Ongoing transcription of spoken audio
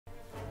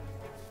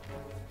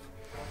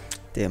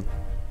Damn.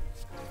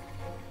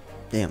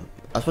 Damn.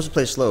 I was supposed to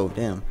play slow.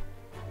 Damn.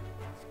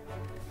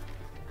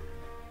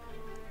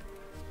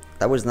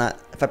 That was not...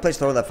 If I play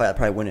slower that fight, I'd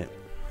probably win it.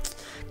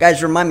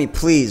 Guys, remind me,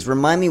 please.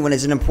 Remind me when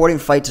it's an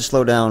important fight to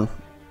slow down.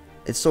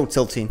 It's so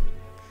tilting.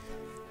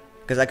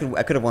 Because I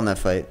could have won that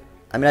fight.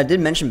 I mean, I did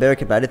mention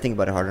barricade, but I didn't think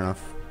about it hard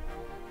enough.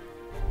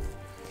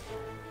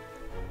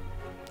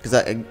 Because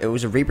it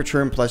was a Reaper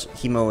turn plus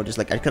Hemo. Just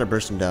like, I could have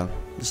burst him down.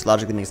 This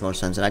logically makes the most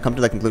sense. And I come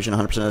to that conclusion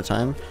 100% of the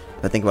time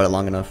if I think about it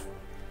long enough.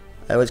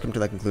 I always come to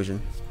that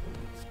conclusion.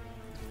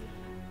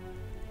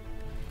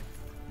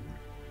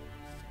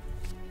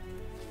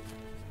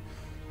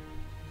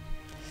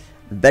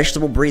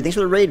 Vegetable Breed. Thanks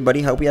for the raid,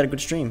 buddy. Hope we had a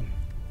good stream.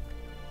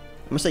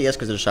 I'm going to say yes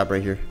because there's a shop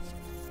right here.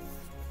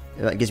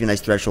 It gives me a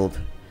nice threshold.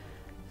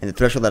 And the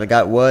threshold that I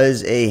got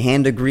was a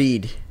Hand of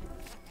Greed.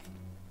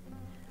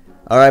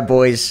 Alright,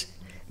 boys.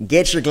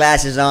 Get your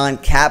glasses on.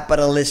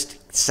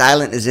 Capitalist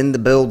Silent is in the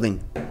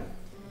building.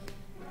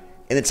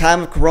 In the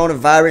time of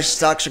coronavirus,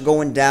 stocks are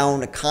going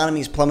down.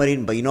 Economy's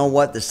plummeting. But you know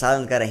what? The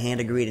Silent's got a Hand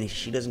of Greed and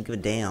she doesn't give a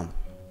damn.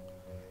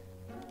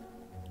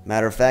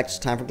 Matter of fact, it's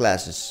time for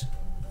glasses.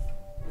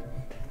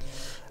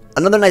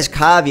 Another nice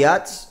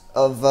caveat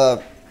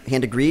of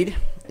Hand of Greed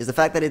is the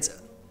fact that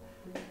it's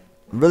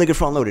really good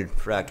front loaded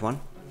for Act 1.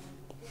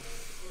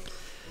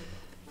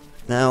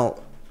 Now,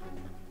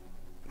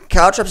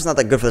 Caltrap is not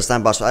that good for the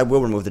slime boss, so I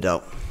will remove the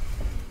doubt.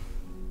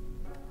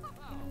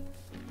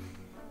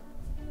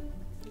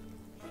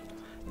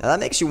 Now that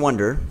makes you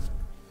wonder.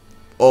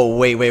 Oh,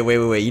 wait.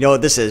 You know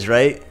what this is,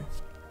 right?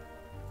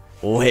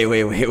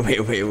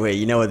 Wait.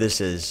 You know what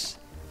this is.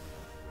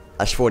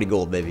 That's 40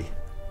 gold, baby.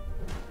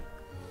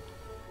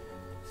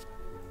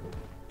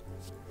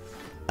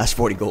 That's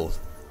 40 gold.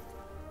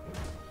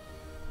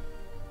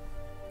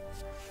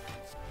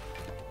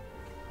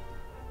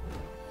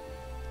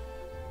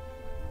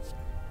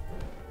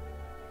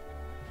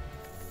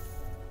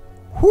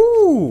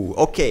 Whoo!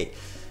 Okay.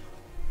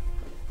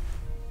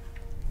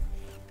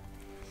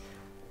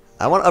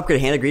 I want to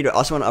upgrade Hand of Greed, but I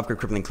also want to upgrade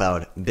Crippling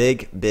Cloud.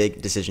 Big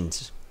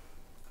decisions.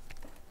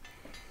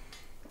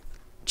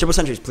 Triple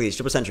sentries, please.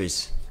 Triple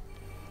sentries.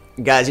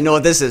 Guys, you know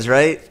what this is,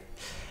 right?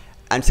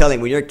 I'm telling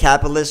you, when you're a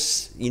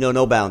capitalist, you know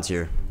no bounds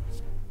here.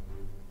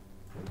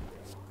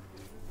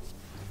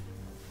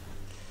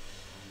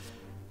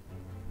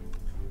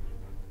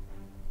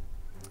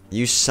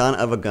 You son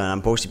of a gun. I'm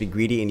supposed to be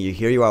greedy, and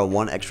here you are,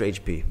 1 extra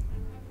HP.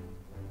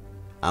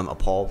 I'm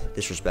appalled,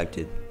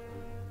 disrespected.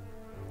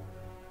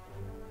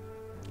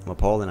 I'm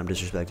appalled and I'm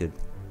disrespected.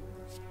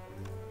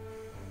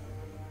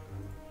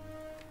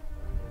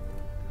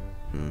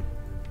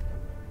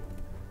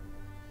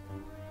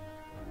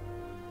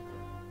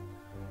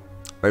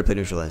 Already played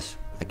neutralize.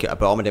 I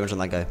put all my damage on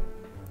that guy.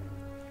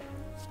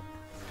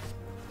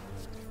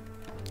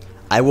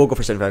 I will go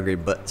for 75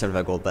 greed, but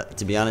 75 gold. But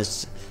to be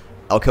honest,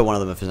 I'll kill one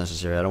of them if it's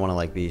necessary. I don't want to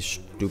like be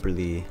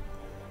stupidly.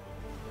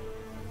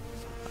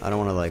 I don't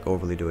want to like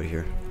overly do it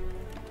here.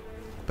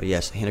 But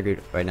yes, Hand of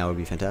Greed right now would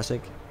be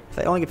fantastic. If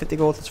I only get 50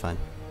 gold, that's fine.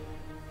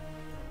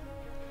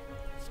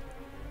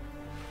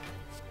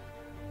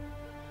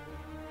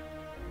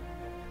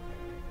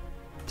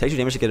 Takes you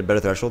damage to get a better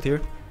threshold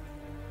here.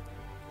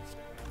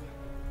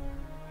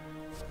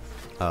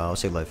 I'll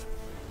save life.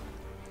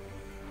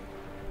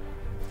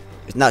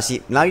 It's not,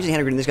 see, now using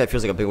Hand of Greed, this guy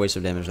feels like a big waste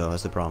of damage though,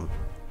 that's the problem.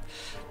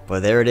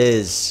 But there it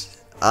is.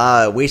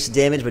 Wasted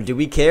damage, but do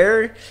we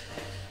care?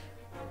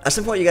 At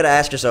some point you gotta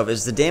ask yourself,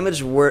 is the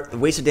damage worth,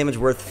 wasted damage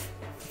worth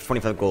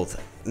 25 gold?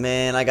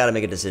 Man, I gotta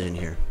make a decision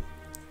here.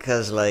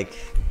 Cause like,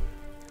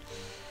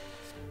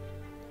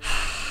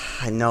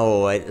 I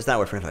know, it's not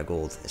worth 25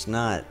 gold. It's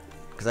not.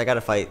 Cause I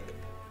gotta fight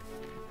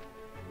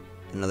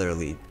another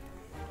elite.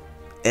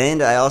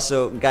 And I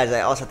also, guys, I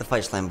also have to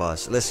fight Slime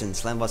Boss. Listen,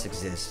 Slime Boss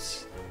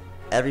exists.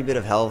 Every bit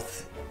of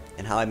health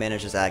and how I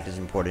manage this act is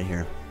important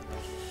here.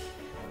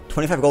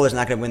 25 gold is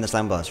not going to win the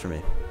Slime Boss for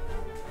me.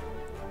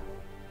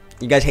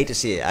 You guys hate to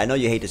see it. I know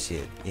you hate to see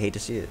it. You hate to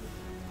see it.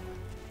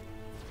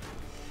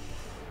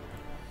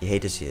 You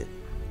hate to see it.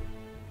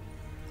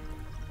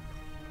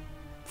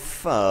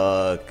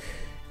 Fuck.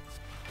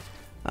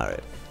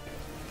 Alright.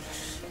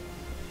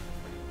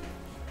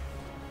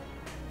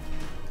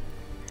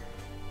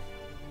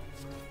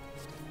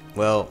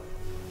 Well,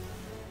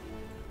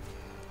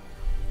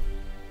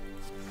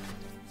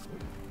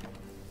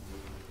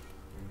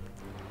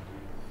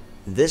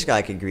 this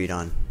guy could greed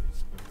on.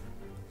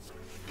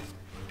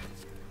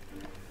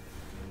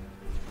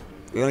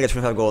 We only get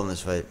 25 gold in this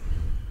fight.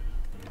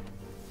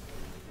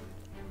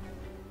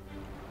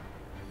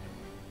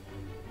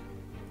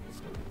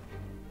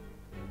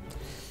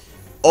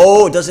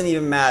 Oh, it doesn't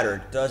even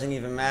matter. Doesn't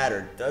even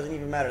matter. Doesn't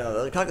even matter.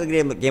 No,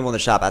 the game on the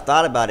shop. I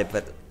thought about it,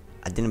 but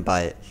I didn't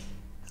buy it.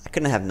 I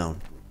couldn't have known.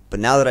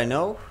 But now that I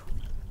know,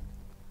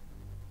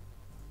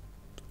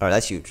 alright,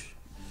 that's huge.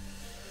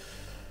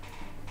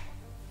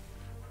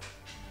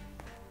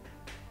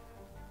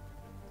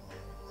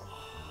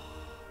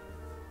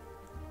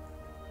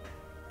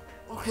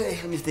 Okay,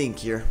 let me think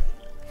here.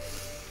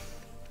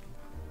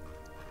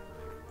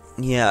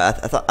 Yeah,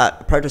 I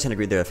thought prior to Sand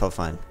agreed there, I felt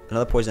fine.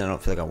 Another poison I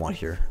don't feel like I want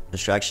here.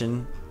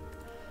 Distraction.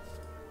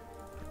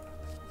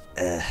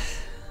 Did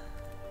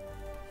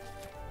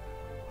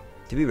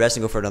we rest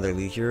and go for another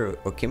lead here,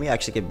 or can we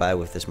actually get by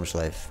with this much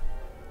life?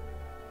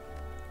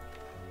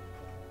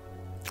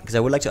 Because I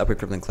would like to upgrade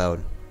Crippling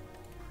Cloud.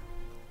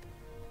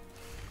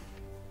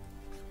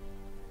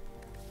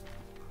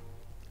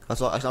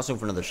 Also, I can also go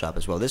for another shop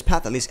as well. This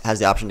path at least has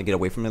the option to get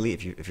away from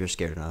elite if you're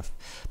scared enough,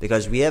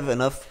 because we have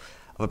enough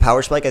of a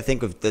power spike. I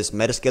think with this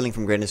meta scaling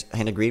from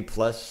Hand of Greed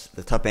plus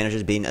the tough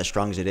bandages being as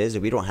strong as it is,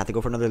 that we don't have to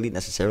go for another elite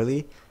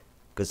necessarily,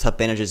 because tough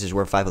bandages is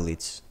worth 5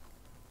 elites.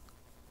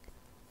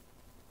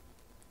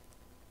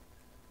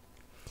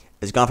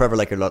 It's gone forever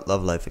like your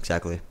love life,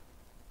 exactly.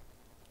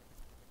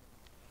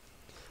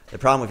 The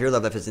problem with your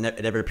love life is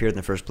it never appeared in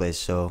the first place,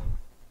 so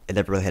it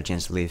never really had a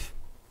chance to leave.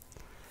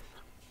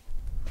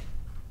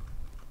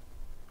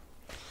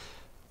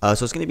 So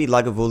it's going to be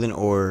Lagavulin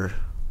or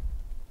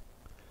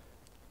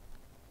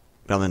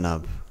Gremlin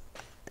Nub.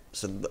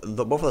 So both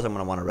of those I'm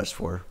going to want to rest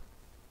for.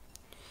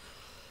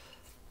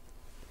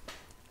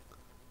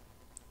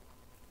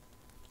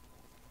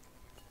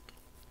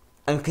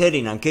 I'm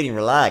kidding,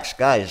 relax,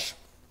 guys.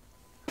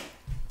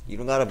 You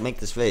don't gotta make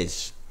this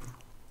face.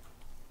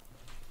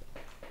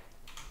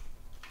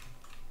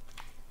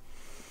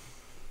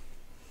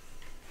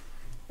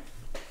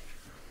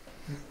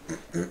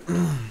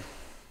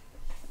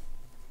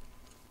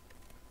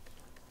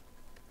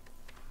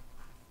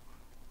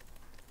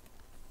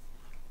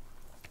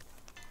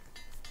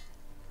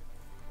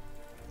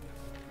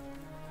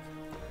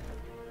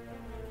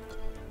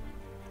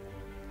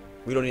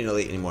 We don't need an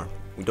elite anymore.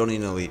 We don't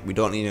need an elite. We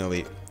don't need an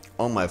elite.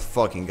 Oh my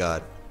fucking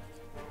god.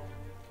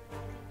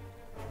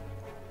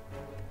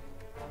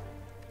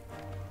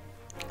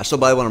 I still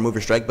probably want to move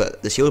or strike,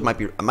 but this heal might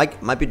be. I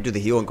might be to do the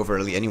heal and go for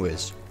elite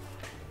anyways.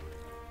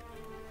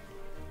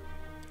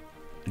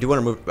 I do want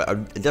to move. I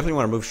definitely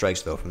want to move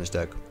strikes though from this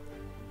deck.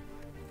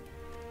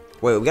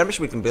 Wait, we gotta make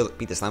sure we can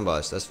beat the slime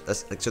boss.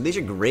 That's like, so these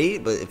are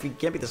great, but if we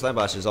can't beat the slime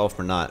boss, it's all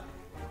for naught.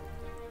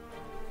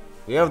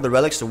 We have the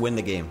relics to win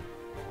the game.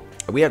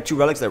 We have 2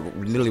 relics that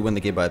literally win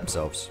the game by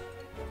themselves.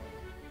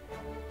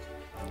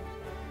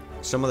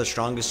 Some of the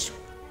strongest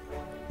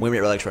win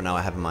rate relics right now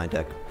I have in my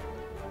deck.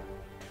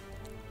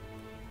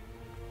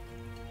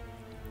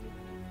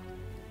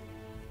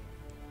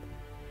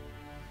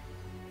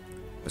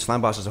 The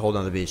slime boss is a whole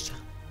nother beast.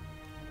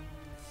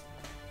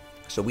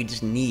 So we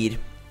just need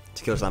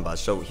to kill slime boss.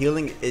 So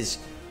healing is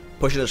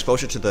pushing us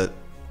closer to the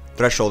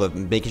threshold of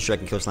making sure I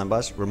can kill slime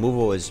boss.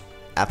 Removal is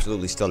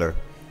absolutely stellar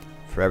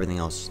for everything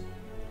else.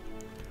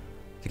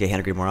 To get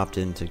Hand of Greed more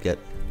often, to get...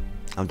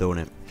 I'm doing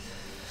it.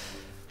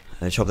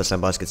 I just hope that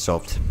slime boss gets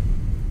solved.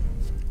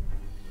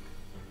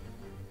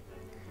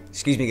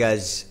 Excuse me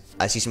guys,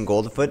 I see some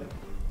gold afoot.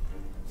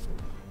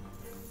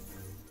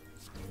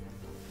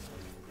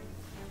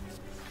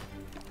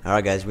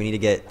 Alright guys, we need to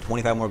get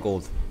 25 more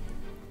gold.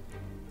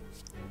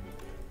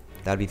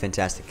 That would be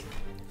fantastic.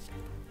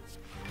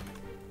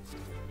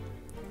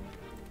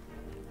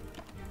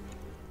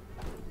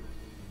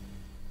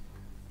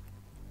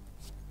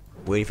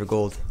 Waiting for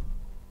gold.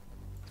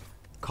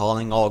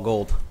 Calling all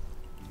gold.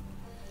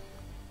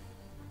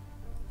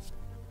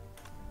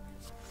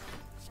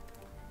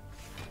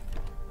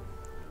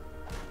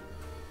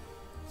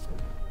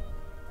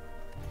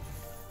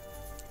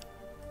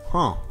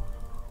 Huh.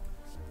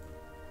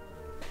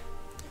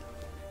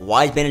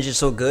 Why is bandages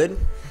so good?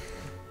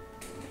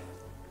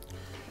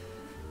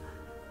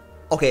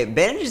 Okay,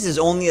 bandages is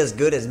only as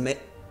good as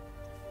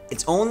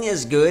it's only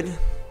as good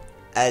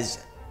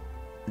as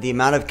the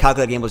amount of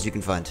calculated gambles you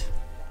can fund.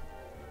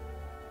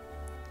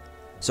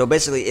 So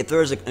basically, if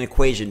there is an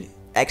equation,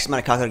 X amount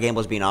of calculated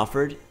gambles being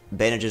offered,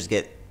 bandages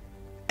get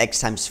X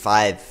times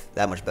 5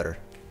 that much better.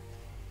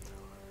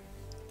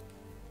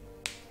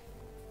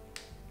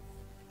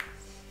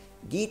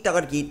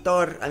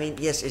 Guitar. I mean,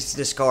 yes, it's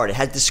discard. It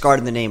has discard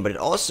in the name, but it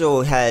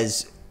also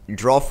has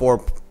draw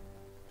 4,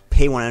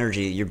 pay 1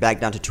 energy. You're back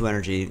down to 2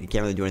 energy. You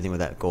can't really do anything with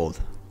that gold.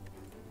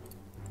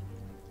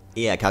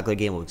 Yeah, calculate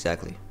gamble,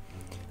 exactly.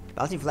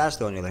 Balancing Flash,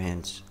 though, on the other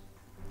hand.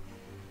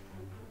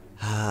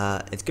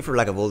 It's good for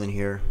lack of Olin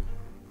here.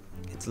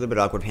 It's a little bit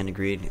awkward, Hand of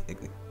Greed,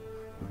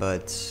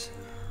 but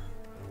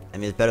I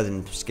mean, it's better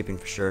than skipping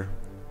for sure.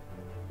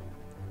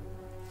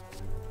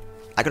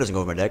 Acro doesn't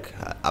go over my deck.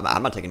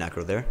 I'm not taking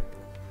Acro there.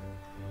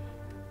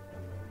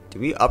 Do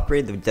we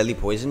upgrade the Deadly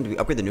Poison? Do we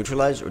upgrade the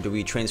Neutralize? Or do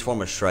we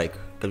transform or strike?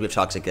 Because we have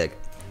Toxic Egg.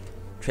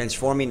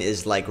 Transforming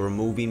is like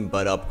removing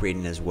but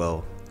upgrading as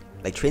well.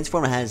 Like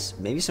Transform has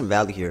maybe some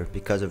value here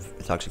because of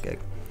the Toxic Egg.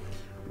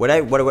 Would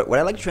I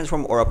like to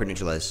transform or upgrade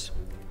Neutralize?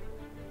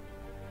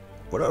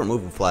 What about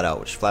removal flat out?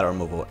 Which flat out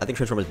removal? I think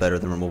Transform is better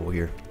than removal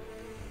here.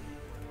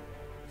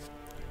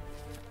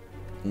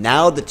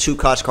 Now the 2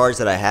 cost cards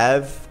that I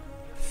have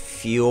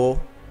feel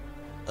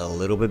a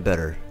little bit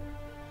better.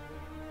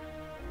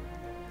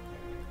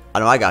 I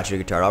know I got you,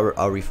 Guitar.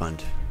 I'll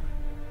refund.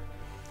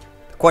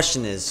 The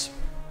question is,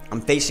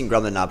 I'm facing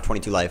Gremlin Knob,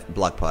 22 life,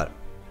 block pot.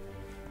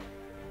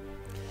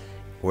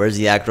 Where's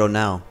the aggro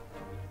now?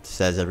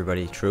 says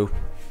everybody. True.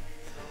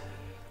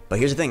 But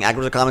here's the thing.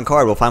 Acro's a common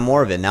card. We'll find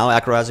more of it. Now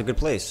Acro has a good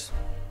place.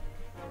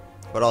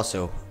 But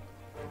also,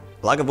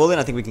 Lagavulin,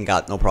 I think we can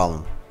got. No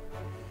problem.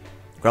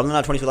 Gremlin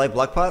out 22 life.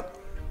 Block pot.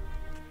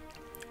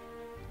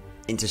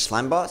 Into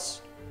Slime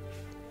Boss.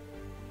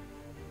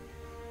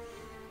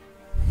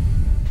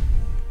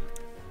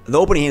 The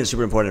opening hand is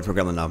super important for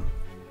Gremlin Knob.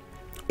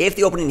 If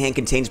the opening hand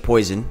contains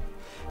poison,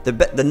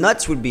 the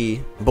nuts would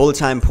be Bullet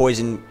Time,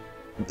 Poison.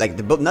 Like,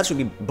 the nuts would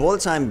be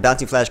Bullet Time,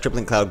 Bounty Flash,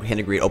 Crippling Cloud, Hand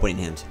of Greed, opening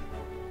hand.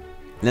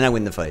 And then I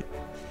win the fight.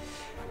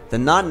 The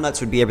non-nuts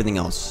would be everything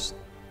else.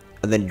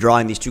 And then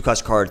drawing these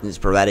 2-cost cards in this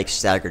sporadic,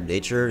 staggered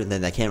nature, and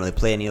then I can't really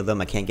play any of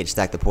them. I can't get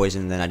stacked the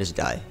poison, and then I just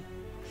die.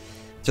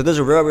 So there's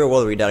a real world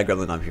where you die to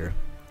Gremlin Knob here.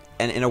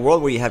 And in a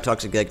world where you have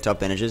toxic deck top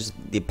advantages,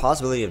 the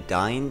possibility of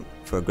dying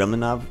for a Gremlin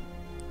Knob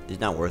is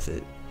not worth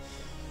it.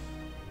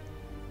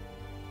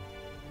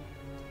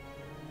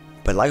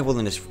 But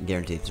Lagavulin is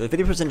guaranteed. So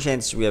 50%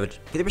 chance we have a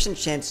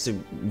 50% chance to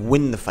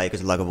win the fight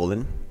because of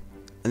Lagavulin.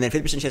 And then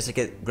 50% chance to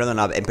get Gremlin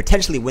Knob and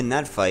potentially win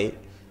that fight.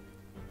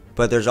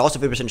 But there's also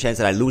 50% chance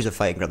that I lose a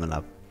fight in Gremlin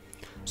Knob.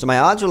 So my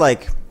odds are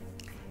like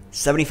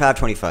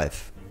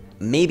 75-25.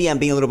 Maybe I'm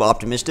being a little bit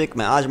optimistic.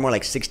 My odds are more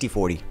like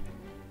 60-40.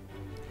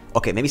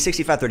 Okay, maybe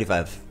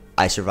 65-35.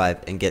 I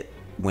survive and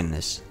win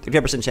this.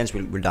 35% chance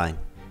we're dying.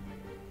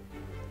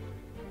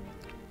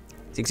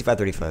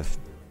 65-35.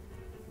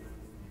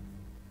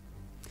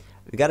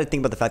 We got to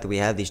think about the fact that we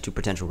have these 2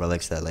 potential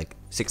relics that like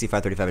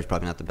 65-35 is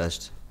probably not the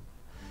best.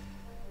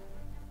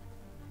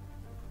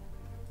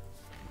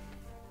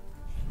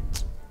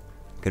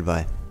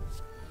 Goodbye.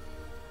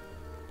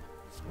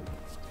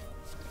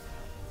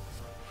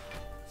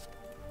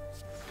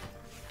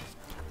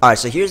 Alright,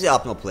 so here's the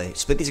optimal play.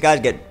 Split these guys,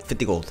 get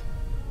 50 gold.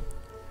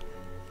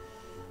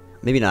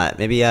 Maybe not.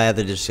 Maybe I have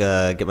to just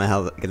get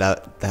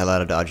the hell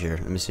out of Dodge here.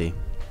 Let me see.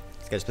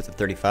 This guy splits at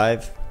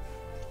 35.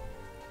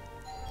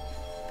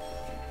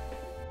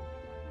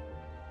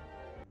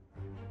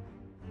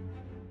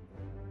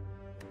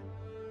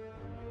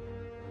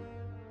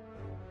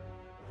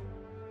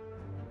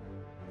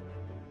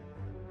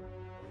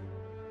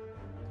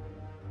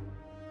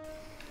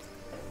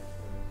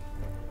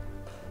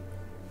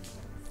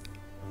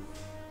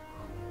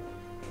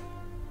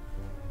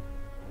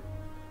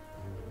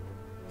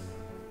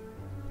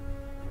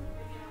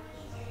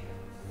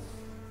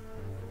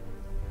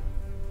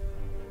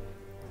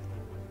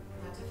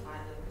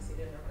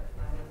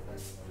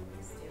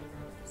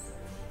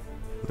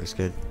 Looks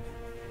good.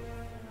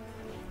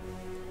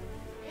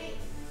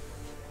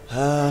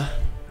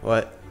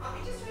 What?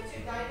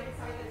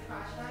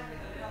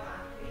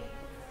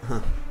 Huh.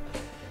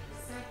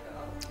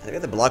 I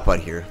got the block pot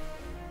here.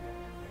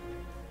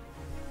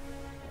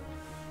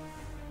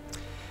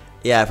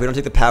 Yeah, if we don't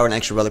take the power an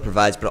extra relic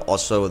provides, but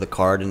also the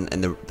card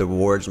and the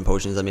rewards and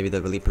potions that maybe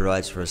the relic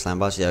provides for a Slime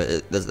Boss,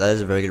 yeah, that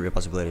is a very good real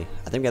possibility.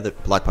 I think we got the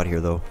block pot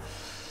here, though,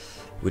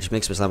 which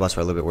makes the Slime Boss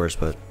fight a little bit worse,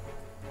 but...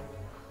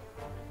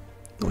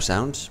 No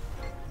sounds?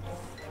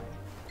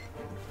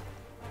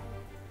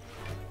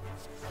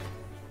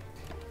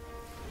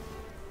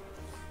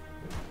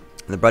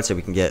 And the Brad said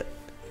we can get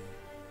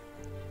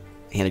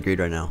Hand of Greed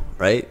right now,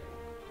 right?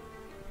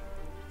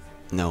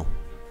 No.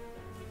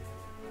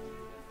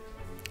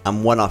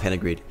 I'm 1 off Hand of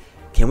Greed.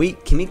 Can we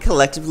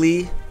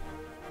collectively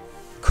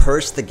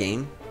curse the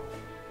game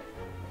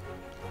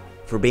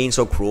for being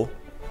so cruel?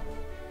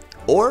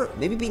 Or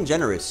maybe being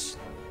generous.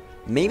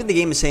 Maybe the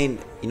game is saying,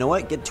 you know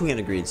what? Get 2 Hand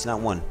of Greeds, not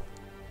 1.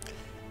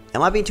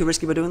 Am I being too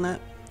risky by doing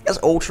that? That's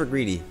ultra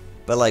greedy.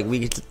 But like,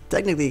 we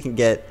technically can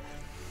get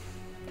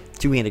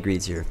 2 Hand of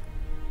Greeds here.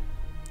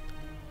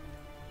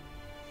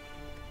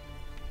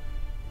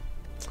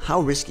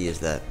 How risky is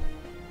that?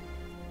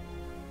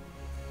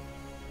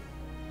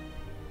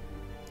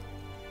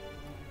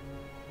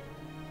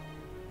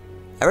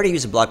 I already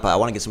used a block pot. I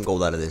want to get some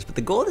gold out of this. But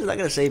the gold is not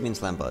going to save me in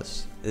Slime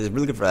Boss. It's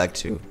really good for Act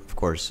 2, of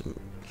course.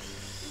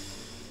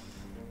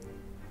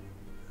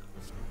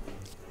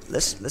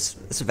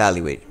 Let's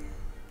evaluate.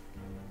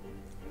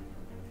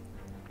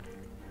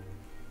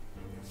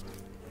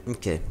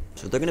 Okay,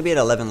 so they're going to be at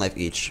 11 life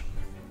each.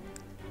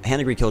 A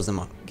Hand of Greed kills them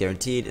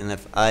guaranteed, and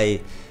if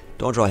I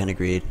don't draw a Hand of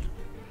Greed,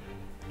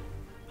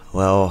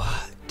 well,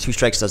 2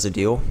 strikes does the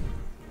deal.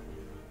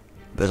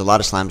 There's a lot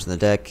of slimes in the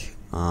deck.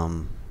 I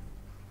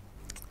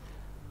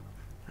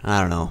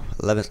don't know.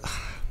 11.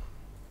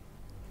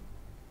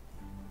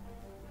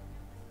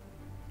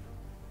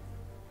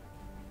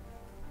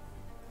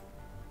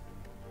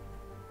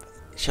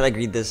 Should I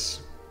greed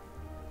this?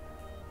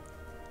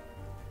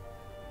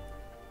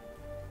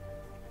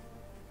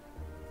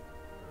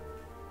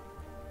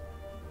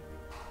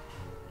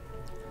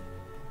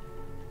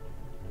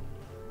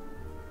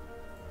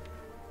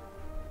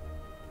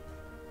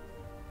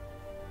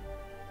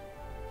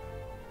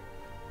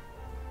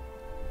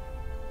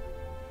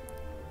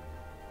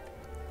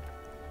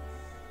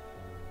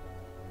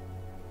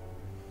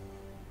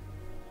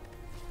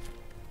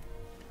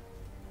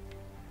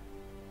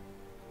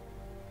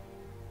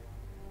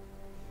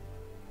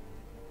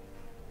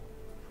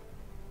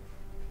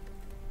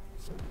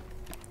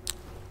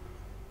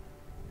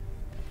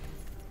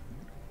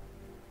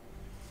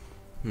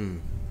 Hmm.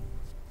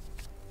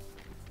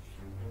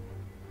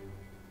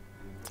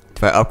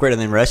 Do I upgrade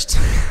and then rest?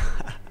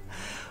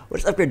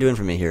 What's upgrade doing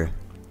for me here?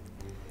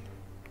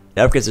 It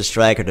upgrades the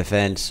strike or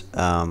defense.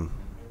 Could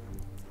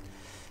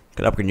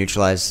upgrade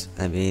neutralize.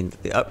 I mean,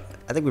 I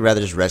think we'd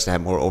rather just rest and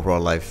have more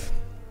overall life.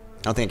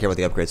 I don't think I care about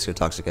the upgrades to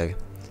Toxic Egg.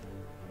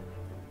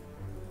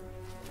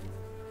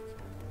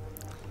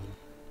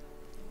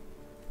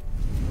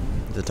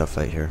 It's a tough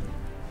fight here.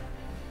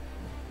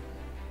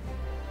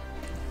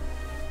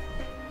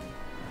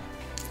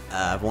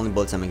 If only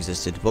bullet time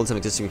existed. If bullet time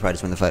existed, we probably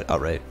just win the fight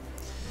outright.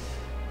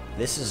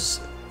 This is...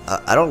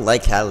 I don't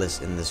like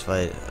Catalyst in this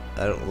fight.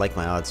 I don't like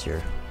my odds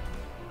here.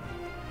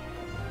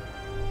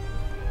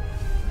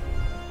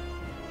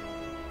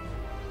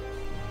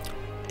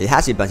 It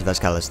has to be Bouncy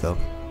Fast Catalyst, though.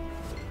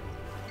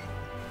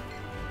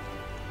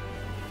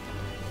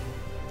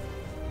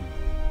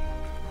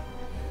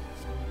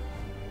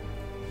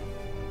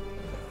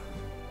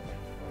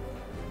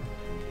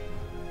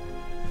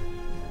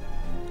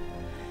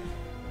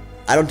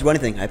 I don't do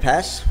anything. I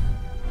pass.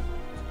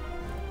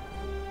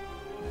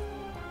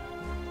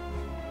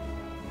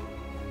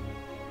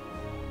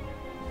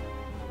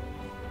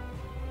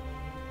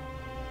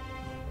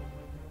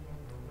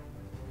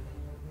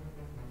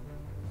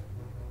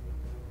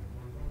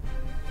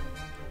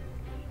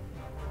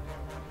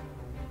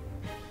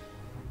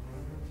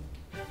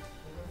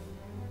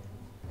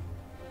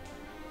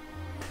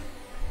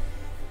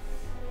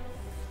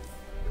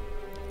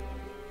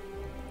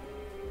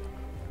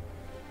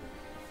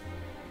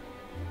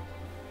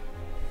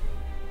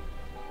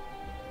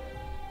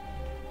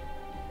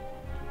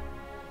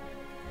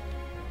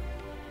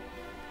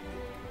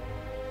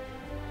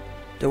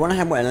 Do I want to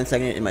have more Endless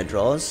Stagnant in my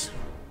draws?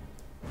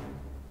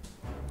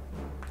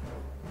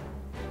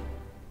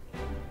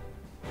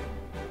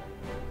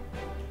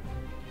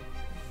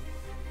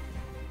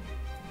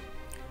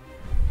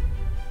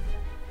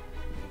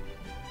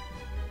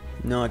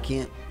 No, I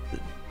can't.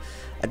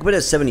 I could put it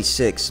at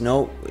 76.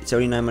 No,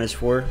 79 minus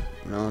 4.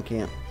 No, I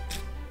can't.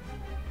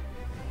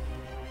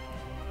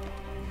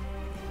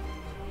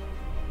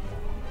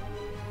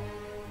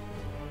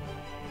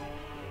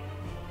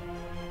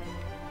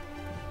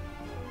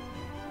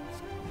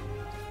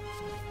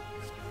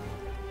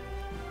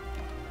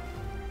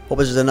 Hope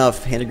this is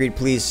enough. Hand of Greed,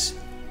 please.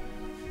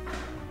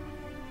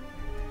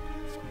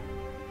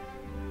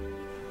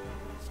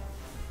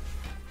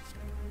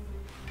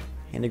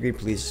 Hand of Greed,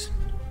 please.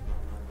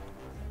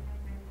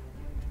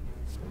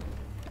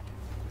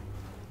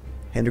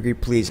 Hand of Greed,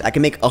 please. I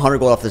can make 100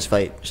 gold off this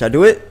fight. Should I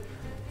do it?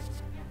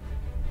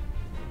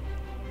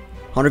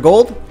 100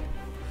 gold?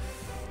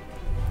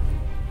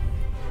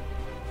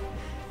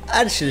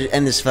 I just should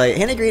end this fight.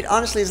 Hand of Greed,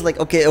 honestly, is like,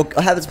 okay, it'll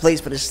have its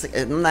place, but it's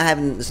not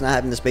having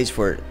the space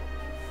for it.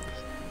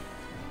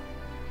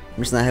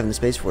 I'm just not having the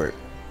space for it.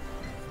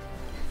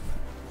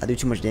 I do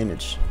too much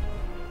damage.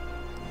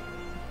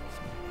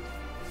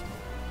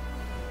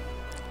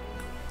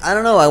 I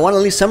don't know. I want to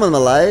leave some of them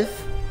alive.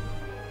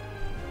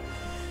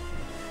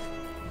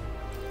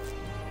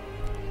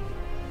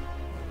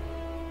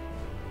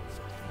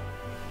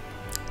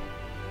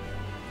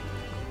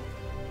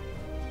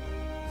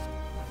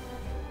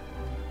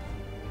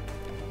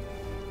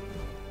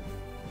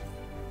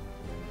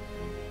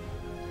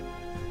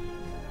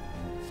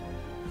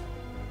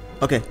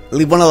 Okay,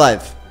 leave one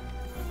alive.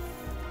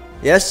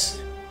 Yes?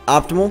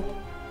 Optimal?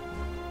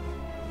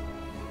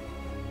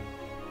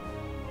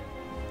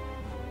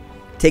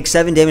 Take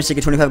 7 damage to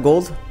get 25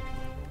 gold?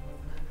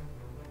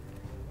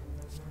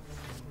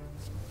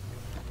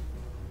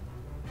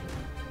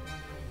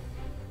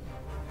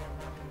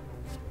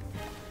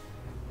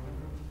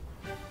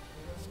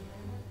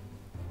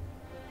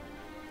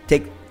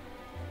 Take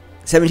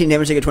 17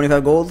 damage to get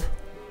 25 gold?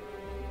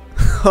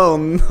 Oh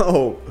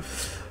no.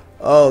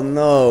 Oh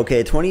no,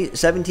 okay,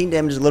 17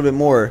 damage is a little bit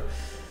more.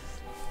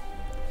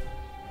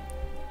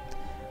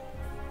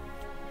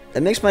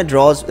 It makes my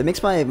draws, it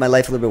makes my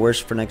life a little bit worse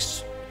for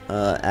next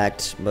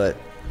act, but...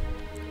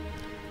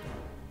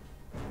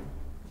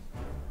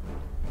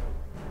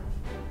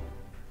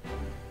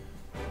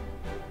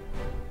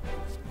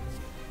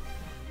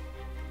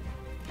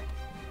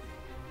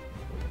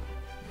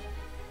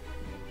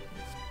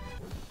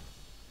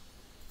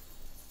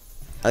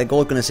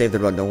 Gold's gonna save the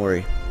run, don't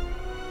worry.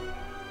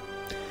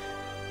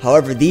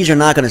 However, these are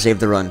not going to save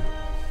the run.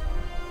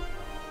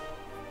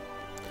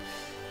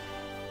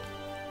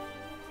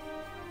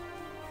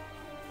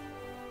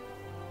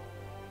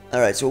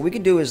 Alright, so what we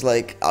could do is,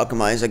 like,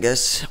 alchemize, I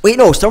guess. Wait,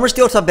 no, Stormer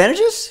Steel top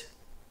bandages?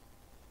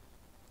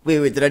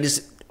 Wait, did I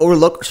just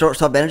overlook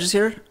top bandages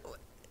here?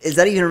 Is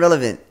that even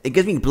relevant? It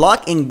gives me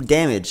block and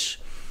damage.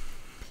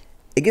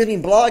 It gives me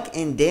block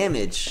and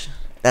damage.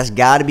 That's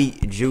gotta be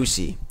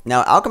juicy.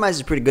 Now, alchemize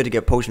is pretty good to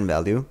get potion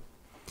value.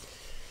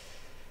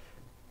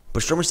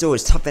 But Stormer Steel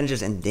is tough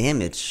bandages and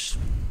damage.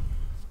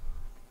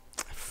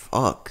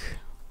 Fuck.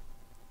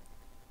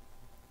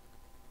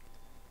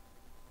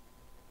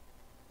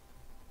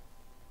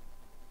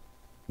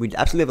 We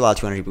absolutely have a lot of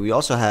 2 energy, but we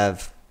also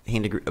have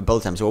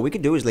bullet time. So what we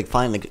could do is like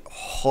find like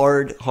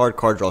hard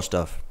card draw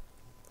stuff.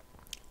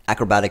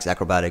 Acrobatics,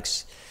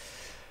 acrobatics.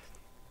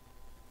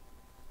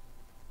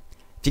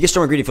 If you get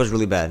Storm Greedy, it feels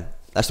really bad.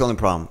 That's the only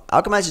problem.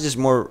 Alchemize is just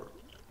more...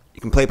 You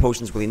can play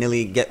potions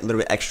willy-nilly, get a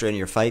little bit extra in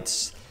your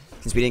fights.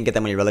 Since we didn't get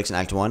that many relics in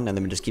Act 1, and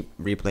then we just keep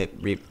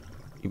rebooting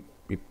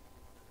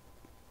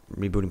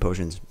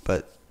potions.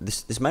 But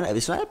this might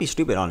not be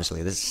stupid,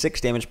 honestly. This is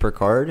 6 damage per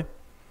card.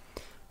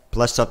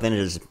 Plus tough damage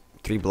is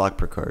 3 block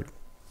per card.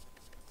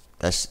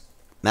 That's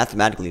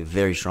mathematically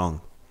very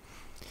strong.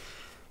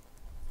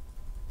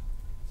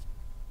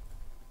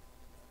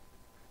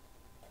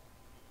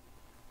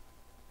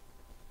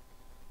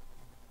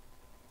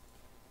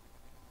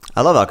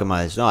 I love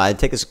Alchemize. No, I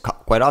take this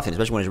quite often,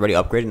 especially when it's already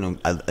upgraded.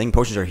 And I think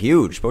potions are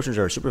huge. Potions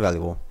are super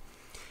valuable.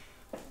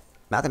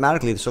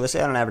 Mathematically, so let's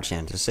say on an average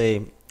hand. Let's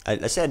say I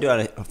do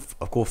it on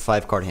a cool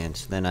 5-card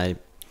hand. Then I'm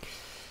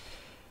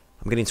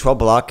getting 12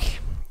 block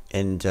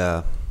and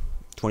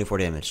 24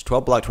 damage.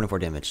 12 block, 24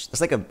 damage.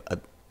 That's like a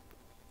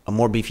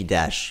more beefy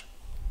dash.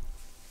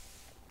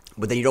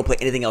 But then you don't play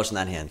anything else in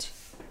that hand.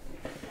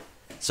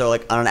 So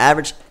like on an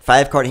average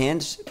 5-card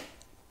hand,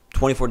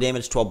 24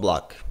 damage, 12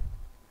 block.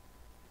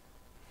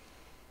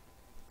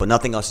 But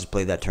nothing else is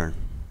played that turn.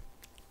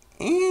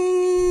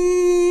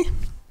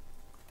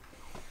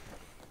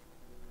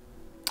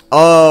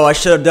 Oh, I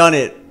should have done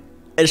it.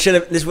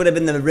 This would have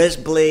been the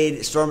Wrist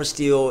Blade Storm of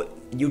Steel.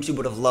 YouTube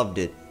would have loved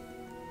it.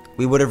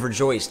 We would have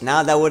rejoiced.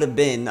 Now that would have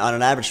been, on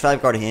an average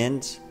 5-card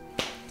hand,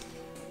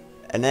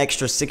 an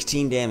extra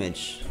 16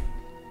 damage.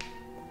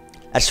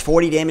 That's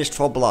 40 damage,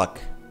 12 block.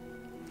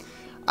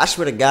 I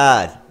swear to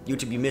God,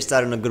 YouTube, you missed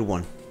out on a good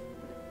one.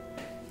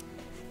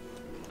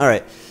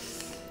 Alright.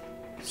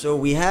 So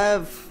we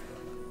have...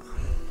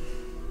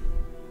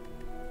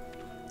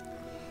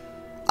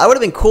 I would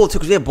have been cool too,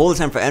 because we have bullet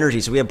time for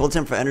energy. So we have bullet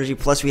time for energy,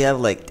 plus we have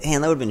like...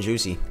 Damn, that would have been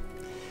juicy.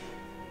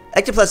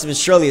 Ectoplasm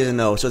surely isn't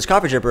though, so it's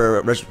Coffee Dripper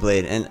or Wrist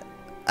Blade. And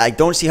I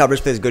don't see how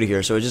Wrist Blade is good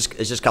here, so it's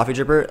just Coffee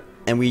Dripper.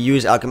 And we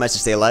use Alchemize to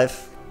stay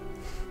alive.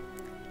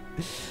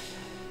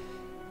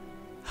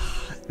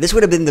 This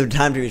would have been the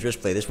time to use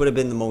Wrist Blade. This would have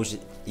been the most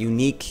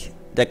unique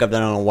deck I've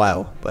done in a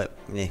while. But,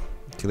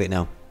 too late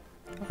now.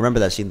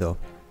 Remember that scene though.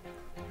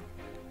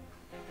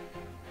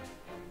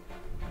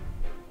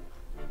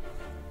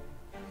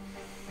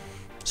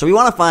 So we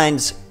want to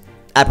find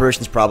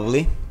apparitions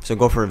probably. So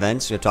go for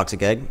events. We have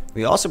Toxic Egg.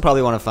 We also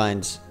probably want to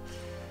find...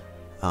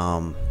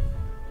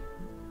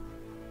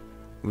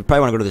 we probably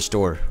want to go to the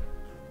store.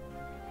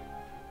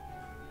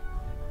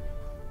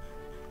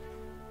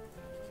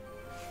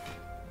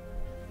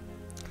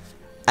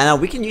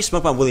 And we can use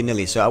Smoke Bomb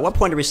willy-nilly. So at what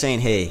point are we saying,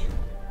 hey...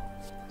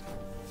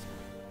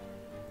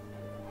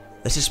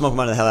 let's just Smoke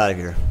Bomb the hell out of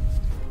here.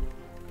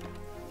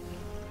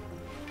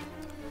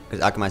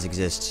 Because Alchemize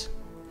exists.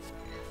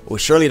 Well,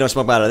 surely you don't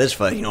Smoke Bomb out of this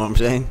fight, you know what I'm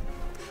saying?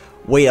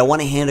 Wait, I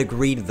want a Hand of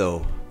Greed,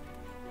 though.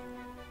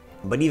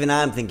 But even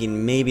I'm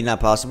thinking maybe not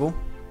possible.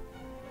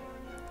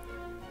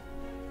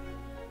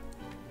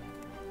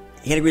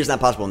 Hand of Greed is not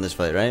possible in this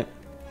fight, right?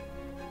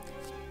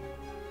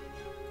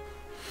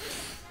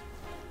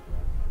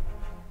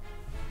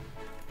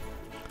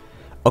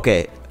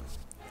 Okay.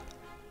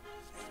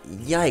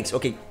 Yikes.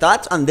 Okay,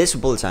 thoughts on this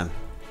with bullet time.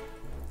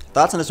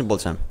 Thoughts on this with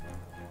bullet time.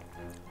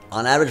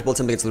 On average, bullet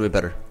time gets a little bit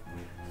better.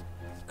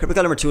 Critical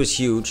cut number 2 is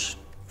huge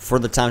for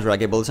the times where I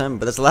get bullet time,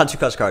 but that's a lot of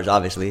 2-cost cards,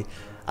 obviously.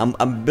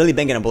 I'm really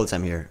banking on bullet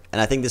time here, and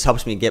I think this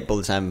helps me get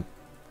bullet time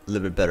a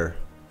little bit better.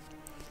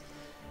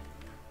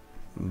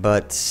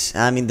 But,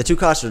 I mean, the 2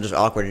 costs are just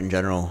awkward in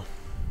general.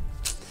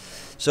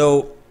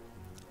 So,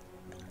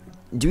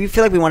 do we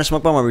feel like we want to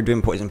Smoke Bomb or are we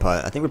doing Poison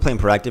Pot? I think we're playing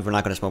proactive. We're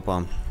not going to Smoke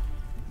Bomb.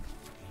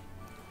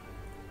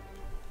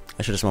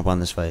 I should have Smoke Bomb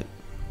this fight.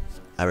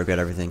 I regret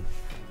everything.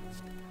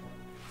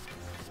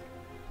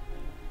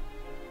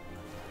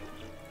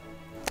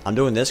 I'm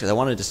doing this because I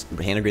want to just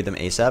Hand of Greed them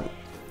ASAP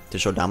to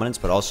show dominance,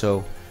 but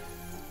also...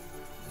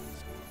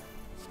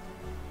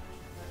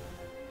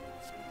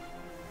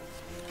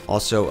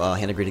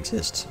 Hand of Greed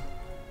exists.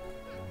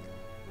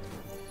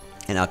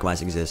 And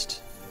Alchemize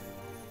exists.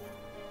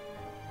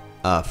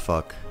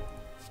 Fuck.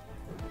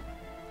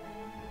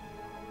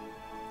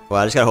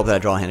 Well, I just gotta hope that I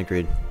draw a Hand of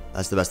Greed.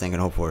 That's the best thing I can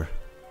hope for.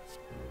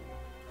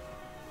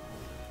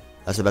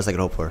 That's the best I can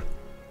hope for.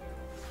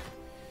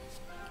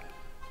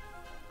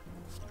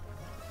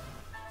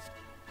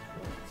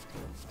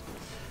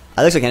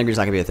 It looks like Hand of Greed is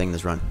not gonna be a thing in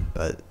this run,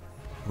 but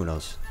who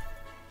knows.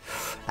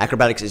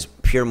 Acrobatics is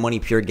pure money,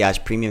 pure gas,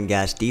 premium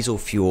gas, diesel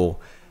fuel,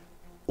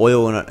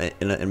 oil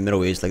in a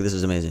Middle East. Like, this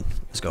is amazing.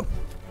 Let's go.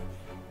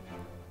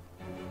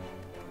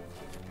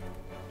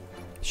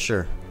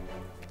 Sure.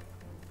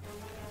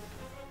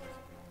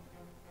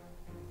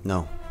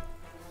 No.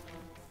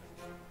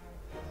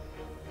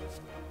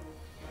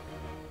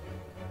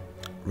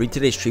 Read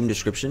today's stream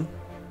description.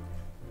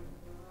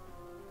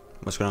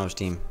 What's going on with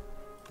Steam?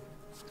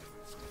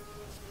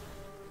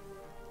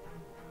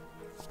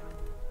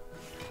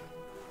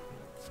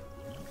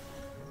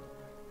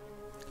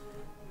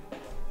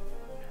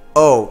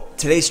 Oh,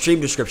 today's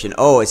stream description.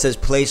 Oh, it says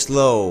play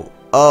slow.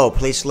 Oh,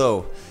 play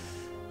slow.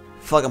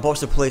 Fuck, I'm supposed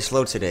to play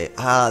slow today.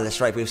 Ah,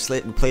 that's right. We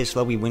play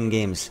slow, we win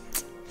games.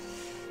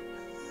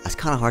 That's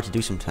kind of hard to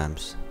do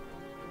sometimes.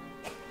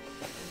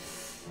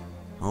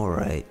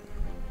 Alright.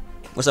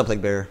 What's up,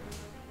 Plague Bear?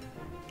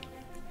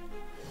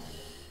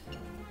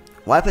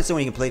 Why play slow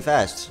when you can play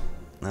fast?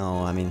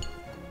 No, I mean...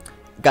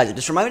 Guys,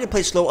 just remind me to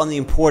play slow on the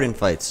important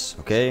fights,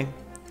 okay?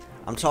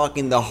 I'm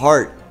talking the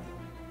heart.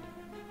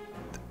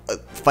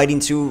 Fighting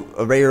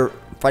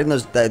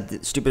that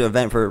stupid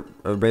event for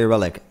a rare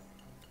relic.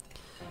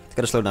 It's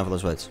gotta slow down for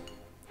those fights.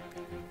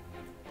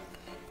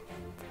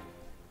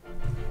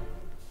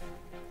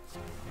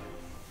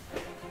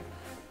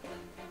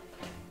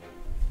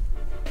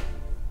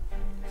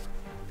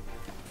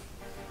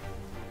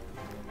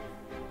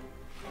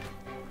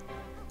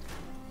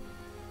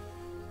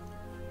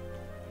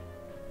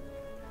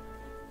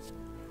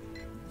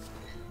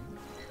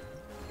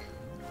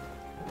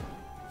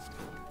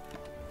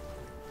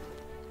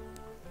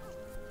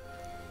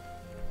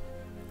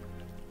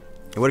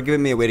 It would have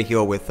given me a way to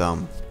heal with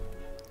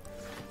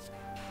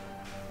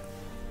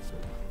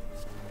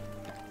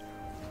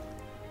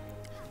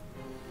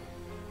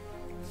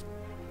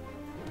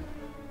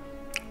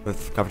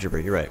Cover Trooper,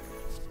 you're right.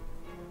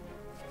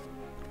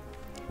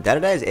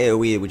 Data is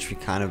AoE, which we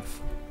kind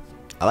of...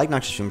 I like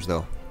Noxious Fumes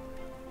though.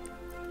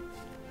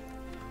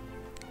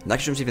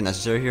 Noxious Fumes even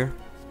necessary here?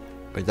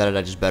 Or is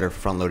Data just better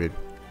front loaded?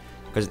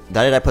 Because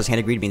Data plus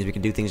Handed Greed means we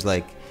can do things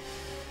like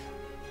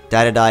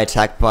Data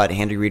Attack Pot,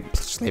 Handed Greed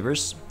plus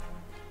Slavers.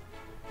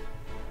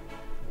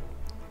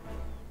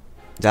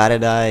 Data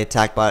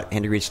Attack Bot,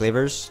 Handed Greed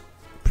Slavers.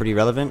 Pretty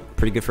relevant.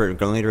 Pretty good for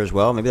Gun Leader as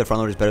well. Maybe the front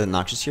loader is better than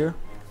Noxious here.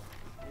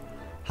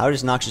 How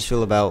does Noxious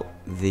feel about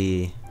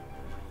the...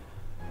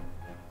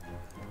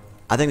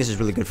 I think this is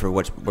really good for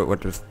what we're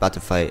about to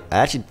fight. I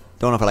actually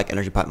don't know if I like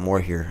Energy Pot more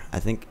here. I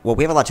think... Well,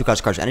 we have a lot of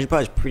 2-cost cards. Energy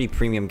Pot is pretty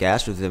premium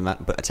gas, with the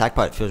amount, but Attack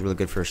Pot feels really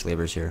good for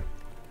Slavers here.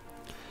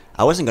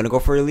 I wasn't going to go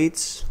for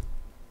Elites.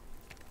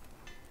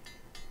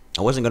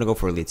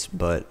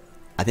 But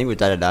I think with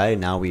Die,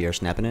 now we are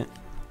snapping it.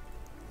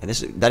 And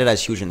that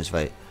is huge in this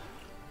fight.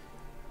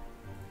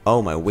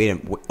 Oh my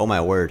oh my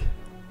word.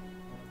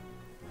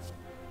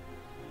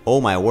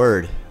 Oh my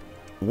word.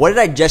 What did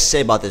I just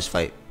say about this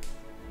fight?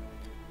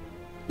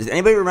 Does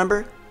anybody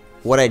remember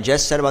what I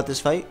just said about this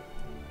fight?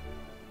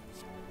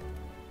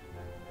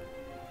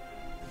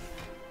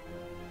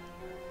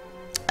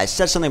 I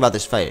said something about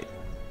this fight.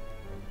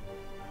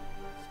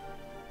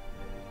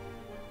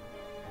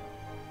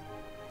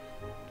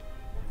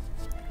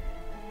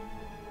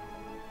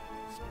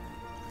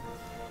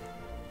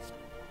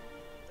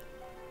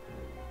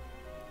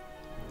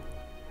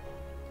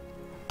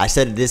 I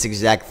said this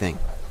exact thing.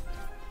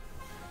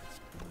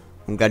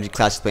 I'm glad you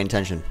class is paying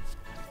attention.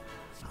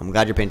 I'm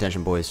glad you're paying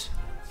attention, boys.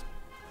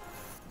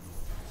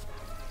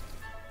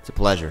 It's a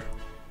pleasure.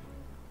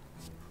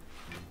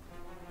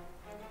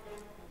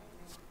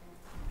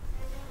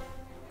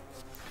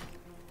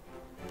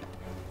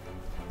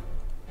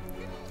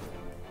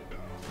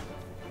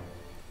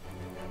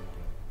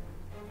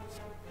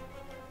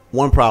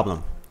 One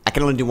problem. I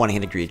can only do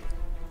one-handed greed.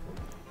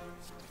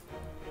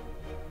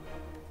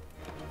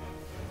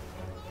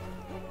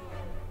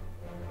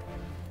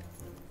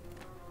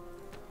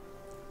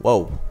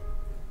 Whoa.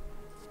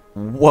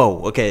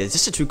 Whoa. Okay, is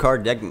this a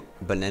 2-card deck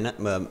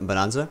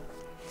bonanza?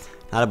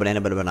 Not a banana,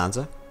 but a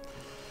bonanza.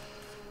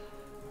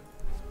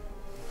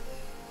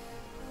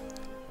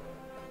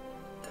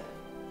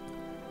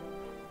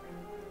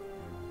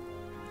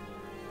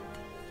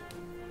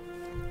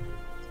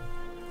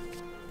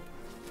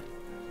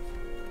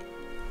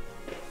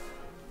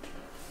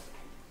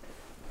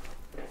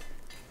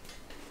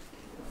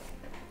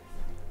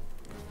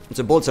 It's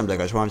a bullet time deck.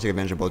 I just want to take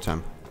advantage of bullet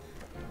time.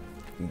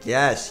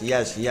 Yes,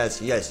 yes,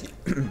 yes, yes.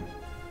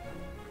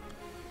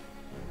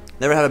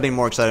 Never have I been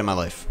more excited in my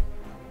life.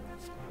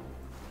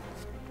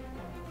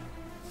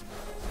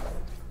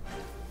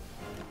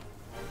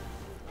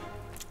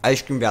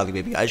 Ice Cream Valley,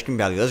 baby. Ice Cream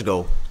Valley. Let's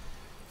go.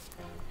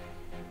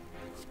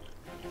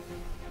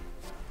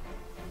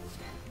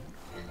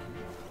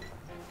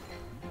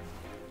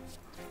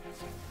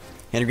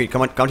 Handed Greed,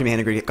 come to me,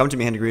 Handed Greed. Come to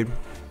me, Handed Greed.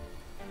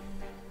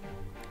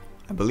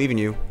 I believe in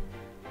you.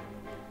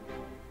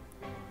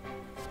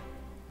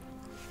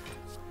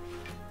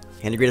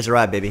 Handed Greed has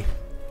arrived, baby.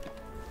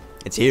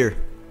 It's here.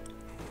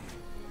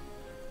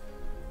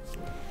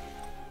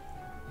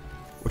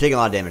 We're taking a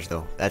lot of damage,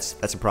 though. That's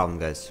a problem,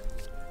 guys.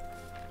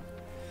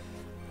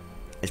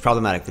 It's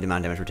problematic, the amount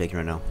of damage we're taking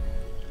right now.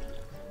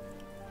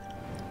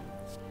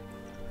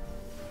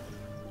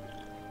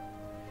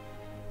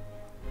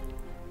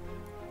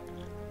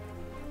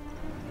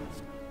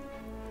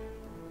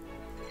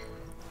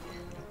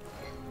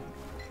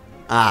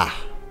 Ah.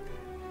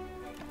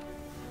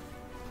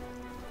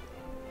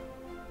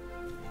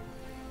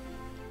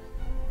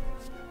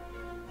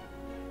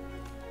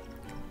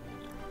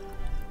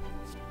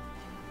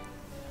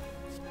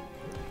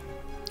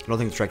 I don't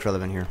think the strike's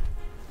relevant here.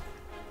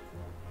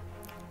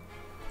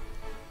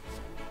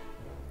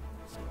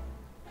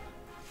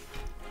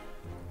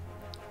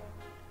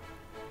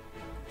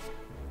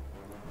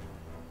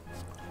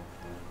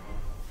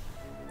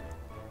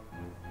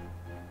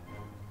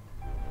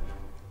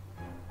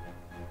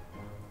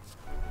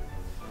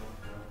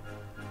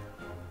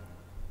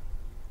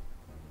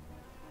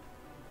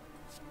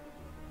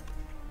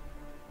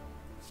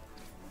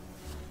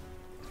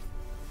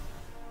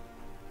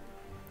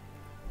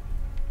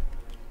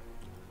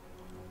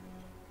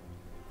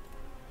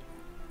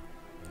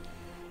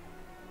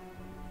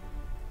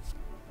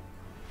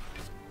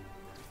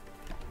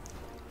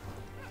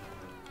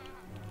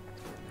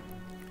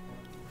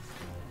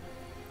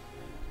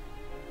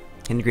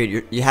 Hand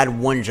Greed, you had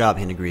one job,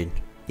 Hand Greed.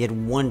 You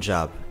had one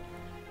job.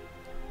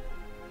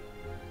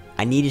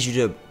 I needed you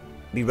to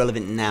be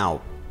relevant now.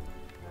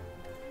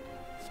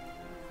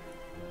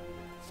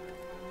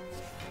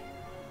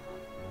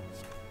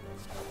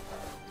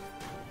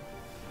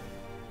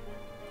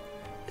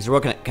 Is it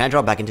work? Can I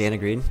drop back into Hand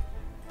Greed?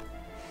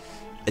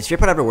 Is Fear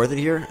Pot ever worth it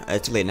here?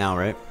 It's too late now,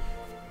 right?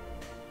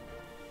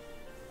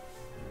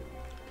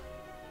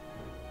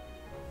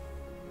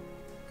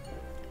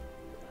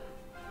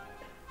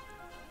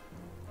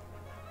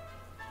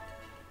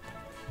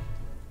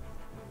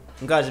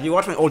 Guys, if you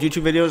watch my old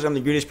YouTube videos, I'm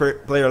the greediest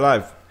player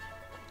alive.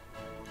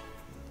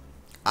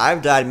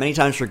 I've died many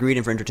times for greed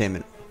and for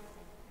entertainment.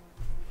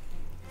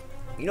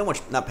 You know how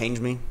much that pains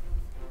me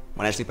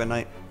when I sleep at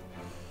night?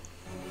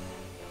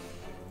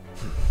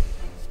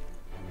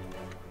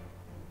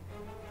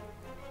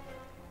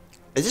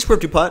 Is this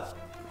Squirt 2 pot?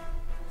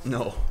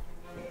 No.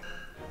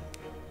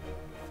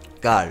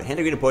 God, Hand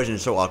of Greed and Poison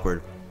is so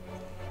awkward.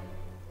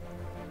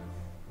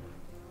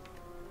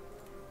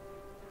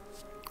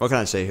 What can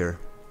I say here?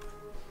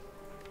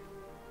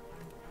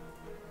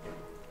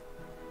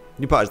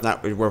 New pot is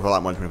not worth a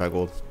lot more than 25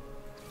 gold.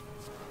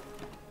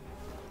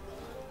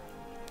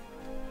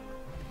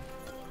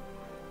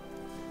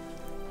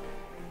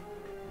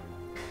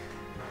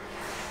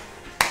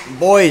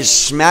 Boys,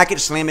 smack it,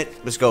 slam it,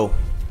 let's go.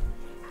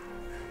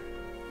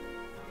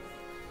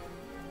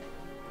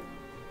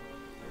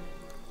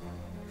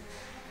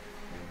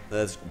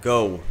 Let's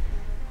go.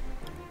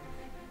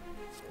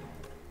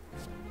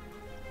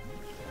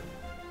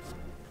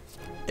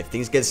 If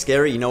things get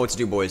scary, you know what to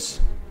do, boys.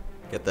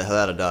 Get the hell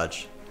out of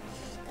Dodge.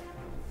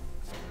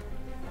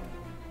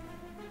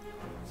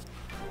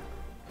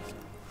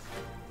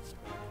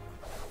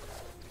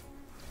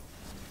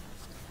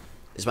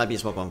 This might be a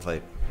smoke bomb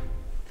fight.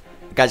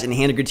 Guys, in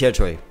Hand of Greed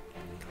territory.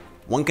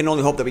 One can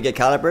only hope that we get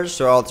calibers,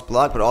 so all it's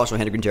blocked, but also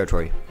Hand of Greed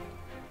territory.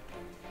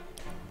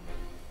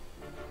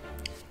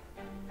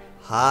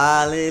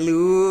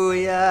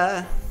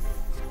 Hallelujah.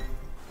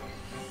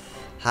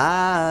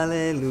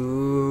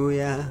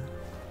 Hallelujah.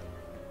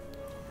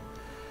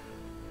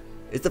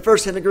 It's the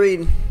first Hand of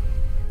Greed.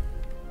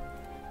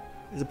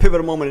 It's a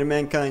pivotal moment in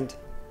mankind.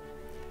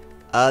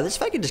 This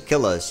fight could just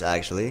kill us,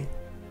 actually.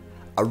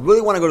 I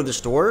really want to go to the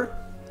store.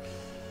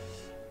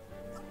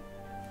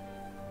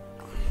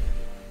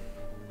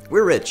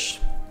 We're rich.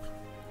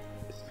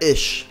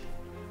 Ish.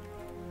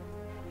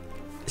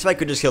 This fight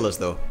could just kill us,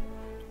 though.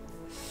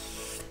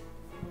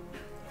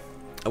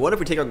 I wonder if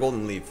we take our gold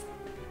and leave.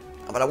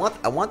 But I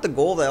want the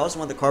gold. I also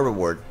want the car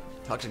reward.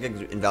 Toxic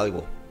eggs are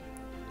invaluable.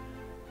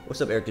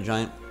 What's up, Eric the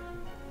Giant?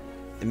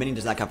 The mini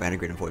does not count for Hand of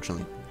Greed,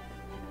 unfortunately.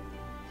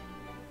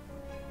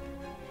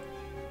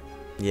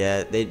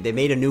 Yeah, they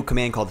made a new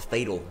command called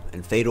Fatal.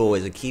 And Fatal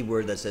is a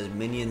keyword that says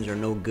minions are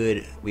no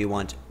good. We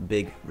want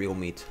big, real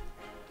meat.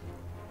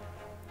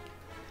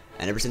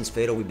 And ever since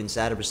Fatal, we've been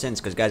sad ever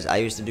since. Because, guys, I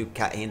used to do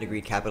Hand of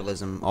Greed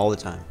capitalism all the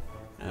time.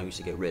 And I used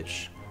to get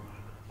rich.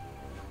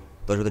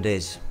 Those were the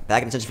days.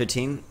 Back in Ascension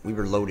 15, we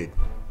were loaded.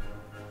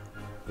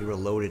 We were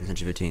loaded in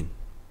Ascension 15.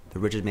 The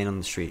richest man on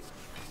the street.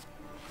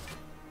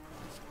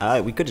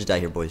 We could just die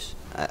here, boys.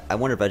 I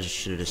wonder if I just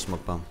should have just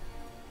smoked bomb.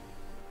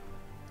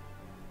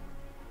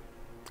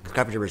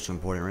 Copper Jibber is too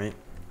important, right?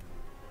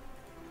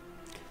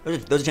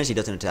 There's a chance he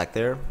doesn't attack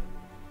there.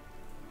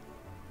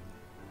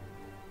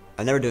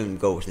 I'm never doing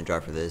Ghost in the jar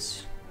for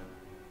this.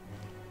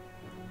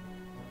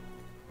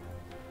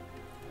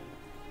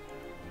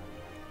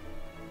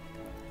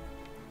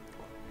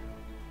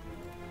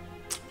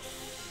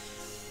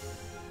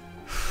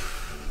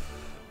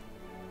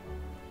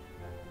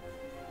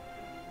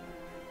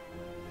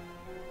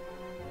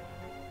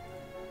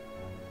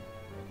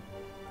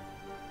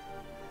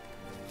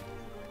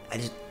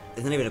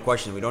 It's not even a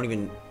question. We don't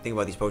even think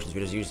about these potions.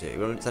 We just use it.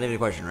 It's not even a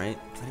question, right?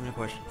 It's not even a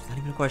question. It's not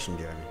even a question,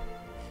 Jeremy.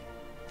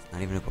 It's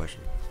not even a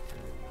question.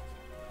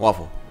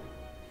 Waffle.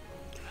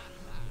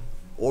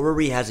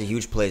 Orrery has a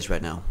huge place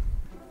right now.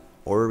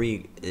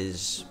 Orrery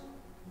is...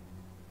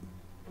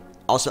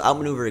 Also,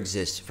 outmaneuver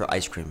exists for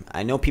ice cream.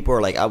 I know people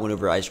are like,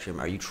 outmaneuver ice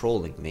cream. Are you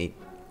trolling, mate?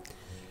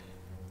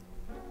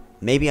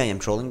 Maybe I am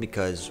trolling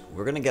because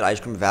we're going to get ice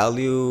cream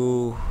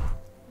value...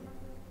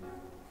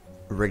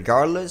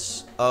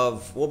 regardless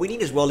of what we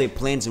need is well-laid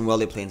planes and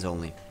well-laid planes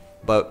only.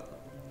 But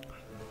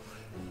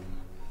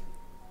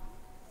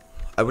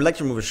I would like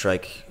to remove a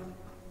strike.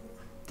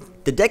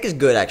 The deck is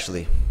good,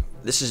 actually.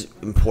 This is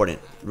important,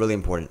 really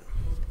important.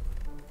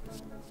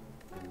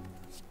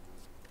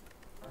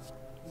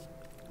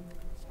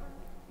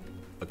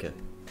 Okay.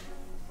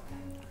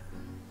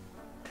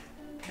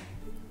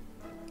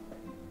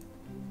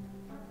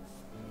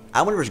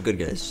 Outmaneuver is good,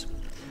 guys.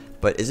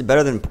 But is it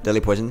better than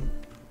Deadly Poison?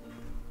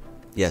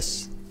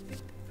 Yes.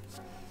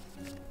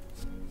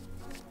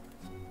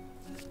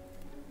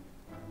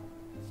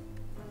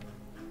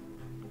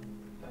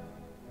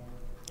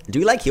 Do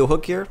we like Heal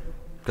Hook here?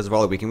 Because of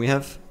all the weakening we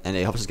have? And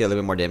it helps us get a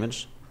little bit more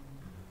damage?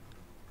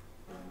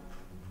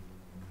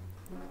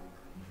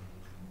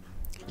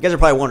 You guys are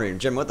probably wondering,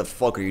 Jim, what the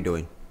fuck are you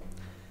doing?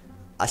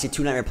 I see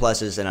 2 Nightmare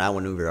Pluses and an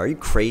outmaneuver. Are you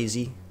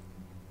crazy?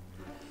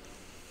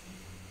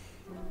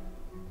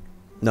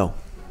 No.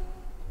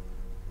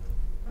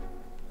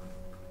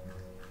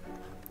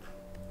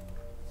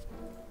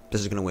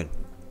 This is gonna win.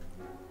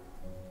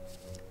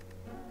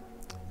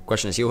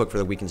 Question is, heal hook for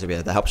the weakens.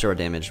 That helps our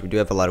damage. We do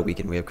have a lot of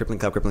weaken. We have crippling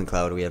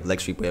cloud. We have leg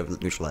sweep. We have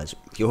neutralize.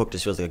 Heal hook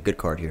just feels like a good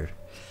card here,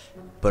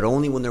 but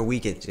only when they're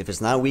weakened. If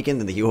it's not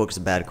weakened, then the heal hook is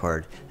a bad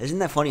card. Isn't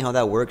that funny how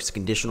that works?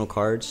 Conditional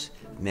cards,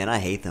 man, I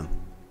hate them.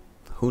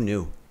 Who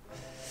knew?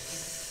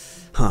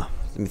 Huh?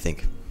 Let me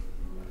think.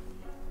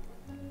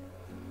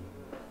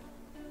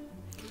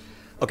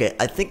 Okay,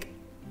 I think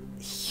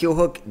heal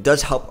hook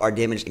does help our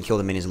damage and kill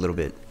the minions a little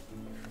bit.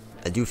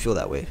 I do feel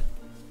that way,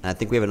 and I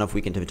think we have enough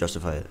weaken to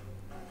justify it.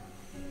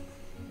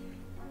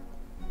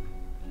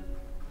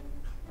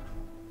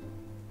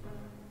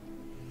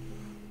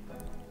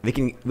 We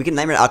can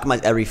Nightmare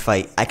Alchemize every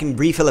fight. I can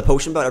refill a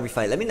potion belt every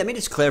fight. Let me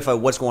just clarify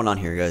what's going on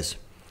here, guys.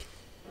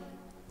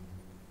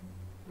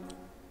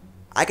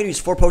 I can use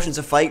 4 potions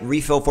a fight,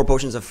 refill 4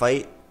 potions a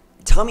fight.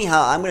 Tell me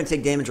how I'm gonna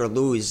take damage or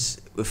lose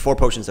with 4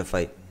 potions a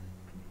fight.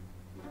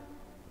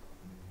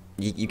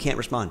 You can't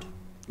respond.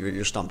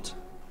 You're stumped.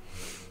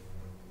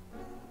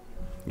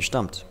 You're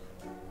stumped.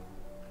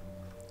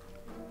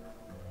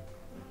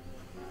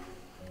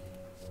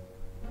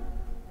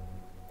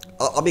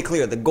 I'll be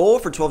clear. The goal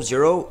for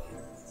 12-0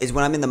 is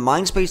when I'm in the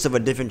mind space of a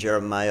different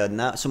Jeremiah,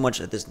 not so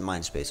much at this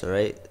mind space,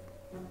 alright?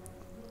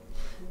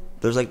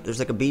 There's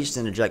like a beast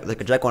and a Jack,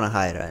 like a Draco and a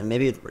hide. And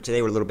maybe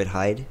today we're a little bit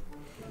hide.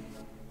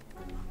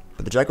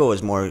 But the Draco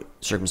is more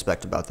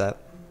circumspect about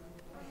that.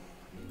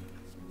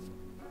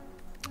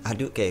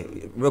 Okay,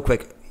 real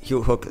quick,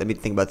 heal hook, let me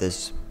think about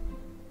this.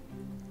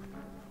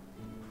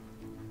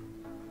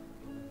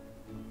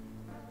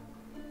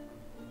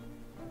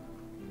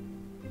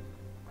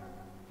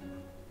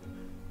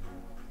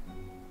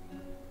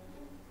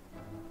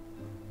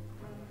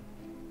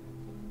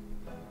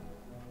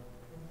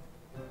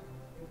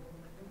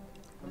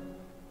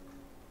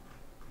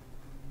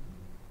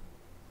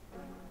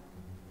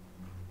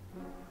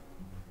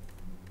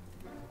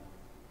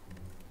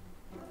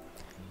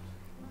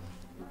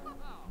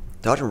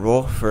 Dodge and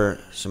roll for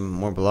some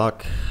more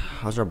block.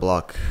 How's our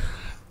block?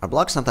 Our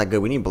block's not that good.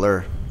 We need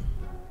blur.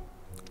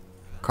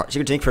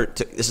 Secret Drink for...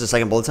 This is the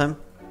second bullet time?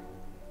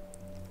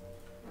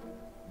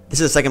 This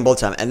is the second bullet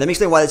time. And let me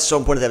explain why it's so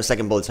important to have a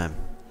second bullet time.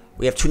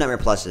 We have 2 Nightmare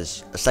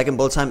Pluses. A second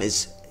bullet time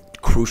is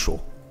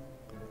crucial.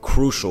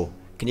 Crucial.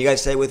 Can you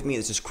guys say it with me?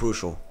 This is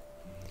crucial.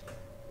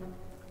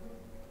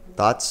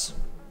 Thoughts?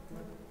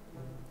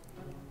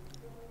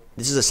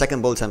 This is a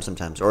second bullet time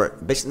sometimes. Or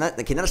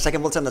basically not a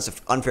second bullet time. That's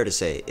unfair to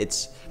say.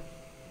 It's...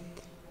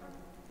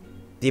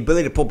 The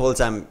ability to pull bullet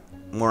time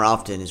more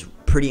often is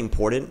pretty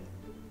important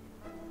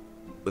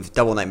with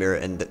Double Nightmare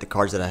and the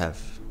cards that I have.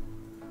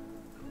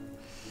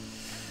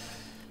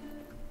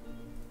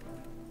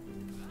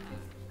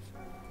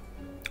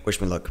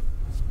 Wish me luck.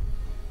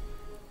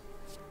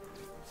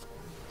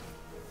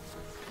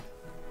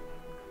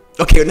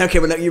 Okay, no,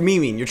 you're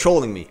memeing. You're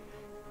trolling me.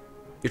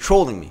 You're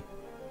trolling me.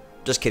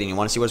 Just kidding. You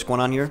want to see what's going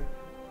on here?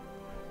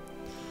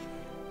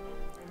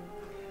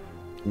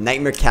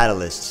 Nightmare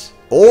Catalysts.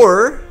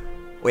 Or...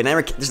 Wait,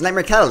 this is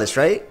Nightmare Catalyst,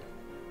 right?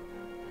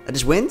 That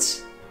just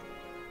wins?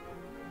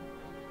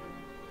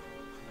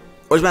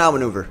 Where's my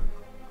outmaneuver?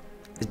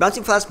 Is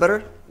Bouncing Flask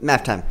better?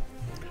 Math time.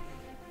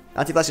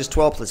 Bouncing Flask is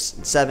 12 plus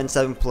 7,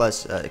 7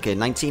 plus... okay,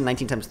 19.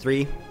 19 times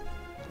 3.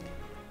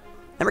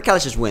 Nightmare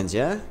Catalyst just wins,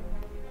 yeah?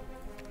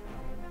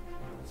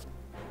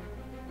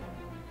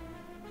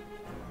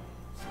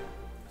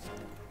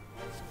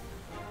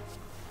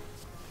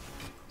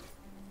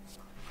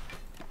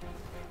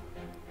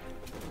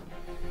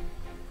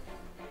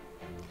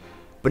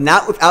 But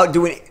not without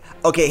doing...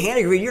 Okay, Hand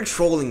of Greed, you're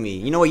trolling me.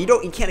 You know what?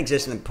 You can't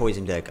exist in the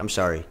poison deck. I'm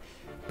sorry.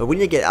 But we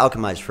need to get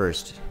Alchemized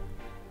first.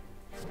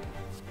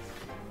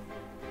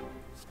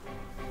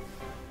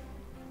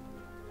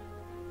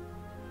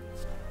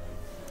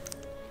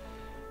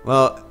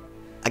 Well,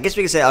 I guess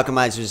we could say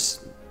Alchemized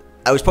was...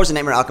 I was supposed to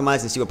Nightmare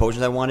Alchemized and see what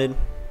potions I wanted.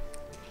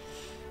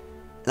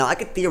 Now, I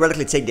could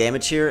theoretically take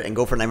damage here and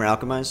go for Nightmare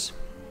Alchemized.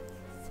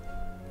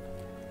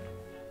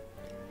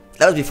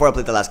 That was before I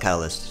played the last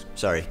Catalyst.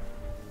 Sorry.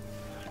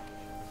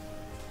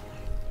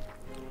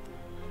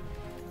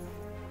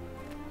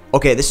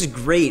 Okay, this is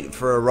great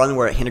for a run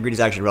where Hand of Greed is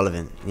actually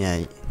relevant.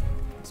 Yeah.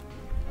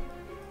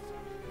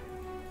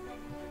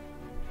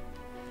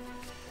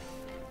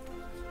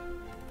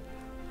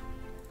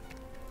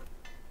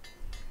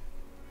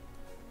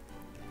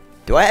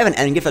 Do I have an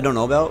end gift I don't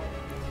know about?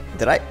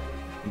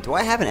 Do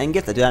I have an end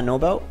gift I do not know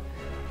about?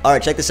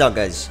 Alright, check this out,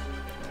 guys.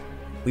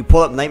 We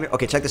pull up Nightmare.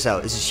 Okay, check this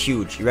out. This is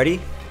huge. You ready?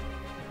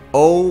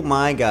 Oh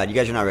my god. You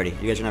guys are not ready.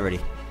 You guys are not ready.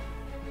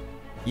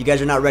 You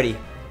guys are not ready.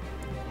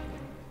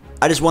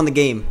 I just won the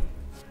game.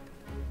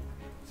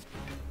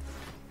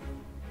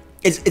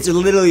 It's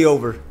literally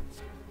over.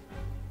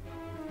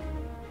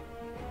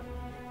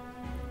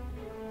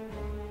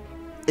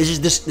 This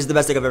is the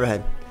best deck I've ever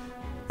had.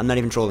 I'm not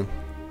even trolling.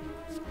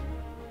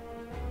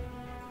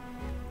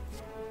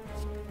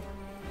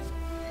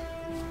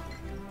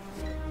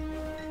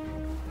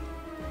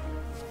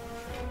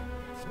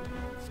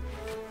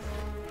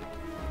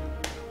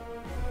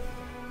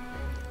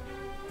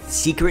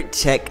 secret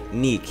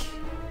technique,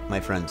 my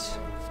friends.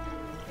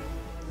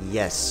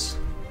 Yes.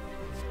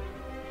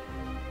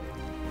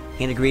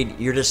 Hand agreed,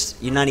 you're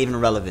not even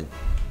relevant.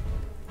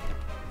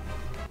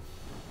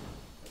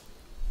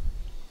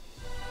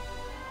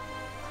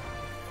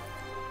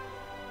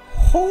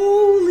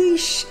 Holy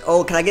sh...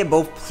 Oh, can I get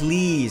both,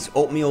 please?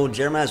 Oatmeal,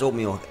 Jeremiah's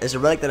Oatmeal. It's a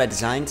relic that I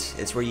designed.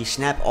 It's where you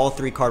snap all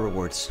 3 card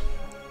rewards.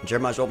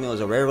 Jeremiah's Oatmeal is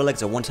a rare relic.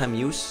 It's a one-time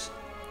use.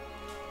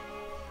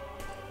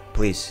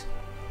 Please.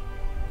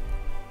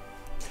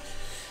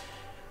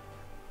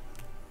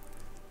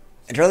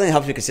 Adrenaline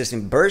helps me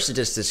consistent. Burst is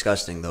just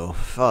disgusting, though.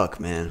 Fuck,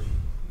 man.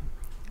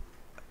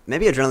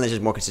 Maybe adrenaline is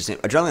just more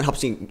consistent. Adrenaline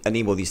helps me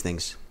enable these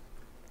things.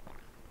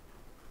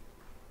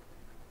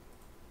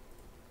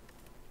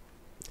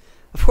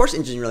 Of course,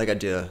 engine really got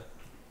to.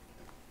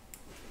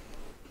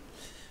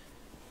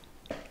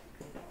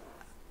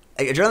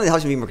 Adrenaline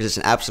helps me be more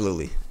consistent.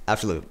 Absolutely,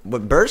 absolutely.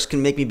 But burst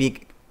can make me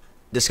be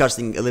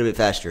disgusting a little bit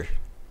faster.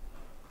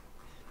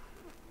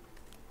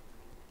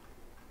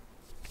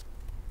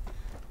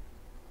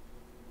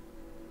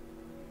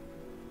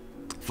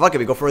 Fuck it,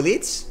 we go for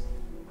elites.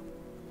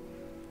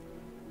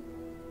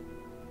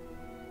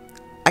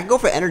 I can go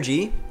for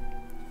energy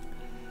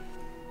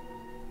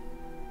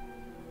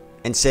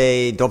and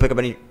say don't pick up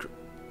any.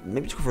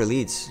 Maybe just go for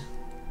elites.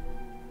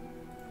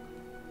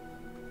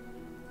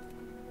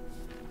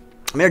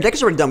 I mean, our deck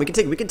is already done.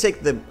 We can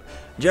take the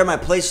Jeremiah,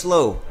 play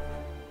slow.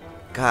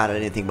 God, I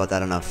didn't think about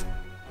that enough.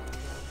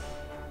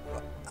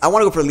 I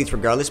want to go for elites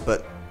regardless,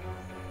 but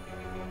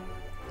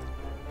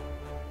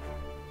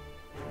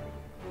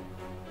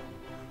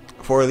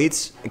four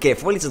elites. Okay,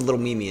 4 elites is a little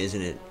memey,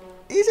 isn't it?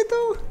 Is it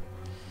though?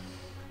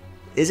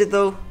 Is it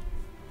though?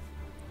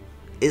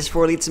 Is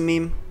 4 elites a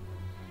meme?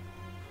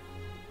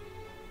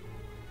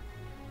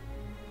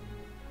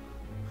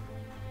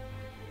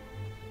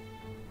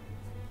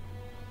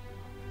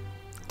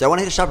 Do I want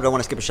to hit a shop or do I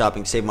want to skip a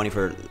shopping, save money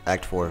for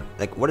Act 4?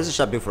 Like, what does the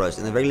shop do for us?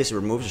 In the very least, it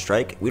removes a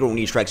strike. We don't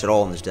need strikes at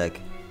all in this deck.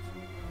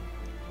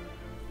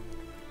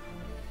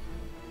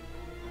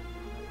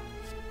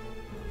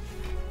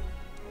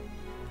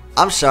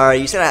 I'm sorry.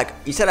 You said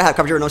I have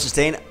coverage over no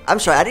sustain. I'm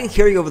sorry. I didn't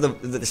hear you over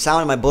the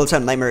sound of my bullet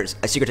time nightmare.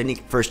 A secret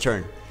technique first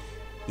turn.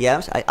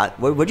 Yeah.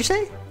 What'd you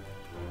say?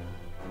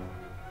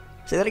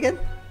 Say that again.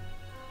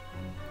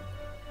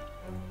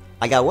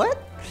 I got what?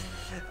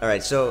 All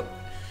right. So.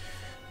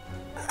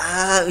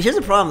 Here's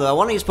the problem though. I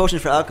want to use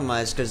potions for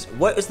alchemize because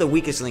what is the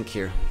weakest link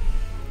here?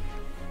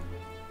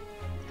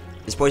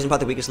 Is poison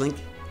pot the weakest link?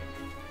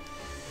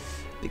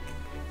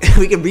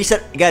 We can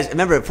reset, guys.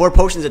 Remember, 4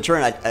 potions a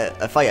turn.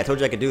 A fight. I told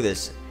you I could do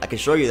this. I can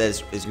show you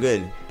that it's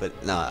good,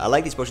 but no, I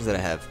like these potions that I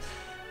have.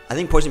 I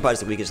think poison pot is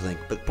the weakest link,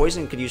 but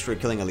poison could use for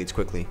killing elites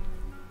quickly.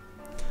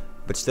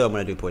 But still, I'm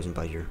gonna do poison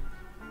pot here.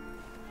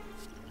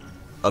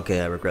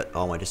 Okay, I regret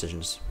all my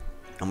decisions.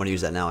 I'm gonna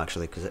use that now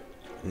actually, because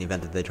in the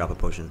event that they drop a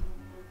potion.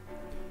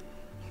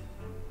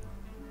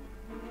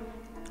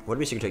 What would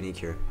be secret technique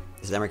here?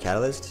 Is it Emer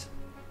Catalyst?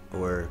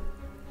 Or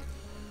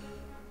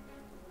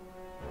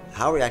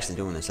how are we actually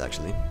doing this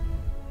actually?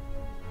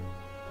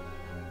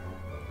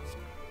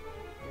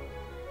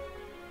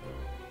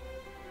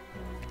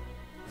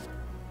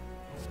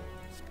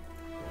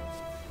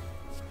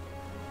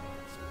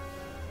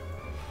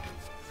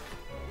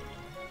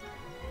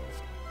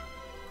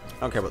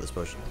 I don't care about this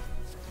potion.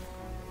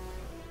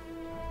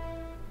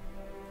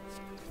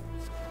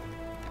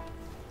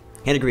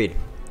 Hand agreed.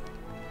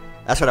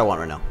 That's what I want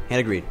right now. Hand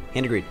agreed.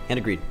 Hand agreed. Hand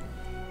agreed.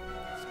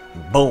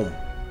 Boom.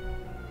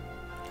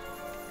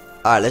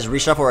 Alright, let's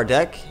reshuffle our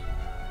deck.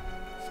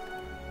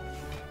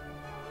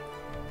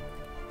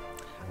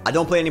 I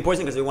don't play any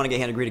poison because we want to get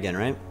hand agreed again,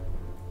 right?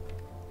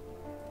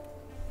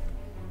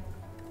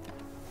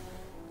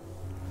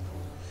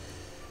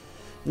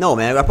 No,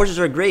 man. Our potions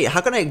are great. How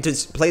can I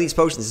just play these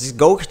potions? Just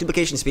go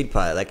duplication speed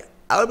pie. Like,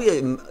 I would be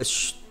a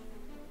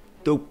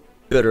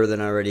stupider than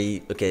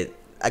already. Okay,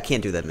 I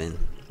can't do that, man.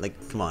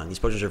 Like, come on. These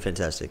potions are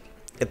fantastic.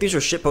 If these are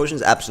shit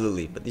potions,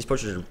 absolutely. But these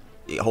potions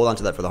are... Hold on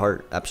to that for the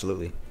heart.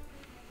 Absolutely.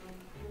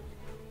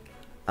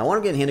 I want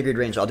to get in hand agreed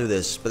range. I'll do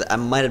this. But I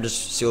might have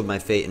just sealed my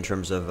fate in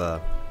terms of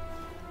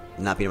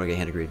not being able to get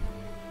hand agreed.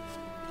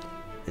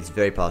 It's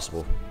very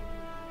possible.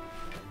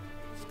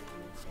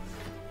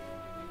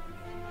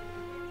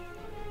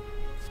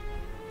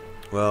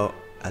 Well,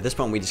 at this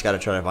point, we just got to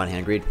try to find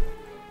hand agreed.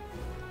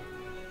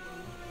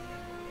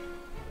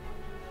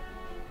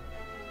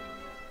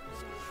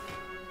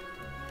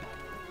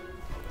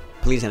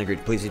 Please, hand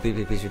agreed. Please, please,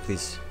 please, please,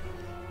 please.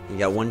 You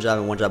got one job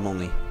and one job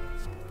only.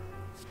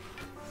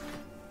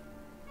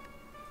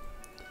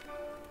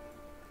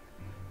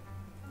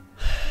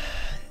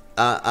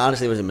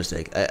 Honestly, it was a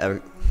mistake.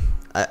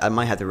 I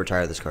might have to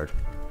retire this card.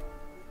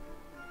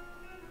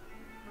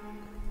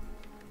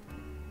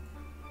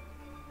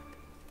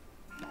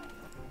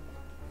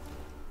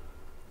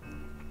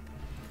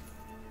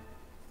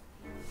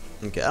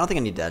 Okay, I don't think I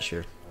need dash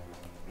here.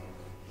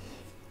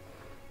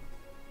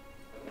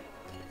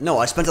 No,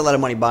 I spent a lot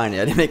of money buying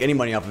it. I didn't make any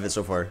money off of it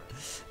so far.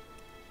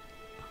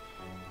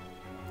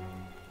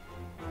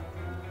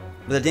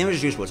 But the damage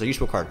is useful. It's a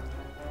useful card.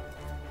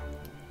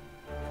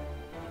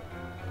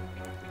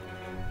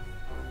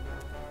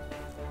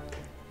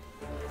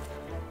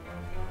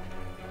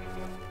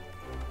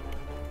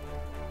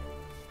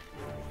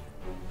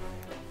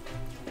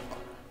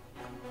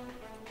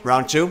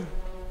 Round 2.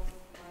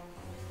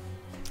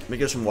 Let me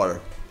get some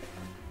water.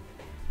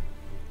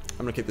 I'm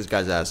gonna kick this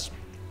guy's ass.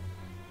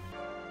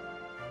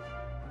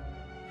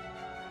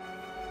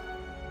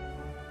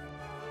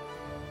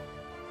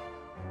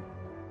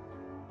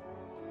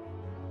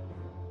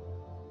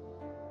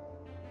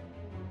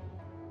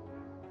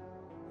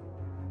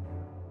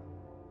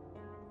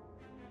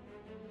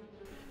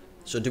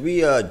 So do we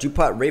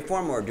dupot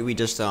Rayform, or do we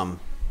just not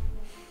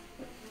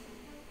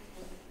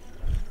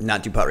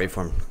dupot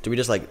Rayform? Do we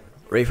just like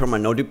Rayform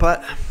and no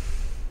dupot?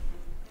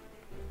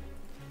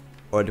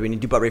 Or do we need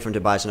dupot Rayform to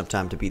buy us enough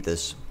time to beat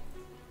this?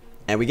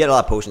 And we get a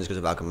lot of potions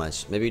because of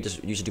Alchemize. Maybe we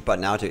just use a dupot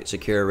now to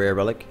secure a rare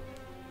relic.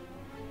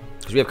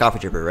 Because we have Coffee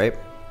Tripper, right?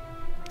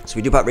 So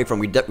we dupot Rayform.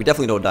 We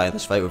definitely don't die in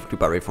this fight with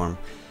dupot Rayform.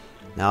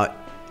 Now,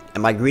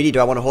 am I greedy? Do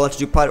I want to hold on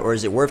to dupot, or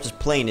is it worth just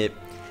playing it,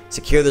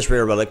 secure this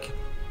rare relic,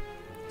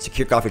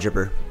 secure Coffee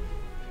Tripper?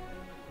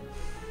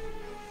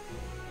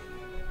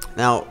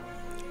 Now,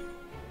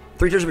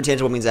 3 turns of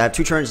intangible means I have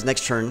 2 turns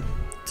next turn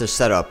to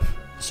set up.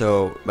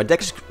 So my deck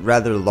is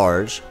rather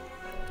large.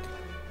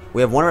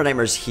 We have 1 of our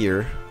Nightmares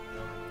here.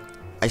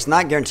 It's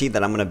not guaranteed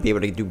that I'm going to be able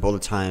to do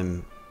bullet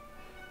time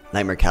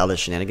Nightmare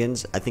Catalyst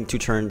shenanigans. I think 2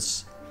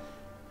 turns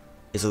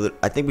is a little,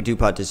 I think we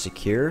dupot to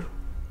secure.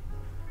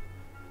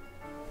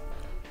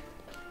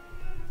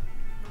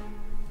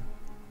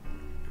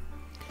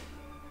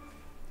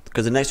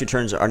 Because the next 2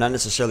 turns are not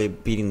necessarily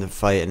beating the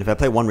fight, and if I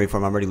play 1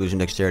 Rayform, I'm already losing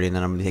dexterity, and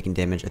then I'm taking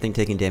damage. I think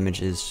taking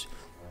damage is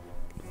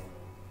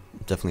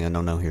definitely a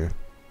no-no here.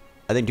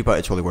 I think dupot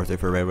is totally worth it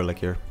for a rare relic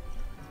here.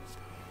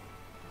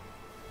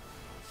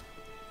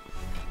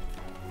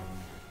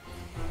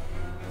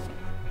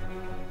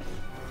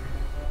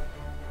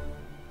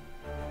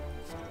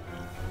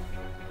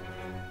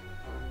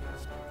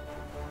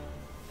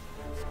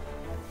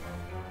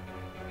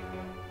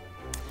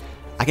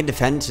 I can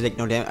defend to take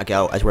no damage.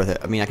 Okay, it's worth it.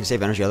 I mean, I can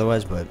save energy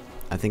otherwise, but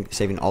I think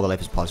saving all the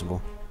life is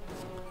possible.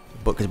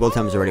 But because both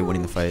times already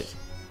winning the fight.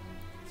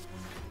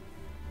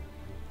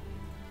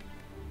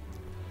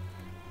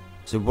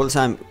 So both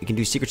time you can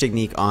do Secret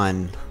Technique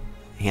on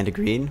Hand of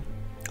Greed.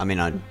 I mean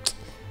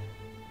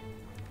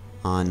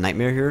on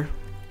Nightmare here.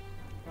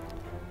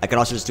 I can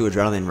also just do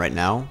Adrenaline right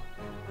now.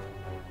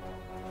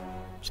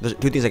 So there's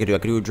 2 things I can do. I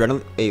can do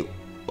Adrenaline. Hey,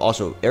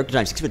 also Eric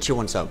Design 6 for tier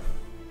 1 sub.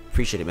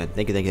 Appreciate it, man.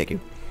 Thank you, thank you, thank you.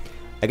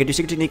 I can do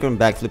Secret Technique on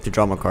backflip to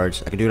draw more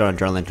cards. I can do it on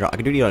Adrenaline. I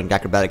can do it on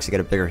Acrobatics to get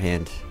a bigger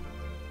hand.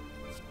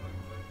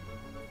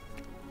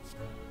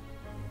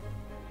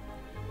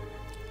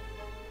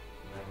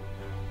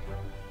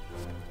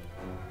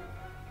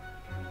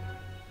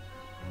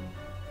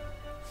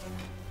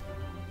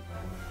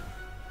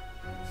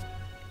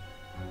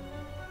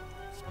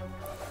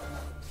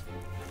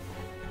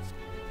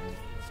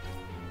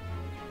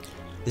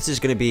 This is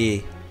going to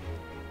be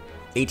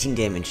 18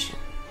 damage.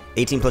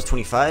 18 plus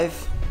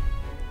 25.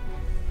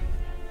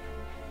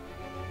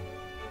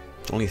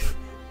 Only.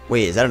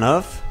 Wait, is that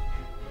enough?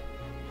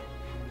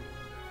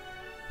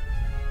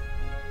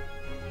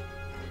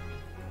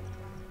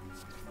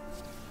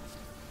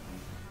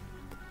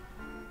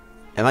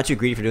 Am I too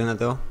greedy for doing that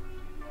though?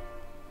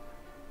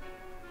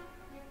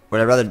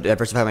 Would I rather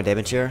diversify my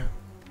damage here?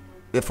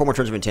 We have 4 more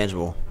turns of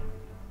intangible.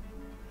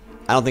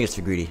 I don't think it's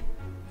too greedy.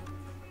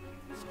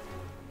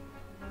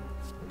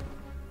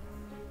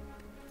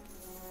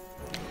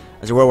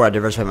 There's a world where I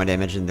diversify my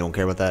damage and don't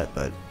care about that,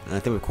 but I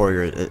think with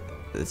Courier,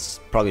 it's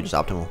probably just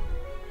optimal.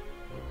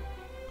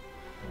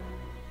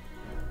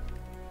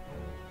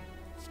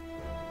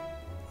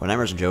 Well,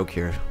 Nightmare's a joke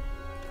here.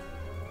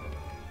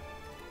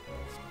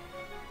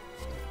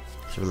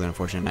 It's a really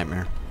unfortunate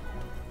Nightmare.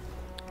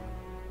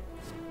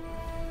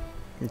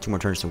 2 more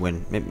turns to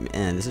win.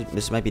 Man,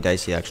 this might be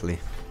dicey actually.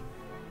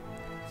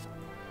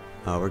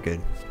 Oh, we're good.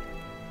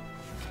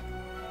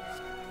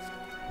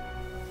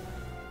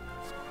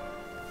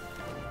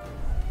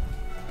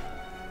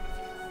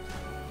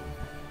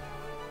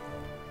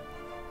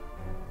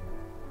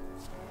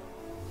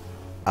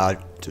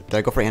 Did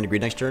I go for a Hand of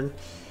Greed next turn?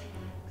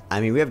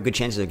 I mean, we have good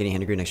chances of getting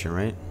Hand of Greed next turn,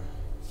 right?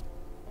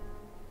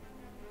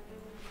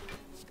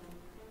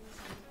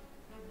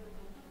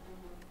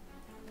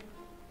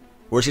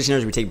 Worst case scenario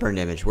is we take burn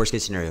damage. Worst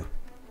case scenario.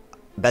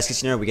 Best case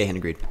scenario, we get Hand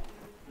of Greed.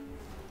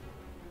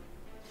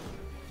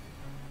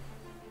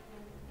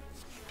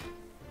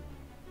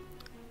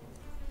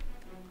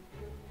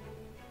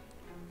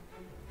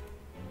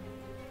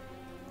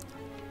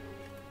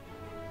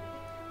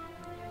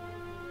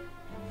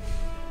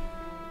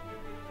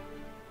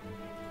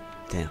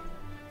 Damn.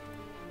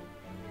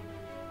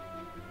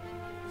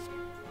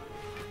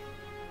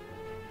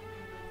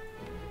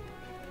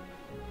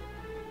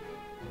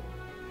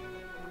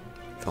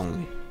 If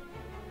only.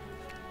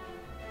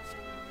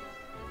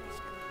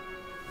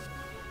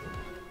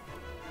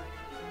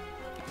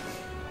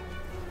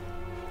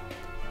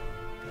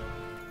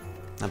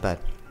 Not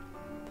bad.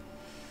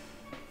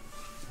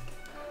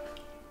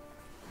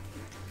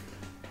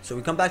 So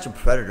we come back to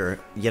Predator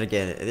yet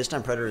again. This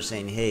time Predator is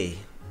saying, hey,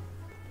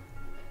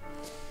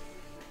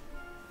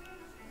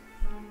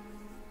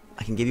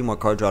 I can give you more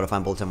card draw to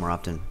find Bolton more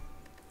often.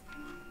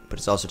 But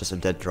it's also just a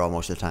dead draw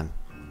most of the time.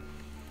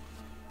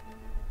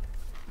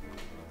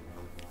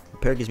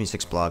 Pair gives me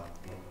 6 block.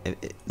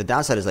 The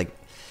downside is like,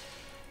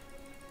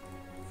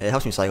 it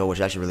helps me cycle, which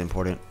is actually really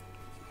important.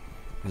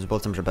 Because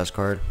both times your best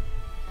card.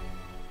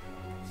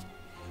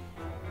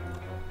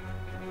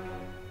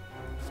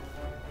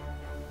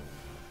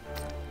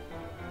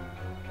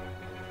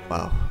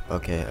 Wow.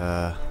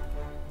 Okay.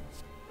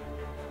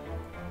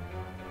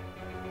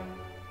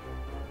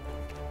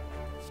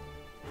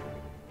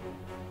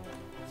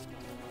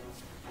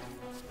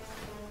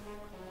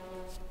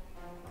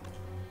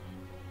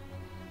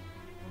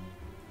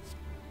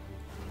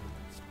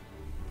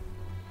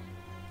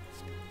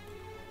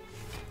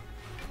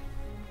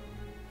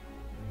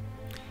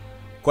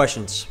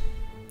 Questions.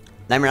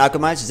 Nightmare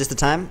Alchemize, is this the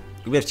time?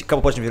 We have a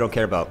couple questions we don't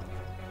care about.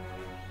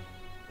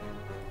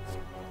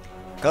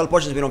 A couple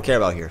questions we don't care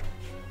about here.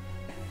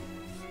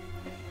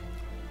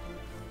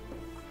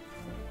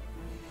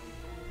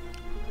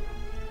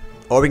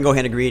 Or we can go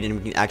hand of greed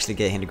and we can actually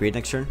get hand of greed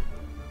next turn.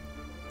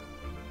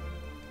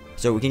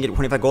 So we can get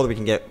 25 gold or we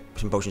can get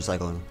some potion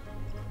cycling.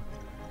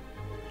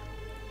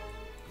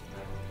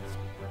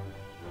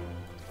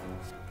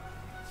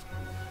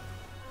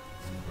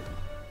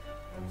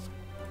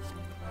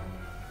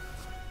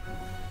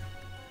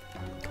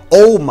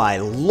 Oh my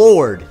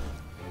lord!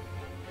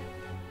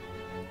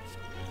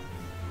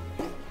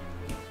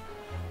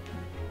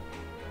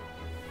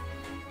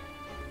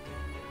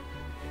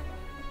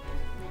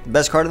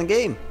 Best card in the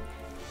game.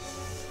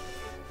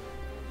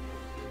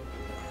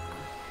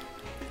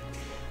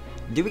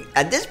 Do we,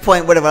 at this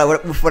point, what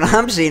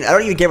I'm seeing, I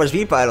don't even care about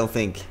speed pie, I don't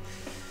think.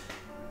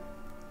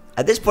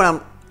 At this point,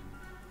 I'm...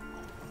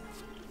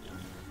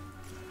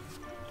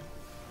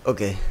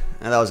 Okay,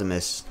 that was a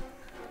miss.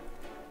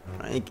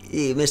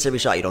 You miss every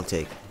shot you don't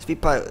take.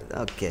 Speed pie,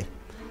 okay.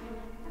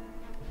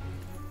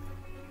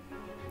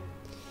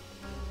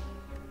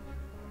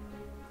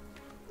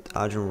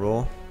 Dodge and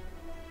roll.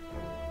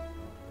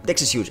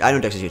 Dex is huge. I know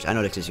Dex is huge. I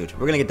know Dex is huge.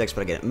 We're gonna get Dex,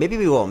 but again, maybe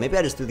we won't. Maybe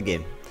I just threw the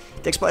game.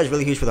 Dex Spot is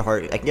really huge for the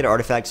heart. I can get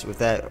artifacts with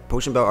that.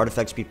 Potion Belt,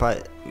 artifact, speed pot.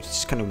 It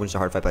just kind of wins the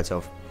hard fight by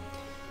itself.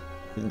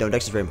 No,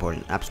 Dex is very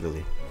important.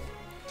 Absolutely.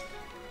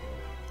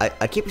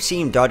 I keep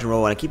seeing dodge and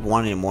roll, and I keep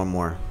wanting it more and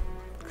more.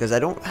 Because I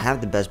don't have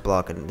the best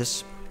block, and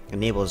this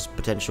enables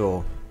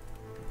potential...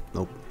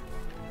 Nope.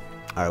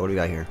 Alright, what do we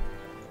got here?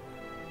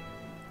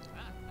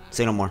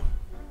 Say no more.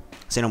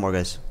 Say no more,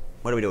 guys.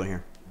 What are we doing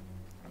here?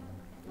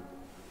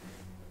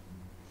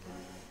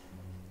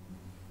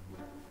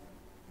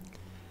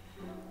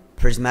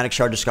 Prismatic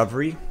Shard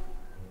Discovery.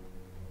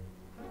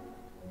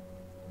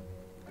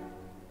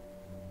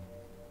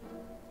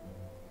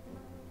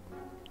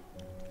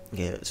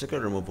 Okay, let's look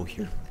at removal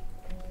here.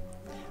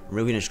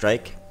 Removing a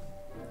strike.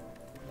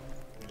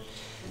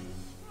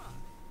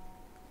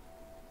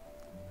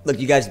 Look,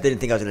 you guys didn't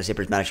think I was going to say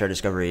Prismatic Shard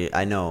Discovery.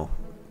 I know.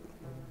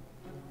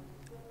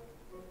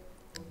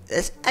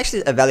 Let's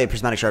actually evaluate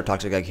Prismatic Shard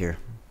Toxic Egg here.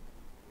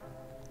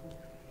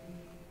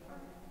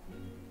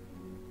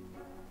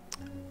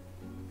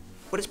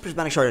 What does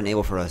Prismatic Shard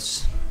enable for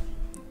us?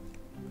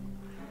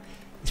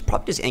 It's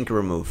probably just Anchor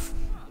Remove.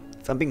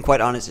 If I'm being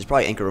quite honest, it's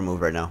probably Anchor Remove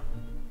right now.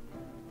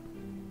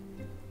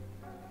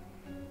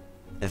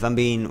 If I'm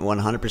being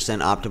 100%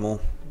 optimal,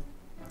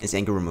 it's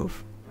Anchor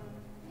Remove.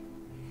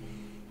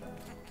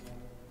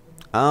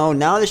 Oh,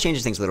 now this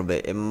changes things a little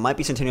bit. It might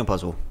be Centennial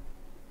Puzzle.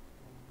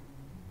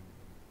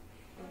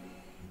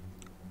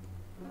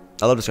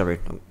 I love Discovery.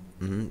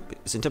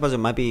 Centennial Puzzle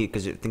might be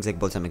because things like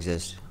both time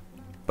exist.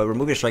 But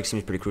removing a strike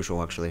seems pretty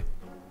crucial, actually.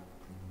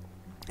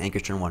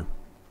 Anchor's turn 1.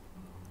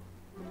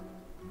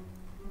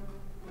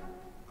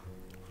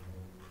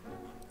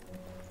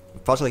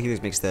 Fossil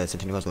Helix makes the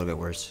Centennial Puzzle a little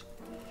bit worse.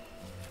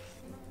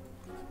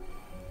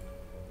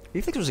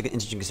 Reflex was an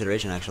interesting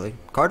consideration, actually.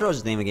 Card draw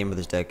is the name of the game for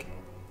this deck.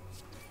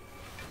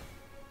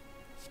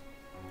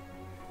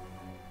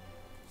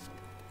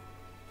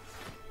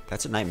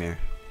 That's a nightmare.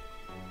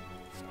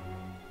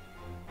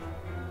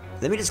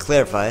 Let me just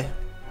clarify.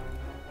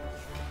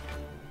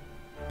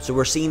 So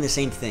we're seeing the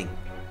same thing.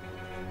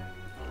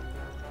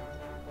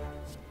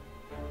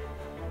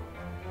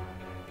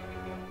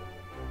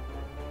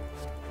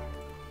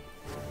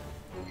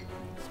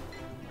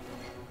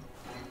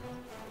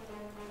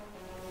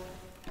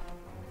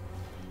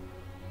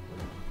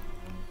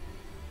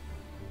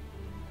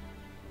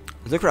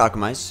 Let's look for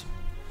Alchemize.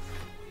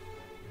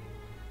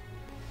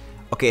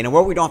 Okay, in a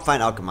world we don't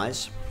find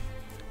Alchemize,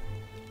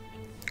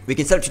 we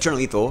can set up 2 turn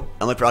lethal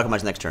and look for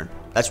Alchemize next turn.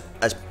 That's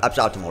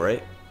optimal,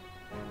 right?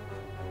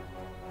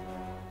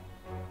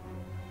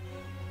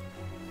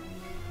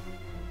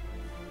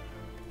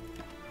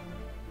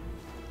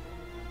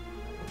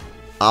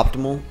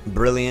 Optimal,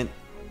 brilliant,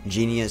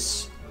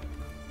 genius.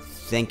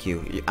 Thank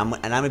you. And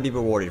I'm gonna be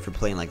rewarded for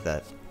playing like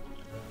that.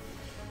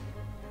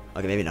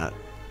 Okay, maybe not.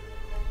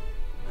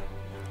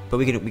 But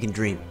we can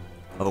dream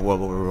of a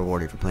world where we're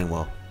rewarded for playing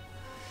well.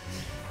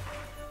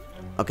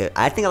 Okay,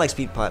 I think I like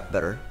Speed Pot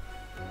better.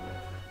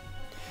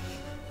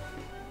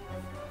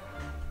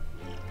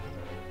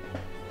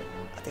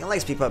 I think I like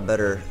Speed Pot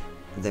better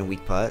than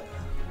Weak Pot.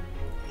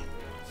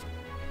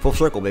 Full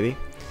circle, baby.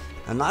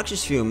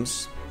 Noxious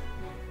Fumes.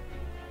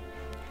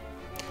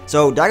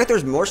 So, Dagger Throw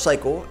is more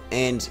cycle,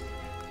 and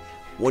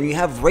when you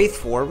have Wraith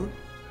form,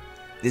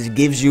 this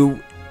gives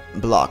you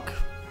block.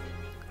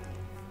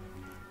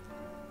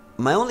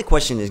 My only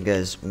question is,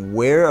 guys,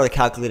 where are the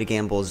calculated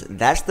gambles?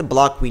 That's the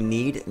block we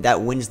need. That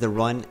wins the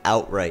run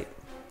outright.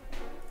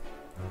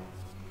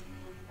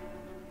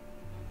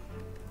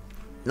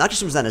 Noxious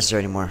Fumes is not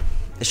necessary anymore.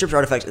 It strips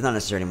artifacts. It's not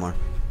necessary anymore.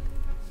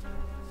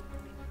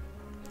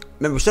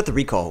 Remember, we set the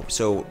recall,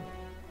 so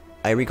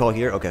I recall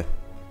here. Okay.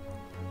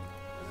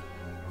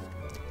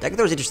 Dagger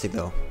Throw is interesting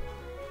though.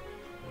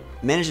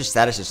 Manages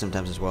statuses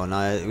sometimes as well.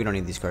 No, we don't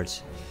need these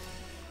cards.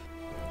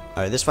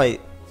 All right, this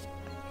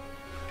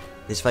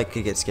fight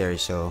could get scary.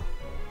 So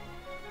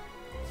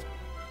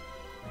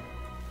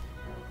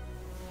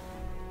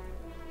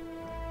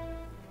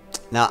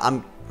now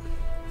I'm.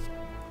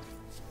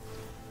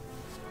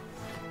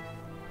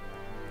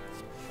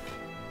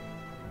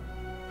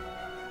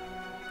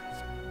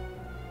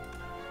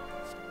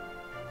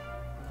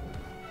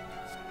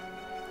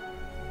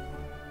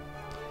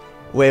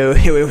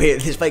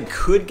 Wait. This fight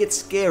could get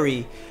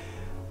scary,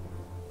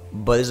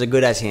 but it's a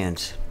good ass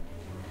hand.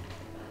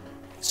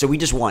 So we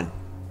just won.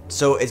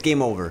 So it's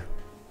game over.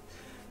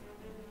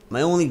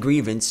 My only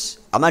grievance...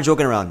 I'm not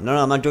joking around. No,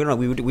 I'm not joking around.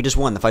 We just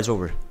won. The fight's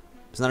over.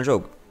 It's not a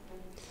joke.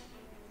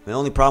 My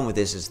only problem with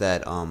this is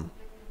that I'm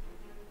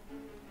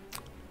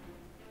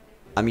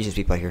using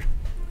Speed Pot here.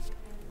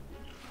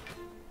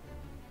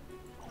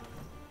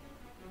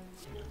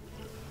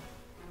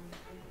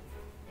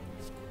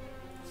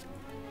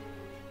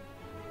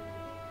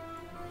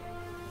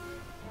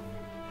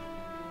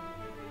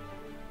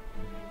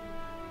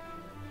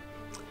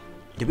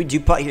 Did we do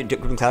pot here,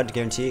 Gripping Cloud to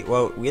guarantee?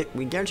 Well, we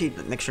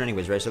guaranteed next turn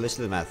anyways, right? So let's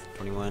do the math.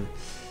 21,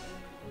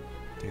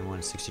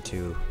 31,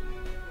 62.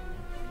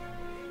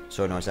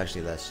 So no, it's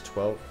actually less.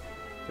 12.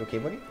 You okay,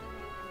 buddy?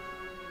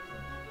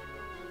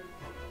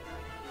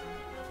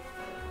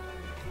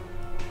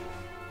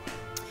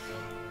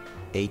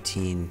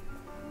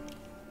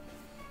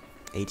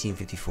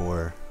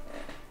 $18.54.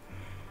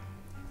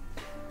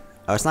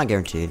 Oh, it's not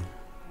guaranteed.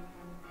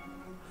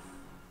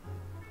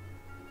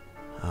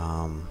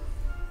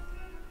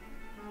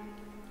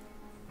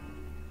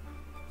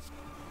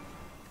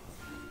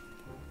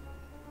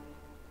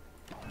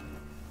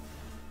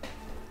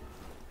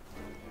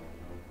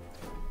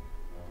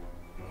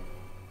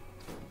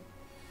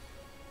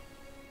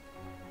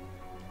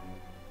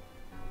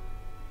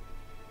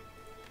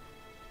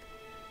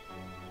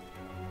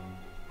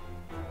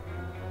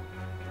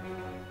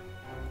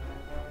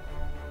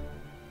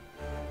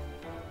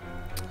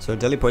 So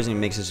Deadly Poisoning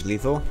makes us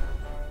lethal.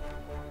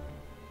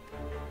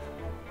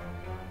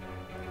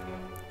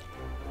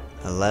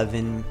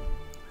 11,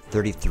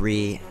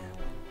 33,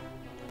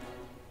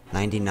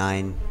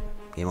 99.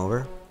 Game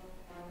over.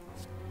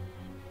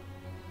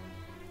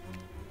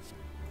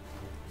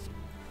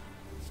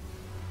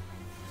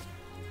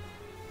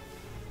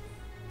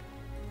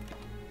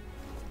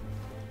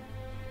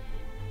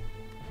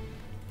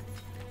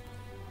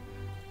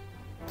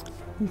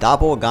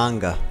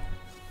 Doppelganger.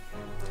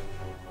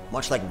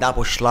 Much like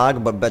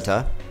Doppelschlag, but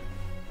better.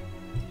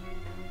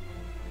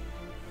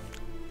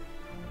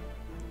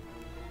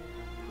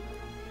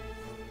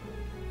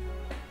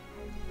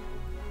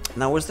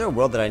 Now, was there a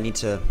world that I need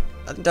to...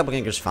 I think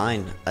Doppelganger's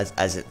fine.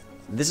 As it...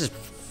 This is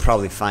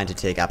probably fine to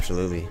take,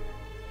 absolutely.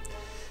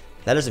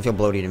 That doesn't feel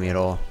bloaty to me at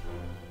all.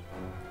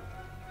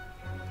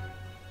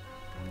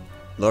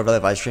 Lower value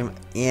of ice cream?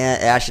 Yeah,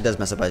 it actually does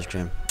mess up ice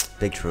cream.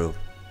 Big true.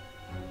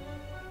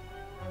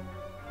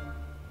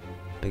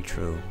 Big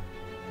true.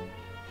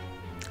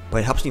 But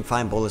it helps me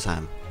find bullet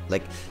time.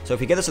 Like, so if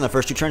you get this in the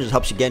first 2 turns, it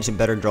helps you get into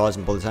better draws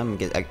and bullet time and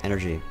get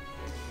energy.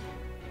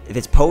 If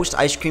it's post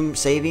ice cream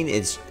saving,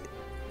 it's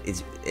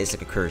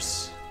like a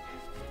curse.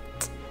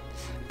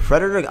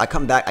 Predator, I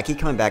keep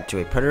coming back to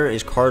it. Predator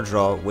is card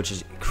draw, which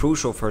is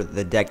crucial for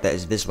the deck that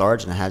is this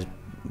large and has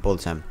bullet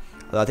time.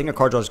 Although I think a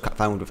card draw is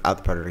fine without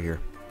the Predator here.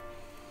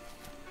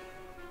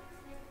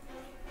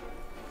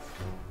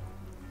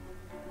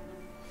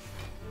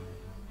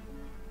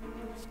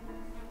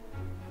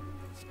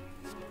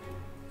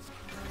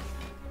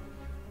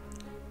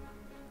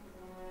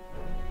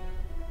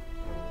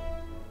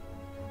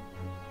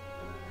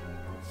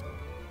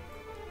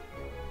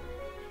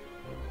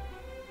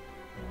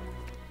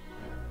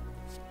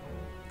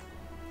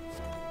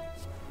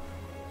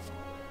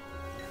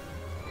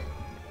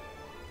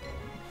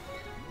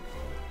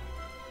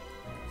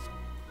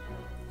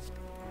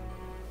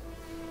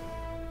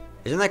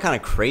 Isn't that kind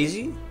of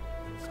crazy?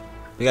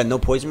 We got no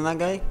poison in that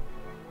guy?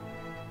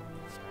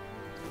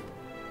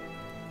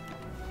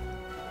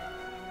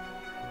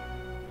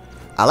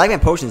 I like my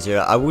potions here.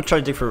 I would try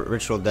to dig for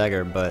Ritual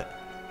Dagger, but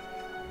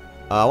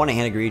I want a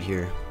Hand of Greed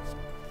here.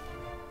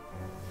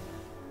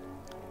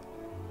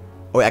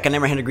 Oh wait, I can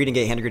never Hand of Greed and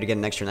get Hand of Greed again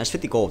next turn. That's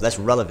 50 gold. That's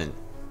relevant.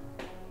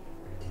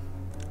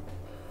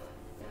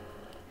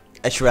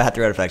 I sure I have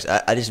 3 artifacts.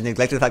 I just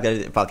neglected the fact that I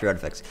didn't pop 3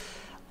 artifacts.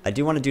 I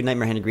do want to do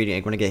Nightmare Hand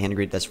Ingredient. I want to get Hand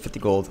Ingredient. That's 50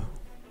 gold.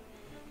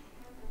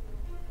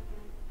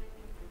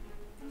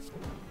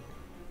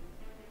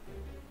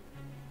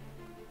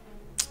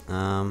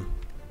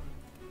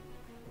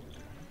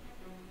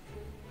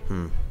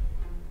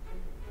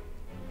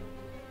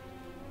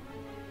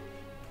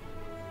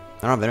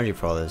 I don't have energy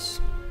for all this.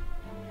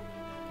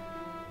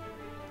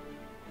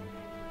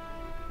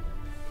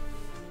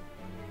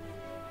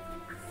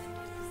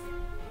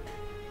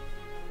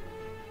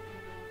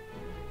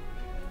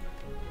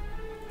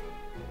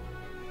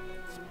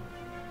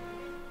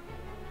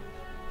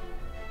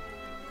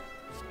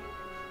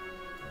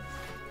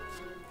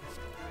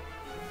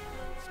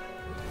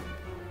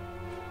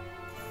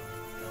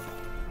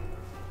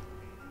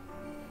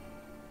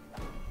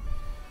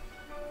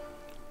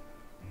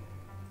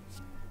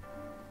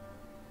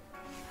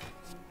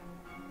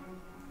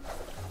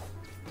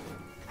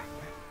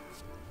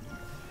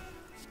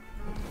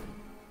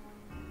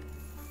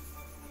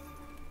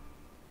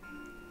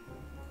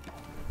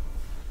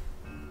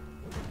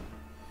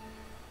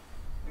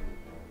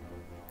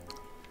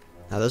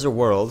 Now there's a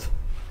world.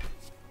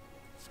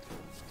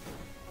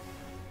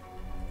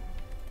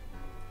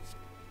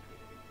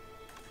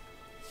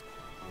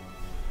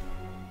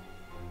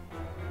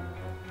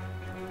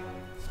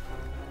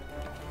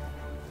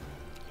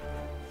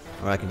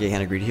 Or I can get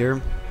Hand of Greed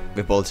here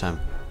with bullet time.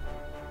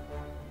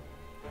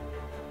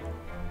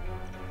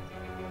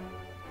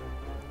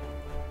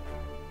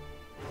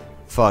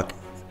 Fuck.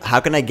 How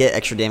can I get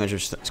extra damage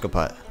with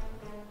Scopot?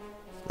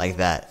 Like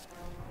that.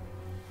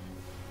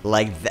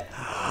 Like that.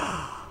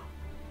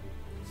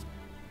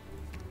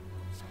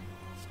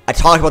 I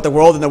talked about the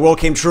world and the world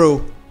came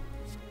true.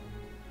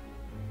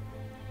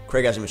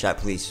 Craig has in the chat,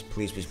 please.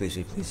 Please, please, please,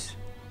 please, please.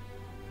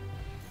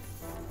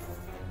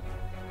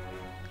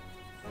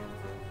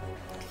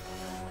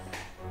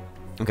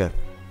 Okay.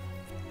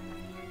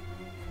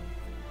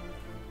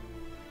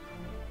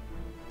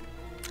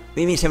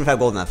 We need 75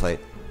 gold in that fight.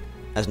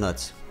 That's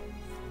nuts.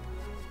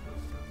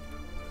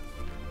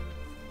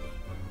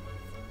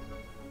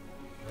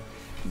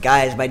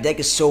 Guys, my deck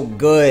is so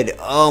good.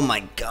 Oh my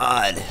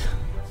god.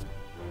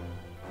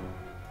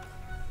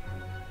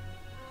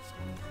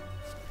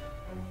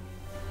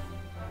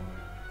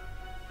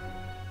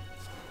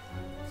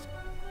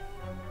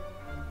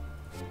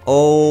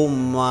 Oh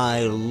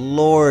my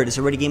lord, it's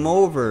already game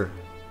over.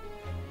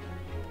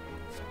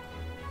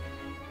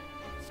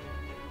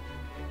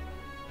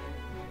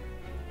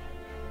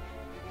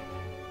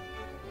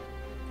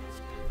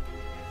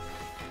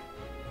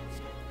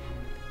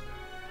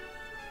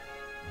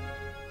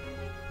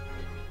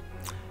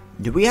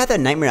 Do we have that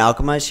Nightmare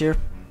Alchemize here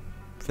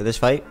for this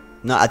fight?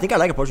 No, I think I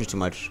like Approach too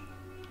much.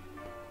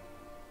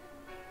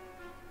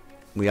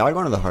 We are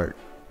going to the heart.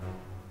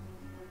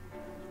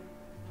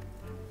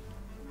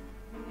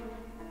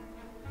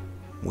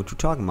 What you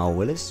talking about,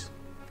 Willis?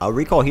 I'll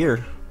recall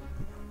here.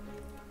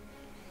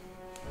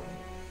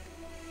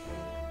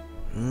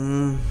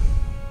 I'm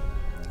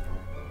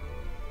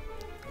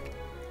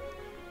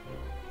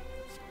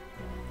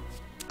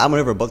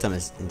over both time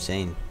is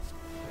insane.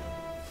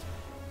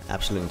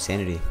 Absolute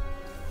insanity.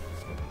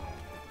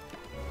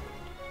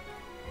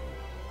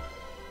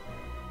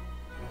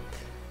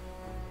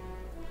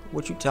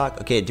 What you talk?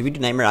 Okay, do we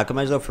do Nightmare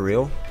Alchemize though? For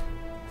real?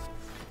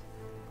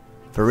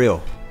 For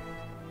real?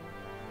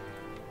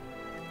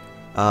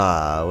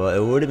 Well, it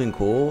would have been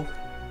cool.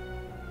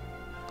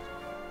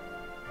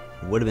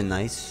 Would have been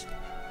nice.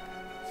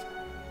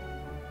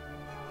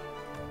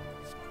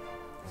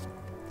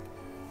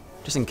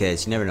 Just in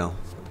case, you never know.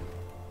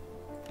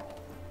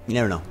 You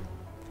never know.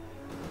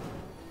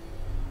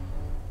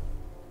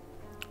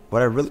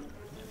 What I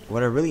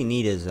really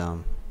need is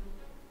Hand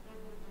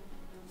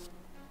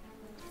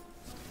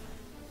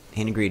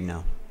of Greed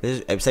now.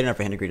 I'm setting up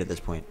for Hand of Greed at this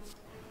point.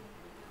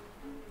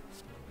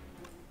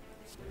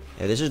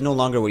 Yeah, this is no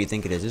longer what you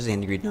think it is. This is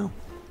Hand of Greed now.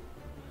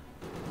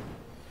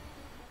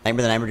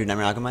 Nightmare the Nightmare do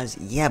Nightmare Alchemize?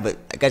 Yeah,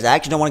 but guys, I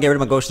actually don't want to get rid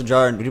of my Ghost of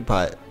Jar and Voodoo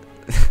Pot.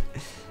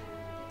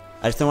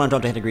 I just don't want to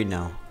drop to Hand of Greed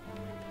now.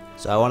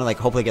 So I want to like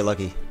hopefully get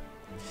lucky.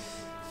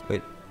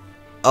 Wait.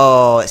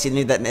 Oh,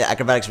 see, that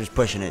Acrobatics was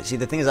pushing it. See,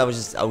 the thing is, I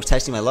was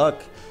testing my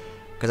luck.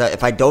 Because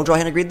if I don't draw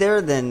Hand of Greed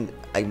there, then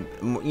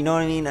you know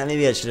what I mean?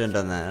 Maybe I shouldn't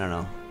have done that. I don't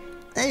know.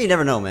 You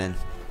never know, man.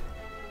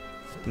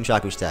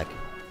 Nunchaku stack.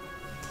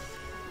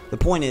 The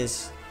point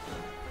is,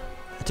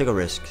 I took a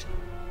risk.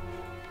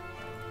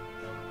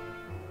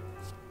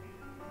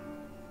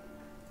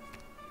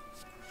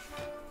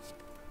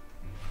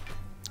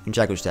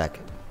 Nunchaku stack.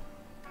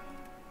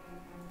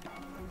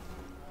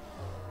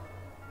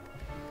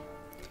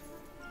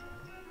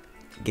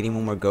 Getting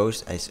one more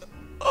ghost.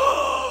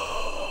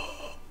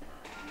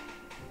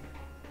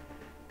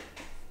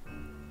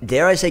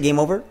 Dare I say game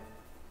over?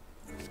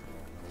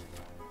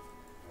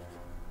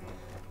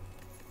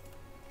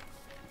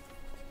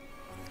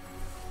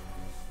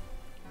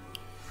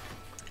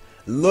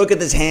 Look at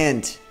this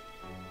hand.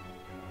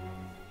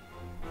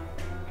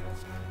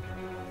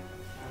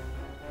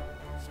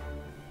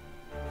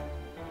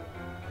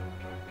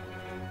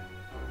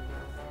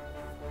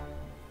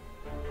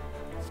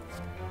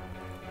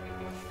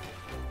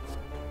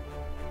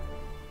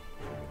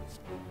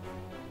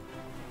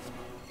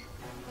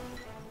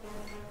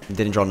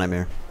 Didn't draw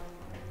Nightmare.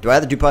 Do I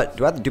have the Dupot?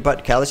 Do I have the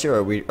Dupot Callus here, or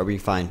are we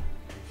fine?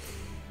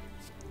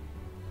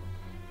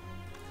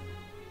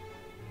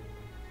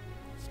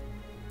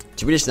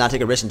 Should we just not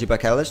take a risk and Dupot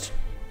Callus?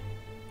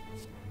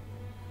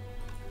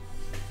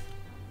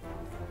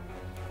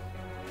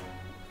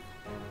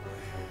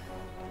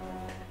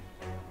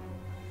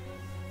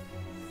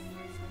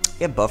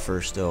 We have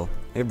Buffer still.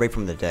 We have Break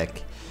from the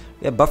deck.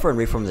 We have Buffer and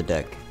Break from the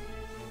deck.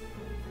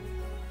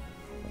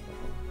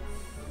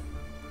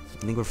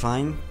 I think we're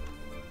fine.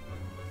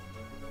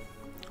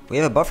 We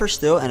have a Buffer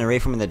still and a Ray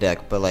from in the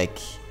deck, but like,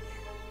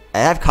 I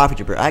have Coffee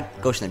Dripper. I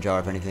have Ghost in the Jar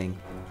if anything.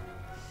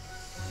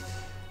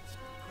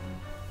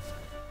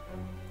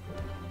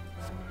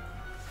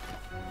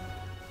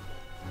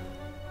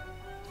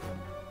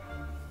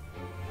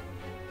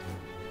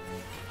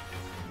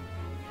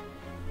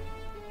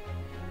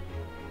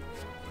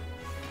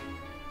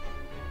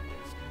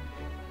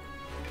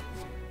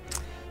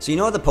 So you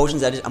know what the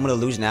potions that I'm gonna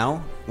lose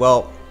now?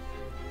 Well,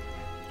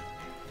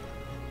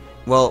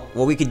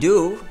 what we could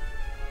do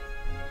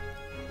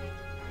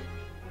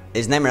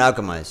is Nightmare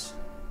Alchemize.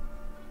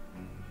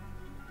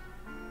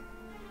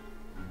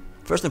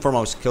 First and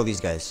foremost, kill these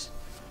guys.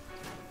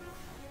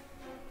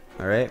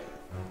 Alright?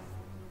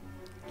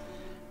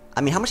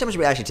 I mean, how much damage are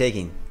we actually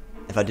taking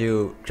if I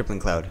do Crippling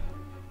Cloud?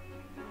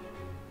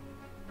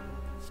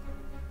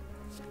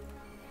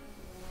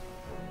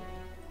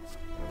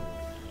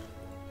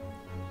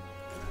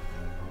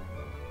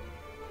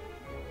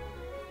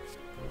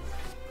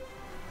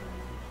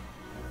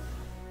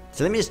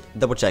 So let me just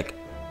double check.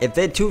 If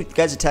they had two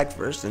guys attack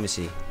first, let me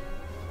see.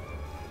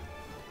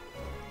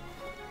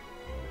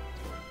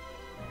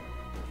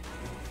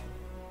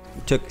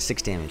 Took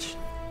 6 damage.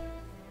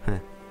 Huh.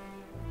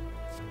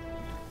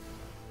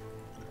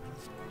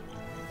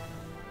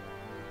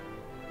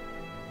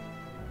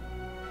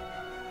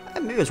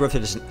 Maybe it was worth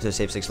it to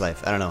save 6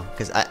 life. I don't know.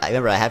 Because I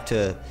remember I have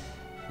to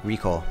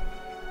recall.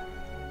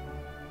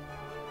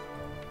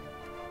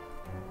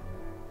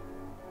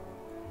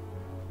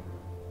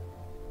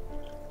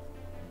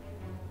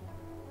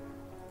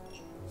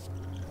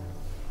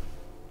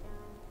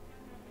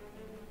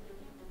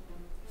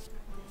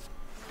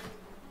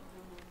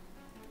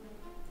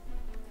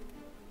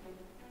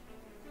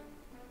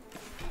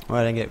 Oh,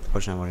 I didn't get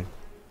potion I wanted.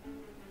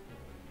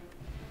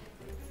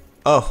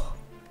 Oh.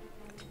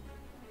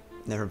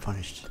 Never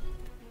punished.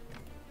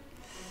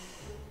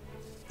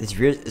 It's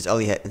weird. It's all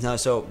he had. No,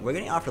 so we're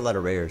getting offered a lot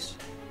of rares.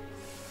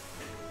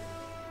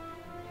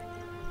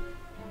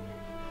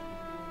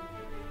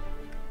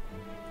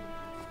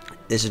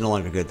 This is no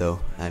longer good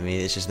though. I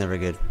mean, it's just never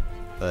good.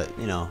 But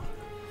you know,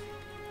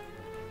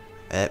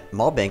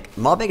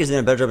 Maulbank is in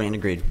a better job than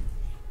Integrate.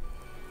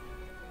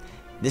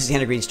 This is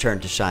Integrate's turn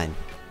to shine.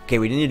 Okay,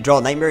 we need to draw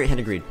Nightmare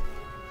Integrate.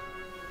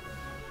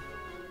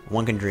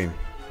 One can dream.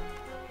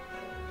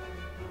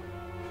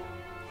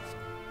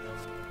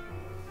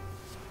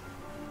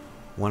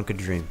 One could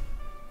dream.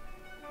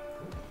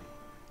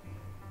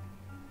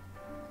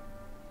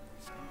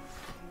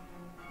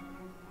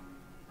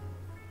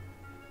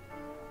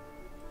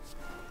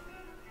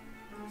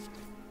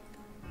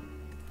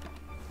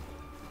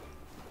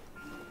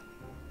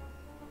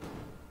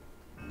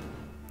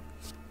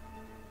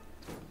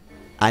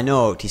 I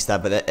know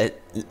T-Stab, but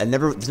there's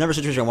never a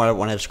situation where I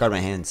want to discard my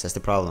hands. That's the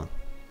problem.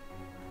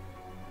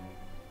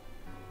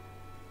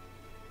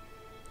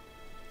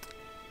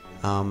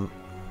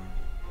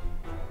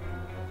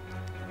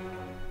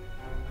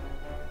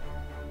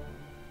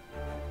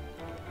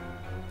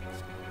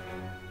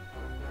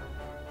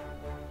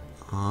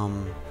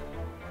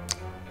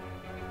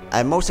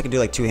 At most I could do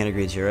like 2 Hand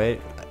Greeds here,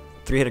 right?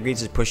 3 Hand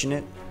Greeds is pushing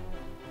it.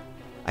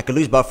 I could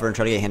lose Buffer and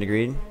try to get Hand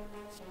Greed.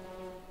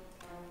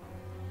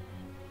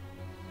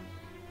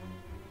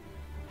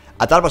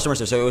 I thought about so much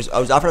stuff. So I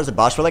was offered as a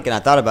boss relic, and I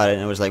thought about it,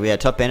 and it was like we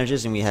had tough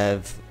bandages, and we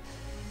have.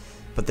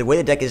 But the way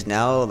the deck is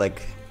now,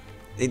 like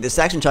the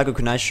Saxon Chaco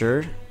Kunai,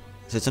 sure.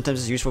 So sometimes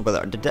it's useful,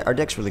 but our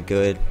deck's really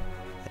good.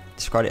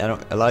 Discarding, a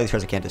lot of these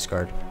cards I can't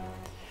discard.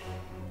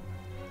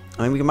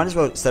 I mean, we might as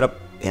well set up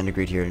Hand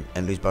Greed here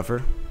and lose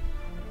Buffer.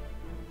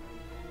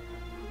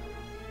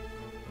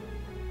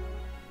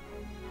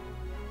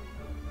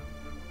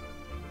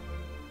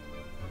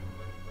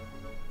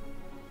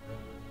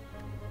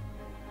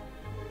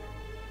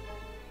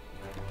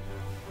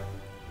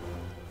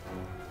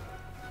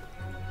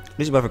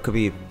 Losing Buffer could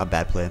be a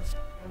bad play.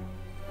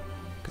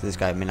 Because this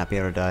guy may not be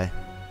able to die.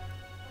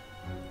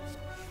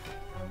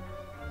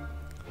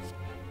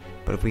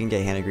 But if we can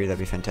get Hand Greed, that'd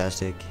be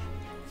fantastic.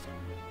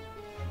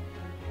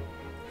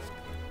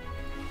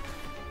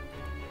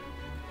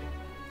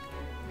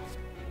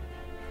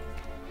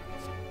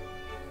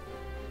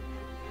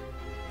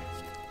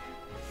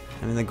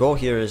 I mean, the goal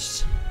here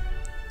is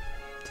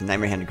to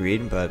Nightmare Hand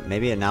Greed, but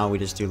maybe now we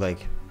just do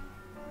like.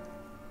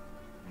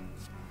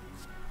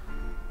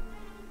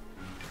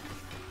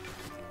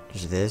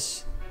 Just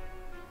this.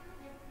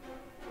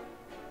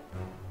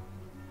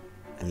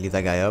 And leave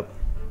that guy up.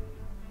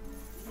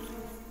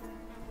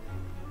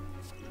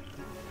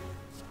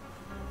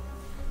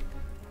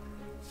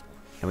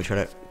 And we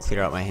try to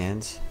clear out my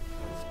hands.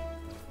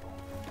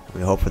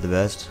 We hope for the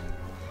best.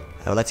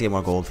 I would like to get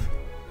more gold.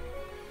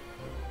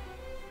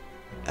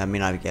 I may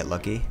not get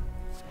lucky.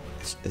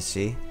 Let's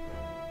see.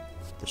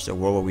 There's still a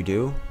world where we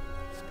do.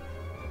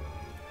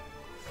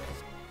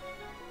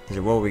 There's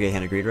a world where we get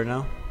Hand of Greed right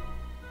now.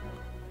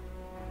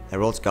 That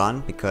world's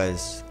gone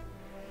because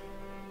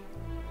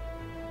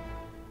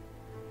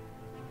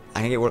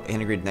I can get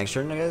Hand of Greed next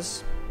turn, I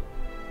guess.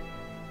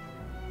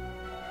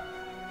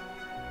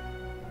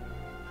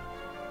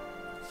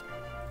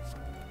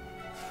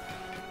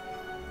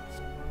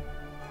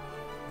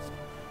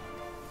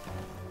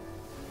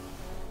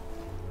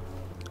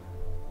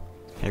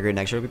 Hand of Greed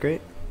next turn would be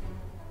great.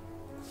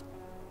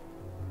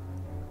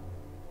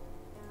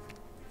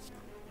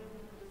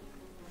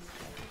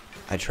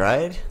 I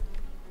tried.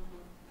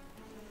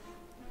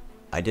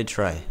 I did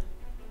try.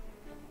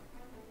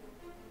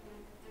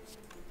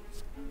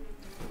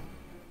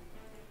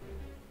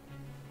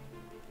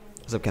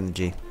 What's up, Ken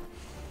G?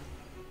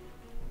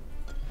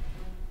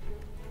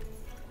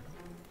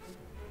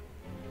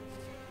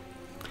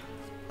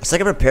 A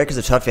second prepare because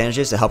of tough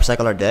advantages to help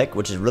cycle our deck,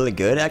 which is really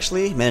good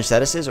actually. Manage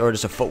statuses or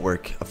just a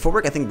footwork. A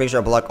footwork I think brings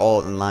our block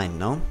all in line,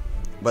 no?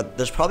 But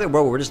there's probably a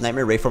world where we're just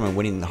Nightmare Rayform and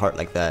winning the heart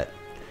like that.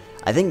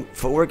 I think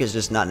footwork is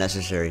just not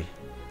necessary.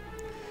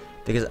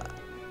 Because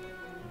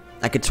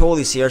I could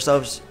totally see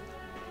ourselves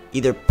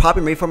either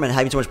popping Rayform and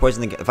having so much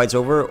poison the fight's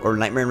over, or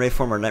Nightmare and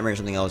Rayform, or Nightmare and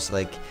something else.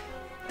 Like,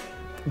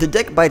 the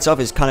deck by itself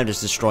is kind of just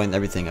destroying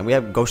everything. And we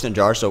have Ghost in a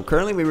Jar, so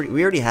currently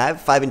we already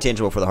have 5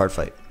 intangible for the hard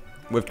fight.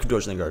 With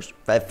Ghost in the Jars.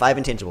 I have 5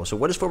 intangible. So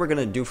what is footwork going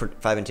to do for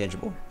 5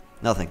 intangible?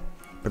 Nothing.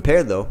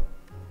 Prepared though.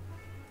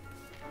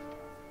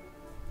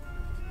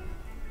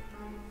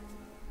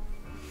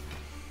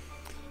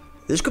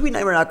 This could be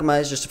Nightmare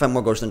Alchemized just to find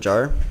more Ghost in a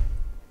Jar.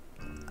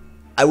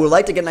 I would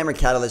like to get Nightmare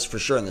Catalyst for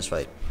sure in this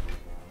fight.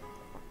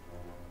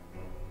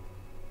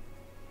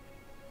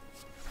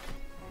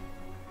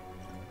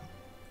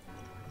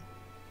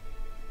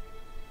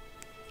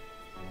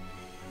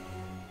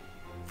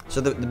 So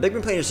the big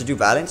brain play is to do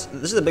Violence.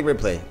 This is the big brain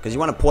play because you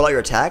want to pull out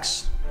your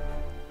attacks.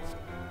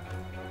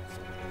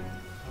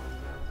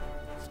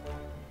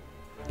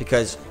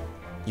 Because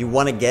you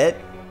want to get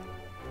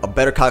a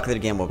better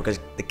calculated gamble, because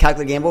the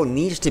calculated gamble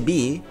needs to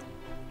be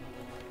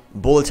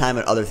bullet time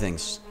and other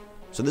things.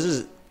 So this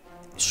is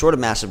short of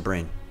massive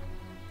brain.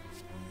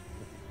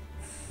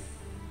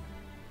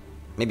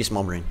 Maybe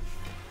small brain.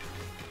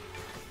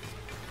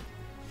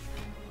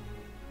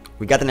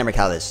 We got the Nightmare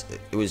Catalyst.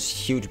 It was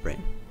huge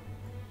brain.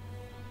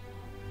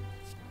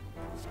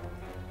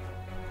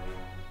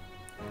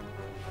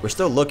 We're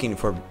still looking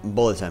for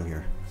bullet time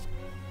here.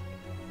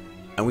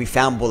 And we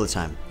found bullet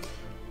time.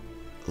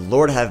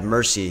 Lord have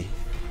mercy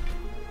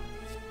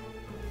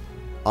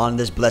on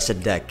this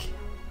blessed deck.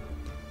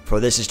 For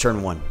this is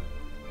turn 1.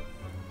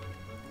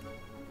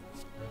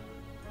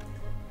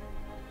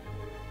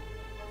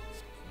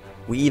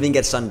 We even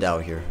get Sundial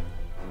here.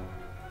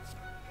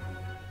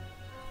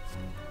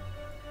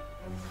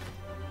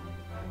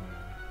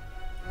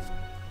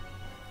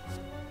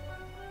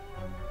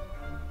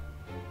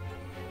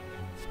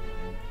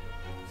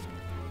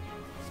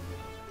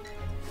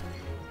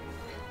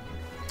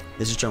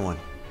 This is turn 1.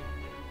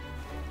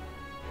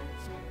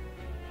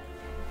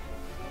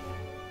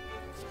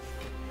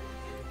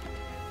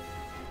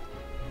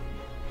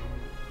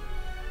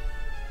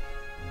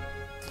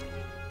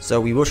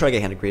 So we will try to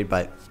get Hand of Greed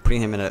by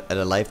putting him in at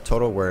a life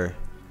total where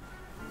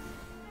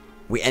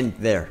we end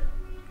there.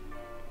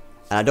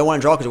 And I don't want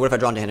to draw because what if I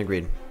draw into Hand of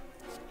Greed?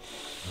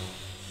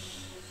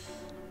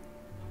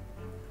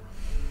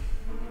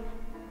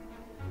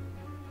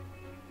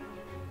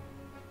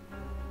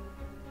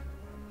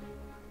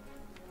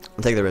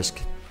 I'll take the risk.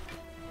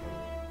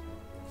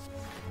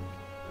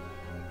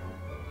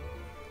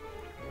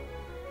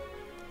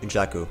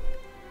 Nunchaku.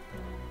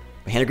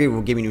 Hand of Greed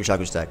will give me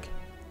Nunchaku stack.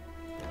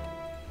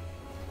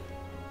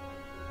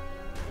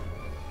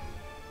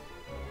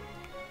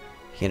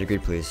 Hand of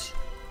Greed, please.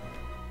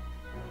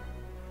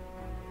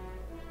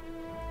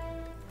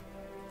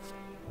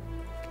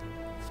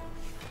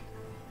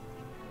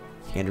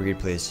 Hand of Greed,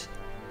 please.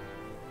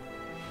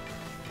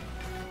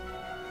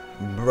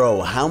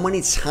 Bro, how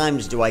many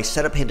times do I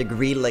set up Hand of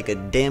Greed like a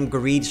damn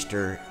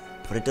greedster,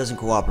 but it doesn't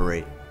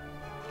cooperate?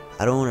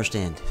 I don't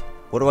understand.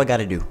 What do I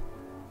gotta do?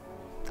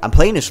 I'm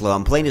playing it slow.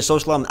 I'm playing it so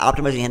slow. I'm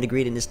optimizing Hand of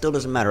Greed, and it still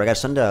doesn't matter. I got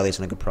Sundial at least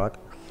on a good proc.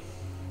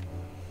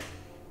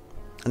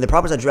 And the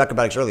problem is I drew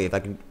Acrobatics early. If I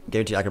can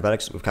guarantee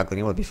Acrobatics with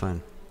calculating, it would be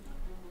fine.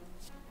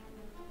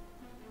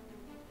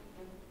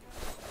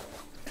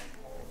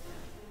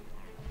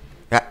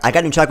 I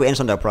got Nunchaku and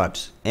Sundial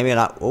procs. Maybe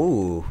not.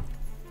 Ooh.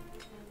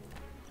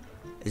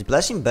 Is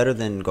Blessing better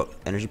than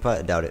Energy Pot?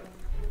 I doubt it.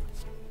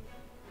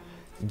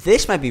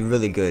 This might be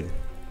really good.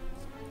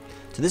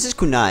 So this is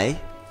Kunai.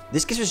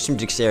 This gives us some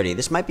Dexterity.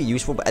 This might be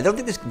useful, but I don't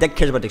think this deck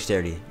cares about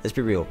Dexterity. Let's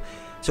be real.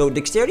 So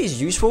Dexterity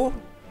is useful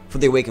for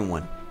the Awakened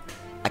one.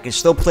 I can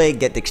still play,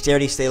 get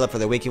Dexterity, stay up for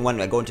the Awakened one.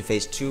 I go into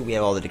phase 2, we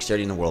have all the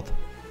Dexterity in the world.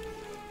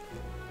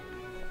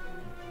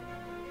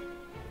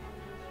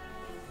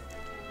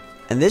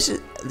 And this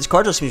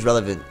card draw seems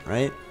relevant,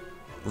 right?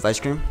 With ice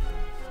cream.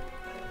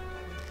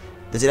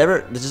 Does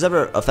this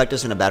ever affect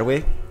us in a bad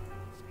way?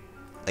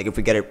 Like if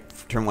we get it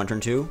turn 1, turn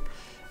 2?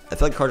 I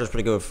feel like card draw is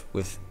pretty good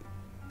with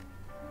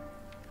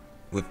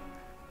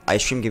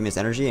ice cream giving us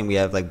energy, and we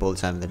have like bullet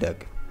time in the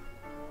deck.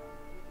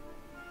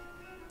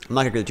 I'm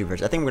not gonna greedy 2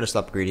 first. I think we're gonna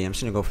stop greedy. I'm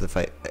just gonna go for the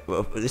fight.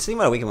 This thing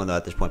about a weakened one though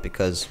at this point,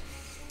 because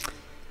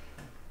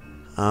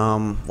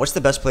what's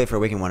the best play for a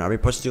weakened one? Are we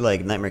supposed to do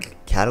like Nightmare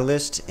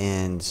Catalyst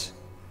and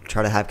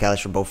try to have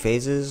Catalyst for both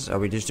phases? Are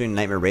we just doing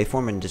Nightmare Wraith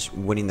form and just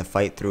winning the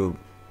fight through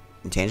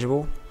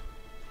intangible?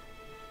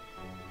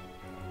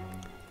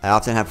 I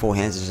often have full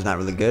hands. This is not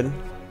really good.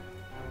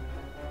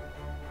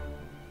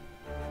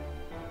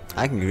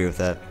 I can agree with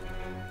that.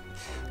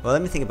 Well,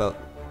 let me think about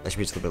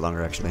attributes a little bit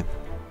longer, actually.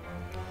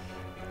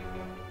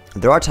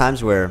 There are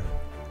times where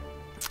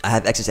I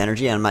have excess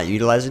energy and I'm not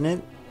utilizing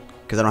it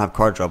because I don't have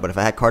card draw. But if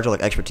I had card draw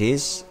like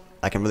expertise,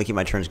 I can really keep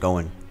my turns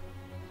going.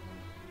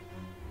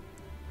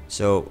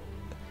 So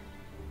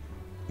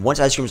once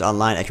ice cream is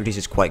online, expertise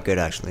is quite good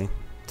actually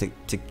to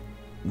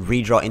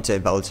redraw into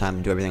battle time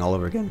and do everything all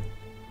over again.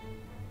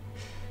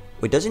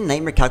 Wait, doesn't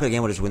Nightmare Calculate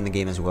Gamble just win the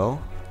game as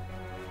well?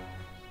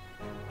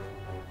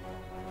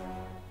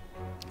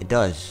 It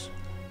does.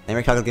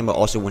 Nightmare Calculate Gamble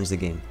also wins the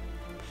game.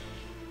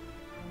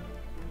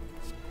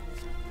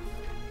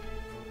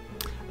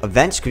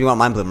 Events, because we want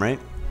Mind Bloom, right?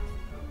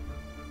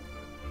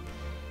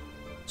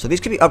 So these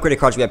could be upgraded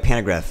cards. We have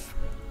Pantograph.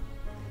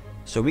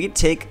 So we could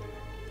take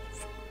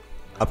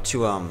up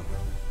to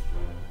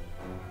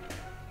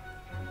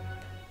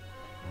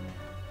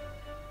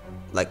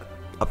like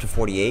up to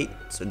 48.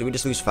 So do we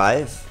just lose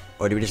 5?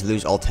 Or do we just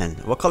lose all 10?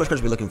 What color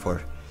cards are we looking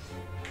for?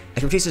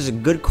 Expertise is a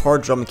good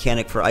card draw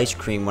mechanic for ice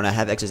cream when I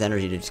have excess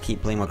energy to just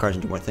keep playing more cards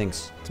and do more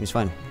things. It seems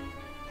fine.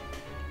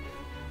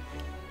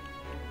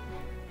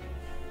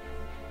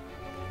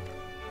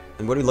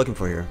 And what are we looking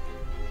for here?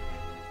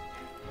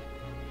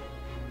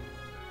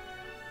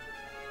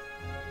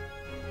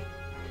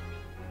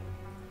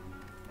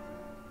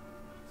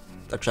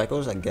 Dark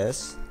Shackles, I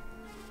guess.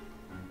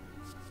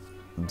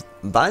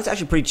 Bind's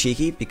actually pretty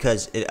cheeky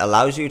because it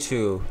allows you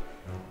to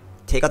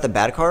take out the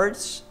bad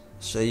cards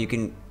so you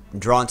can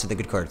draw into the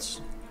good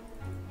cards.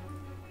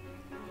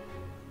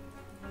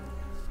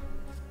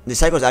 This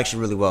cycles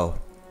actually really well.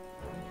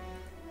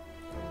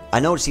 I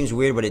know it seems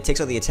weird, but it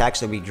takes out the attacks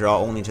that we draw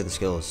only into the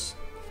skills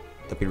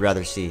that we'd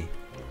rather see.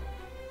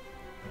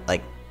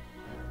 Like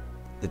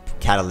the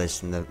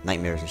Catalyst and the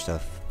Nightmares and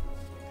stuff.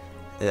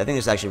 I think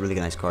this is actually a really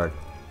nice card.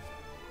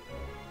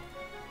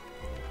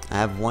 I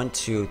have 1,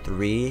 2,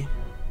 3,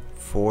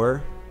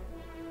 4.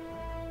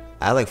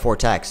 I have like 4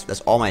 attacks.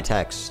 That's all my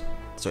attacks.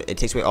 So it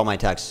takes away all my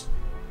attacks.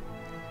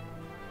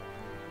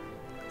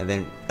 And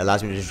then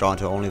allows me to just draw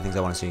into only the things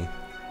I want to see.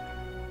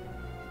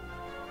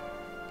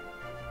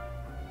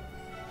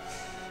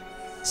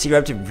 Sea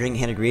Rep to bring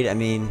Hand of Greed. I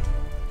mean,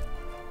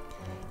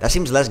 that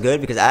seems less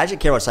good because I actually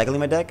care about cycling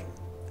my deck.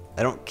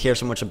 I don't care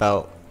so much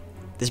about...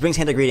 This brings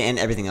Hand of Greed and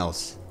everything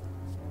else.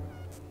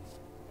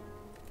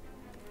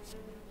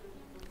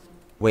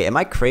 Wait, am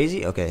I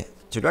crazy? Okay.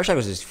 So Dark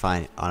Shackles is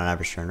fine on an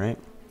average turn, right?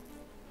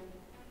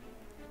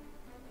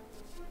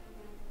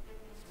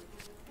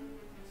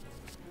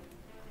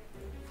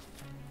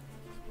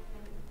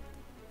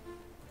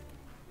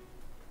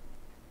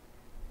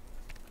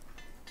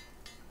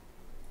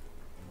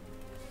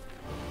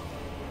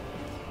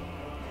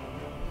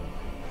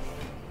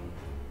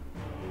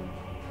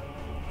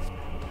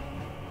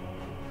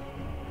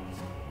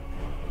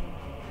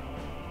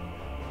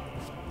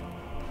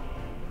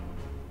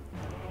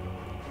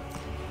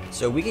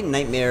 So we can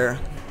Nightmare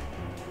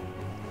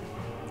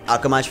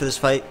Alchemize for this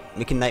fight.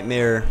 We can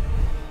Nightmare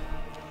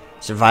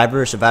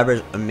Survivor. Survivor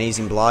is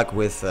amazing block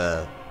with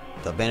the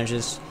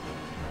advantages.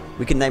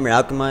 We can Nightmare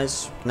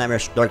Alchemize, Nightmare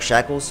Dark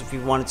Shackles if we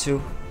wanted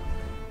to.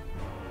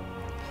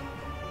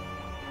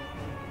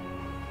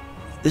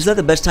 This is not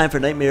the best time for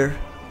Nightmare.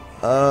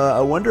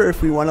 I wonder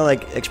if we want to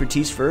like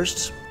Expertise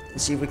first and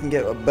see if we can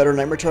get a better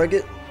Nightmare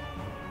target.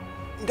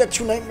 We got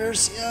 2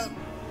 Nightmares, yeah.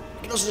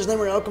 We can also just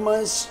Nightmare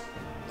Alchemize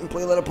and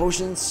play a lot of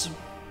potions.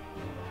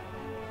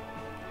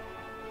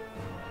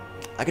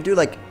 I could do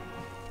like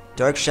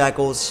Dark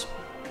Shackles,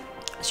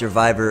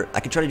 Survivor. I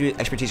could try to do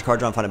Expertise card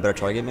draw and find a better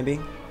target maybe.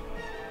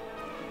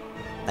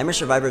 Nightmare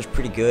Survivor is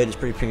pretty good. It's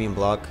pretty premium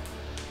block.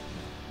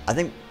 I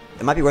think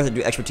it might be worth it to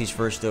do Expertise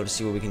first though to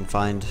see what we can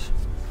find,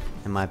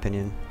 in my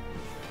opinion.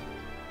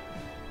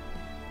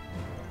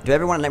 Do I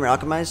ever want to Nightmare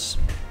Alchemize?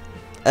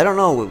 I don't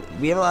know.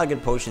 We have a lot of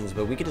good potions,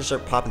 but we could just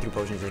start popping through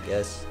potions, I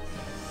guess.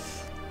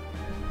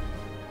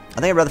 I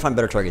think I'd rather find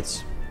better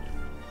targets.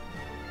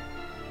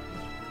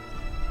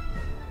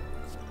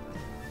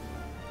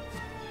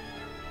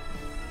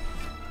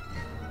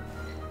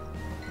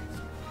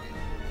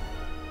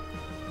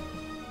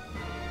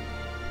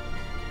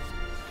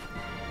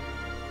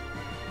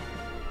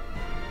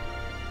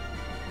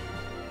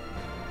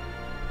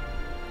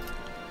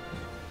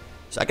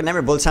 So I can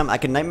Nightmare Bullet Time. I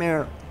can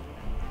Nightmare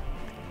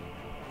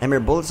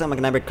Bullet Time. I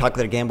can Nightmare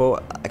Calculator Gamble.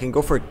 I can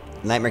go for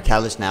Nightmare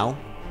Catalyst now.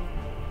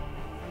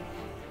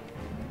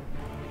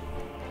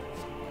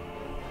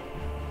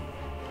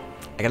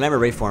 I can never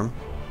Reform.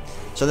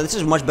 So this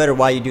is much better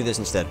why you do this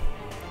instead.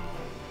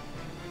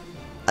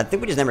 I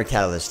think we just never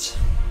Catalyst.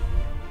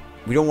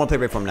 We don't want to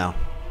play Reform now.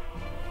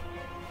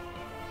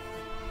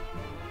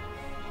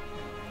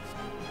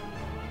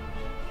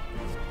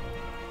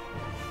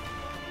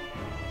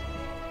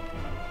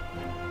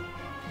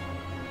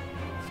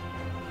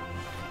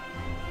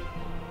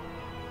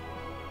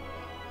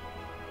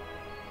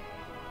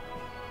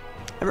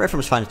 Never Reform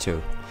is fine too.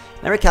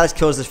 Never Catalyst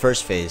kills this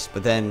first phase,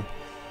 but then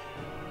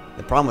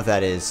the problem with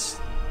that is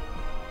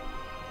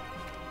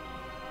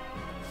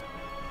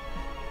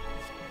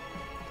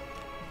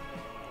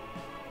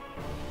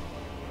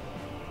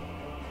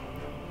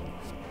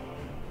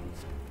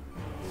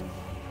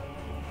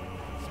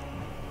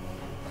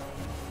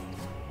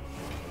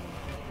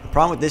the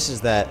problem with this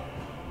is that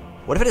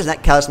what if it is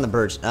not Catalyst on the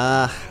birds?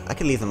 I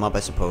could leave them up, I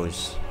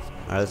suppose.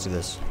 Alright, let's do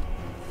this.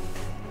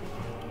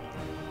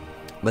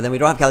 But then we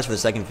don't have Catalyst for the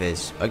second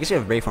phase. I guess we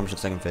have Reform for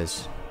the second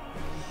phase.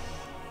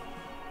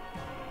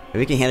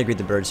 Maybe we can hand greet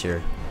the birds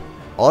here.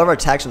 All of our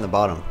attacks on the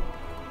bottom.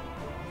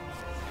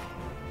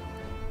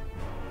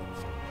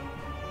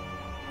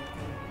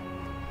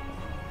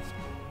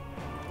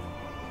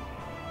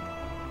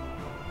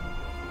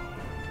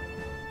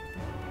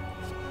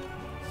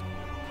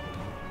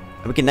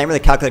 And we can nightmare the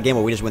calculated game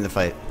where we just win the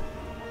fight.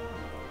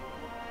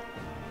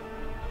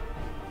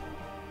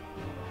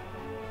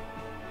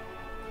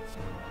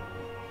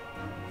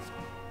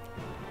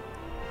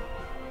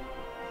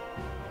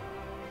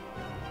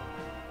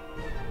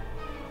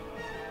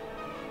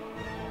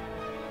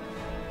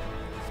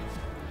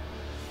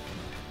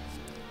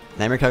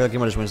 Nightmare Calculator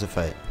Game just wins the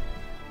fight.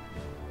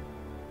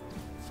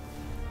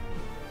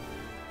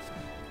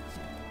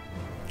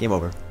 Game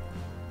over.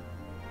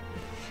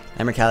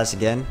 Nightmare Catalyst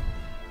again.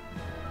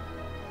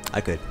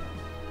 I could.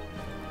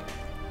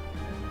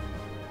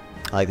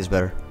 I like this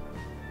better.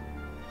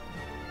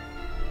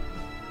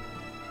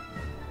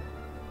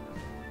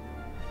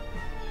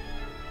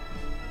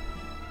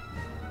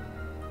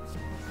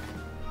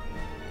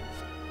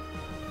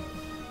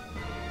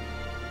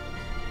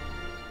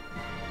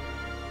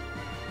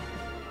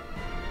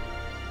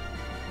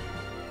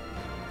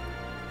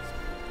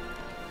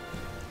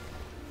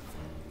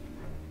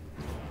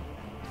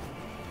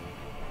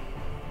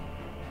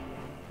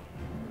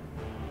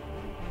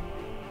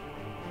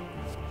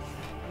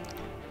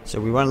 So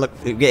we want to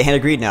look. We get Hand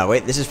of Greed now.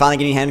 Wait, this is finally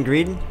getting Hand of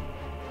Greed.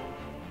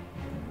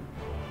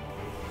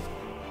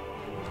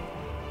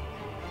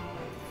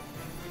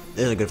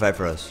 This is a good fight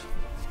for us.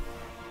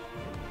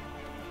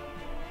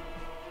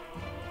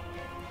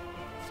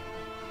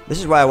 This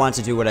is why I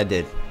wanted to do what I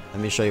did.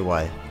 Let me show you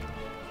why.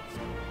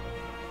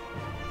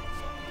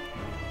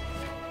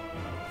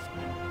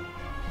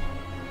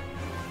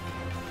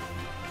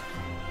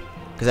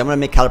 Because I'm going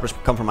to make Calipers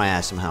come from my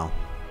ass somehow.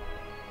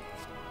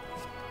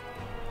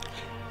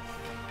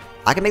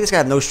 I can make this guy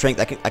have no strength.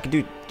 I can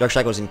do Dark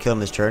Shackles and kill him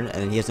this turn, and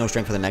then he has no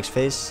strength for the next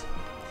phase.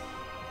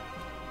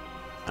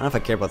 I don't know if I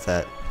care about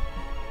that.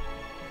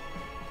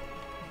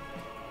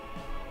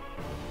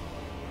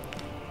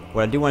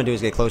 What I do want to do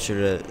is get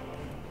closer to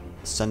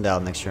Sundial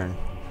next turn.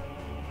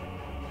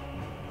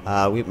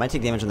 We might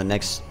take damage on the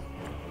next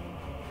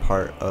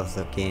part of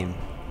the game.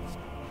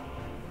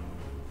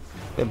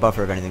 We have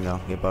buffer if anything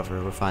though. We have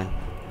buffer. We're fine.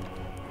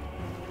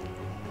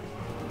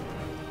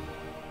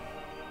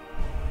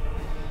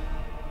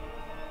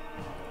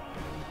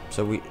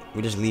 So we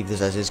just leave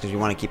this as is because we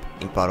want to keep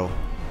Ink Bottle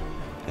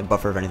and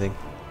buffer if anything.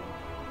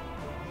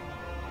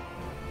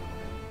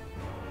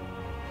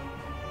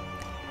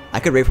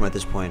 I could raid from at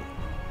this point.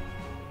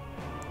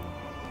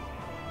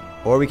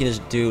 Or we can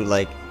just do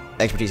like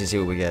expertise and see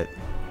what we get.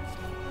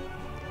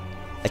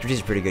 Expertise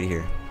is pretty good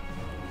here.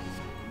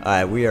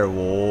 Alright, we are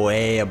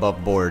way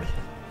above board.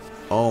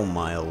 Oh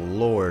my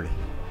lord.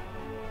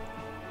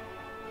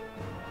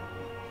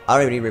 I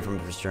don't even need raid from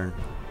the first turn.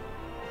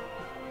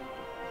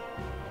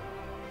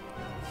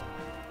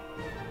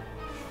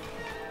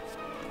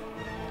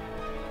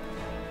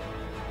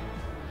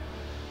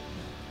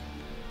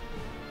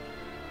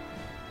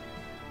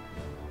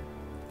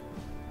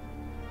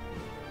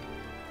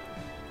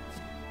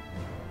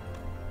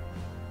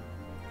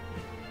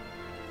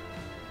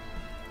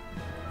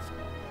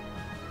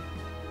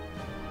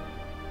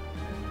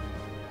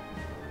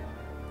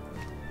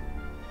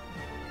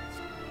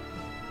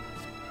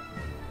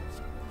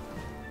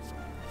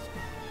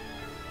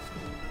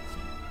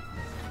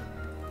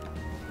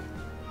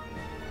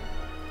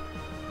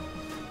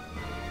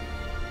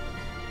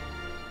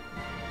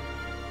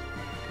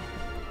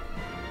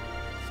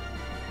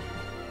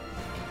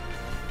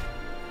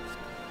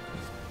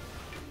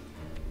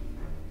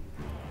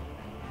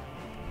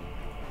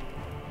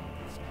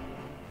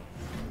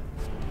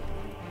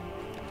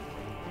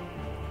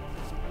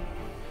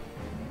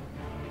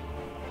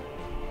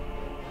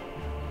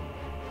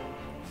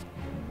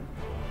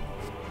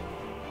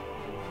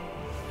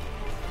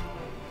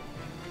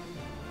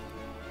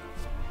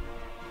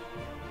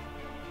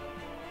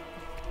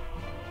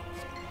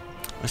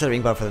 I should have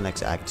Ink Bottle for the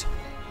next act.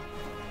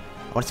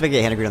 I want to make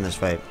a Hand of Greed on this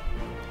fight.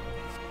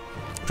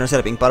 I'm trying trying to set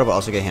up ink bottle, but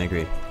also get hand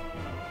agreed.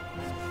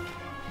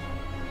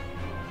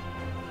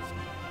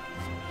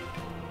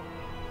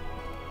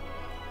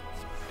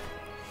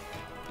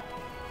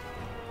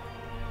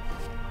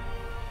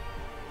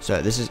 So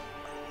this is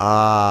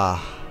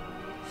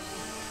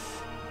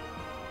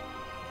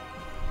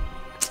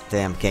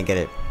damn, can't get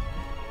it.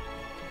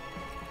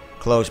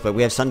 Close, but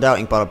we have Sundial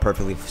ink bottle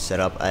perfectly set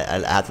up.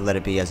 I have to let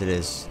it be as it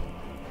is.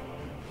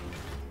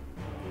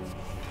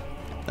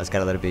 That's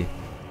gotta let it be.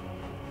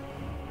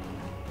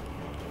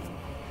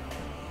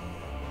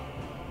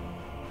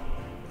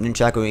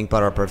 Nunchaku ink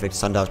bottle are perfect.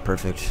 Sundial's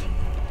perfect.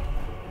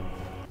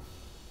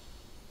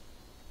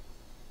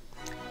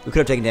 We could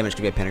have taken damage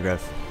to be a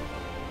pantograph.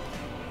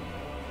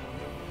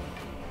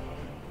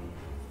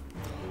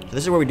 So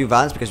this is where we do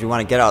violence because we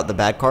want to get out the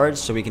bad cards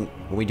so we can,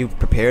 when we do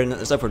prepare and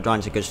stuff, we're drawing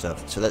to good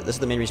stuff. So this is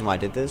the main reason why I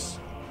did this.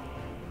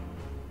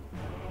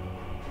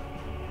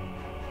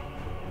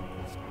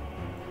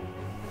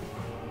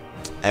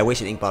 I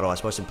wasted ink bottle. I was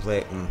supposed to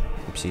play.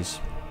 Oopsies.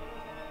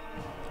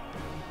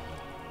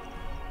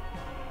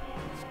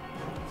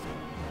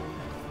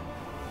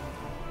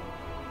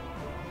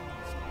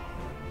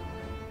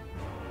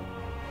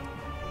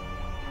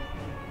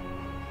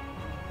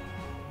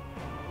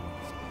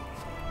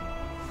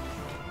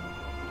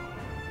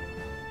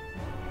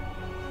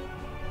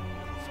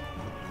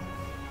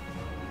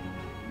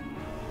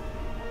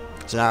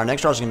 So now our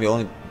next draw is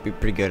gonna be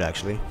pretty good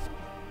actually.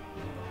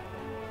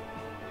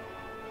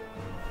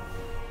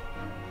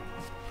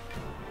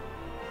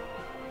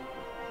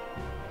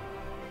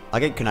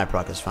 I'll get Kunai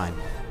proc, that's fine.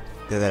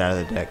 Get that out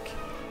of the deck.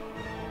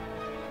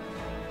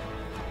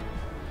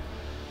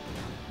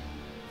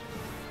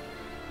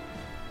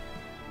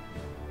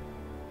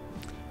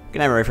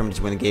 Kunai ready for him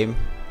to win the game.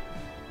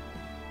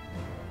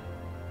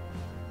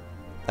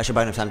 I should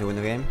buy enough time to win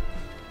the game.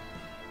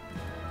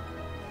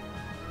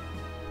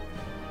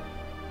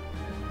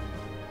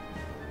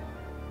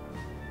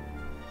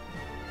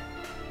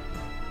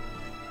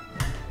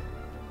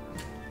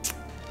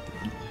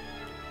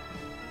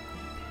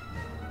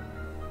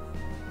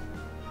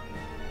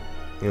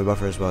 We have a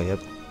buffer as well, yep.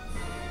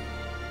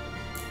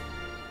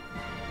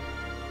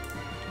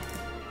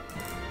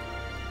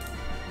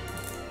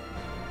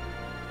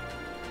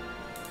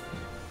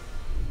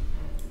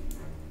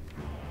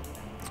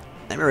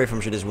 Nightmare Ray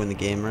from should just win the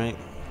game, right?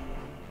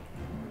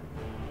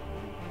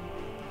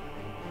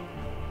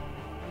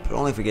 But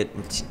only if we get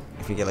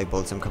like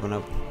Bulletstorm coming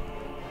up.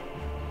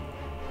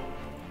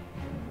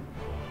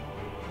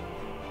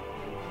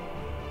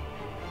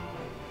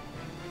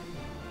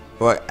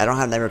 Well, I don't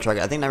have Nightmare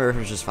target. I think Nightmare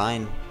Reference is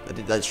fine.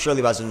 That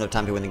surely buys us enough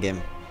time to win the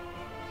game.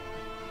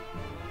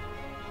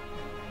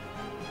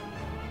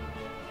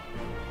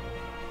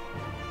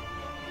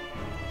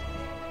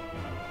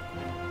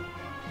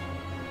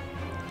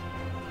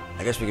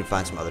 I guess we could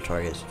find some other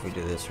targets if we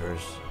do this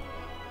first.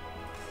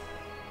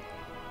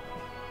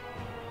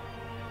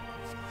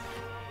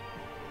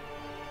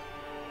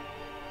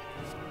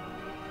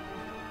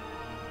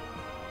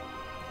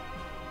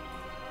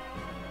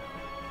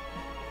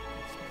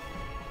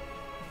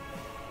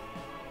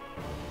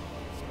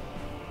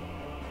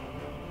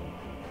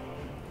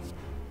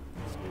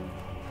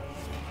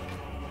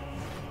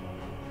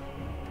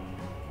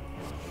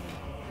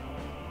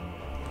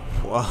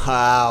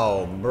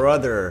 Wow,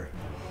 brother.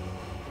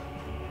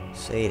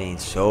 Say it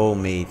ain't so,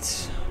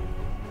 mate.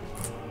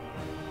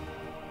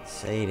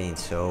 Say it ain't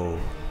so.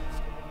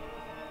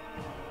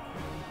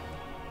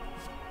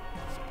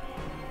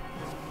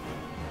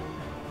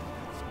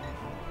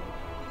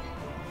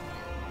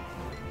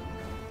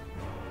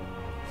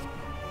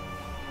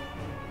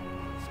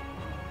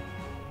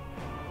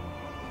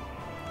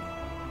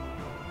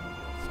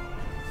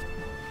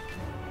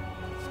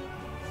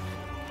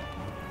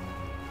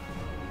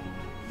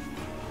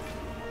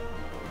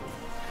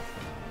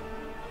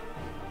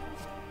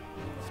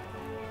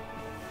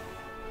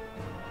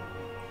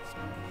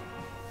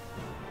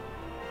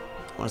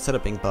 I want to set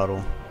up ink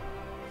bottle.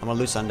 I'm gonna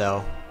lose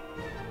Sundial.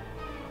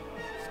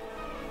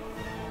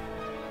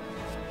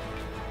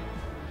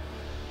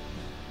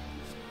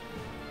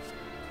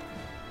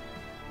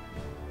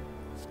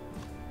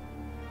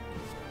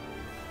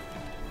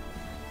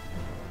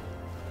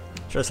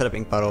 Should I set up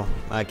ink bottle?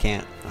 I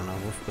can't. I don't know.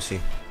 We'll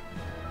see.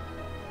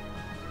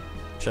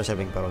 Should I set up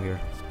ink bottle here?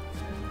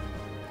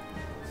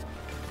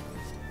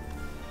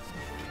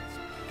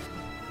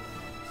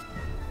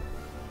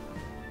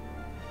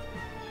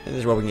 This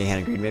is where we can get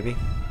hand agreed, maybe.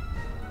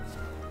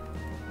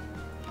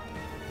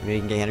 Maybe we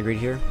can get hand agreed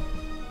here.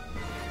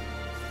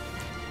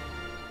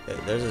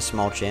 There's a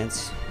small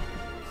chance.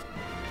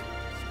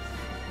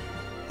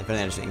 If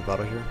I just ink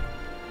bottle here.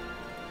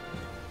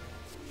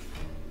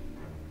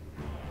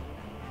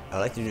 I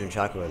like to do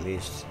Nunchaku at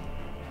least.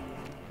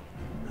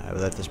 I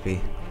would let this be.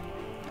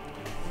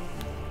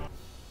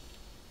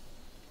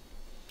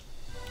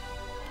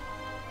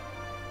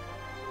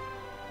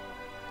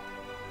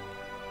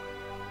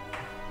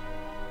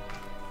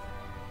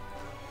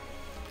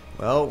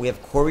 Well, we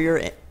have Courier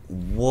and...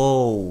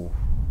 Whoa.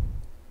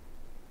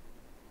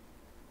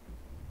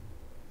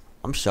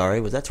 I'm sorry,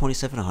 was that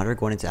 2700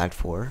 going into Act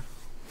 4?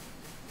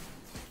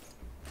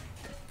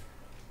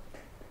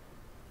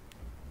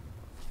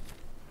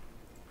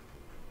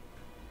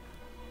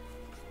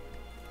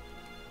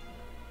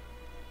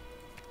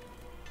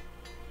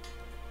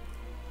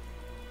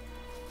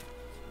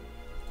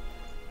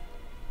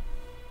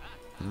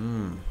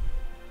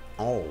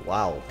 Oh,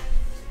 wow.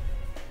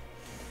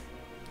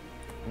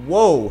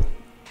 Whoa.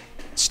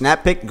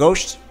 Snap pick,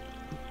 Ghost.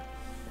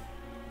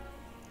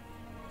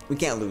 We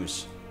can't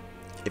lose.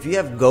 If you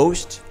have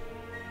Ghost,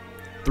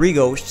 3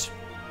 Ghosts,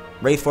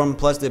 Wraith form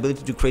plus the ability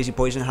to do crazy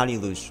poison, how do you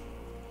lose?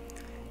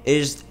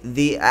 Is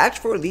the Act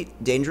 4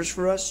 Elite dangerous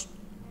for us?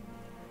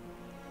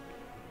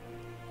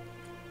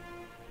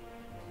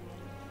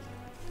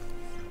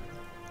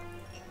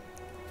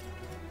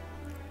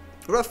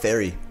 What about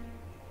Fairy?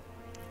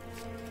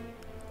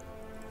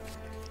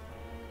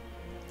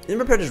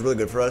 Inner Predator is really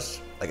good for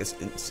us. Like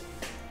it's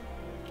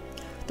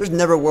there's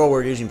never a world where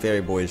we're using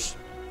Fairy, boys.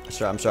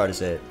 I'm sorry to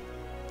say it.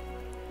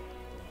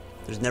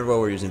 There's never a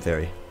world we're using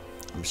Fairy.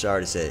 I'm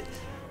sorry to say it.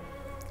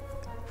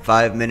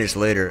 5 minutes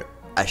later,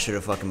 I should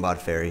have fucking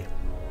bought Fairy.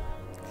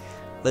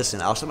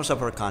 Listen, I'll set myself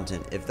for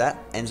content. If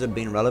that ends up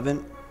being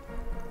relevant,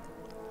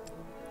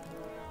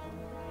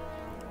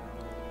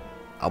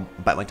 I'll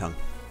bite my tongue.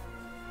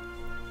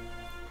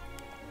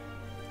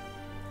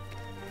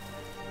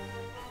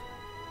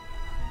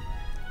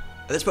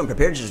 At this point,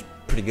 prepared is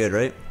pretty good,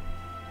 right?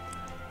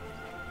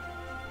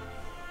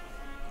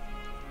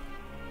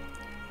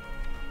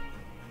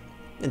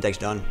 And deck's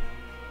done.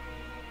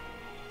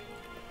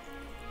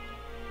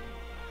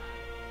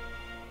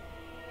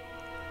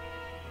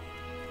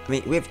 I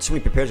mean, we have so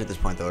many prepares at this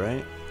point, though,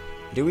 right?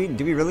 Do we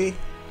really?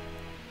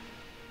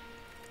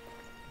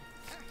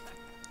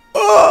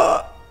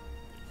 Oh!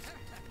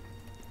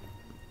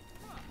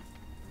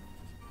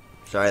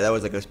 Sorry, that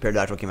was like a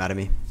pterodactyl came out of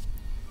me.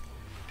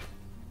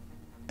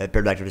 A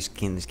pterodactyl just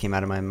came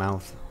out of my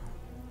mouth.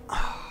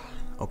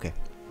 Okay.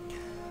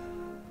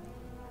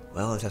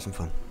 Well, let's have some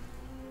fun.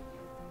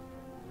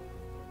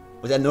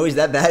 Was that noise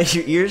that bad in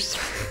your ears?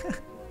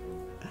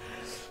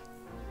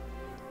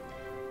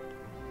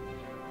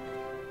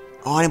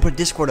 Oh, I didn't put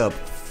Discord up.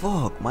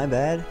 Fuck, my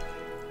bad.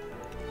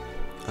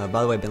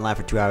 By the way, I've been live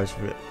for 2 hours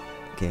for it.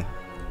 Okay.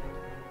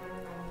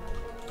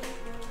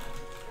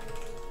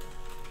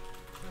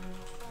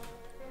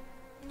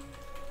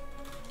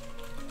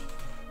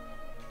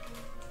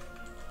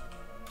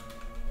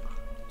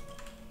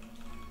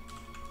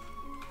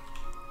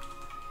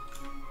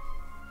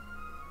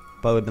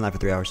 By the way, I've been live for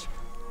 3 hours.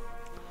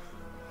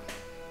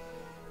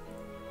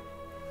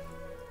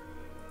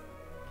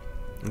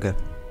 Okay.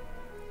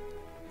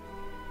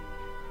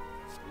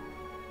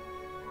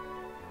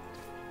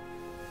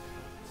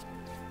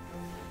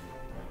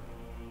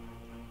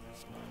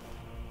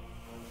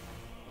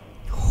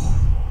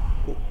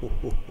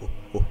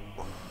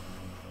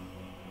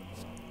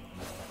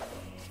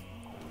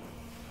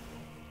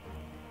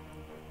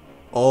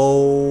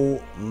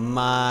 Oh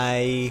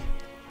my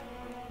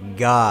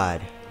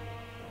God.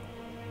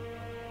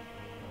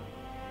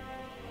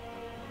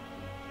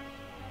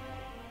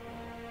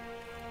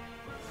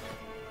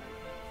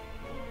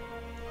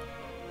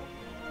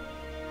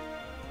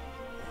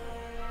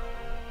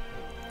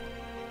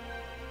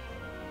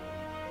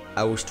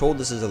 I was told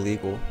this is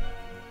illegal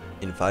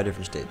in 5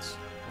 different states.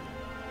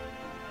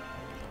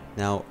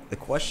 Now, the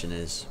question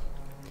is,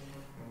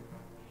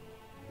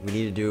 we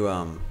need to do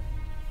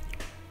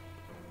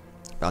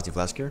Bounty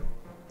Flask here.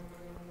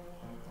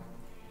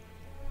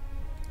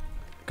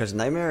 Because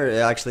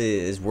Nightmare actually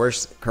is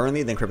worse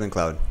currently than Crippling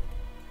Cloud.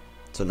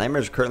 So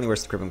Nightmare is currently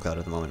worse than Crippling Cloud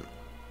at the moment.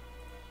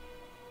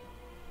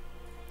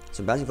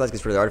 So Bounty Flask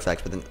is for the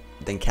artifacts, but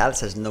then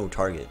Callus has no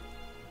target,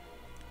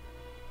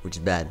 which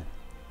is bad.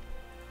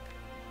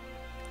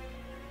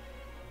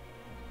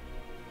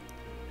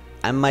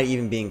 I might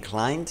even be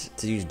inclined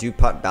to use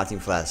Dewpot Bounty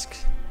Flask.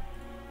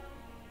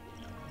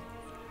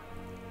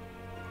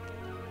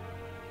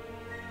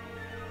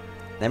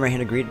 Nightmare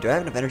Hand of Greed. Do I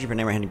have enough energy for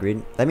Nightmare Hand of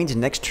Greed? That means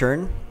next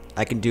turn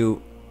I can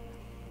do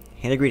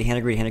Hand of Greed, Hand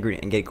of Greed, Hand of Greed,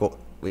 and get gold.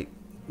 Wait,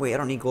 I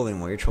don't need gold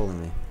anymore. You're trolling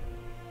me.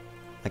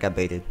 I got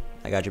baited.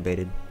 I got you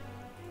baited.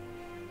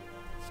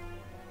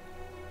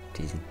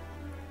 Teasing.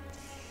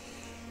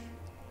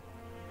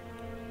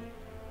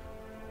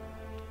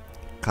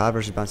 Cloud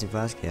versus Bouncing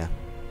Flask? Yeah.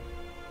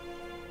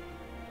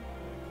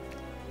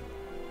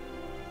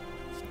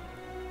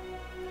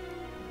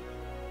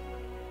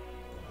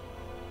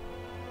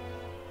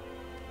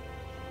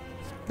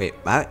 Wait,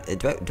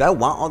 do I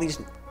want all these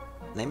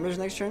nightmares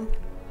next turn?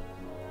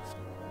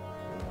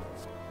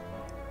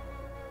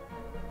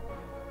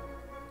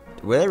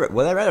 Will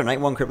I rather Night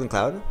 1 Crippling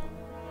Cloud?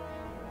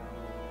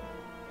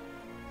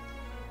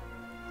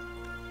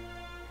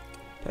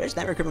 Do I just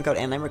Nightmare Crippling Cloud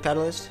and Nightmare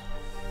Catalyst?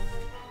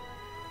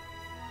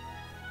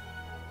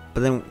 But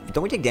then,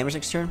 don't we take damage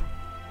next turn?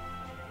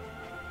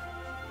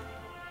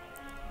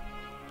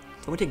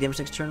 Don't we take damage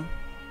next turn?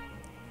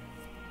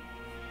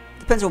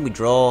 Depends on what we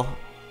draw.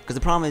 Because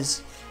the problem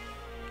is,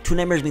 2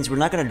 Nightmares means we're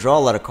not going to draw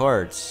a lot of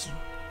cards.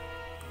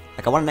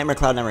 Like, I want a Nightmare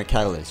Cloud, Nightmare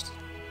Catalyst.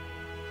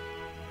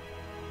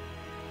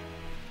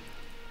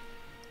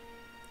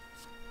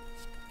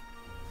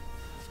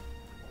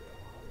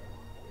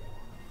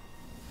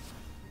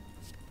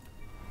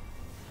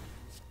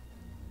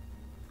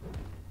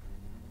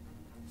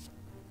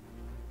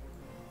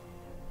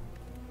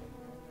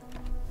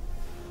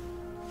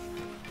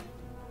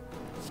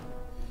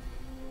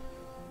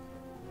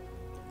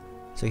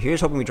 So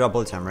here's hoping we draw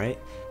bullet time, right?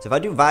 So if I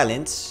do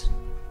violence,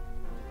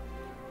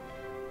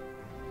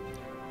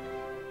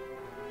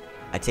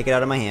 I take it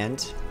out of my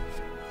hand.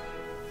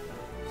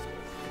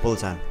 Bullet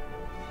time.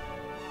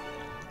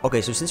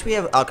 Okay, so since we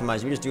have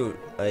alchemized, we just do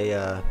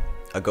a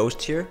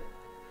ghost here.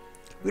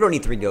 We don't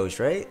need 3 ghosts,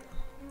 right?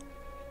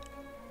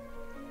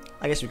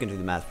 I guess we can do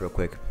the math real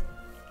quick.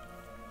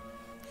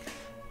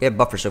 We have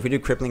buffer, so if we do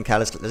crippling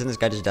catalyst, doesn't this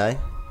guy just die?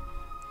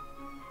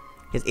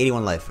 He has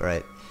 81 life. All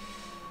right.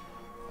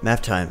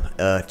 Math time.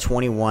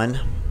 21.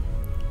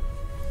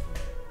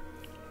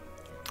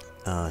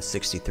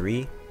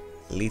 63.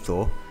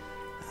 Lethal.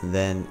 And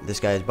then this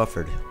guy is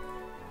buffered.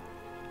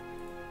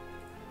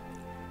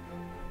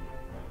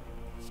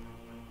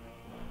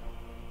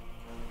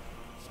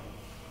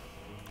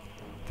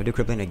 If I do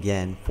crippling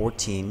again,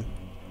 14.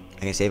 I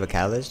can save a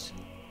catalyst.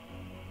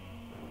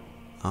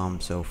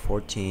 So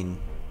 14,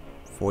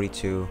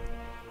 42.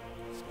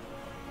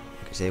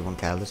 I can save 1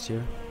 catalyst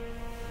here.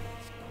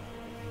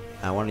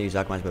 I want to use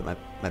alchemize, but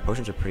my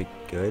potions are pretty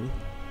good.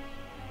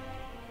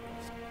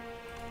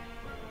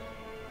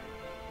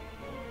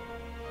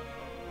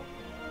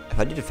 If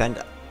I do defend,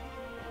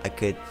 I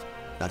could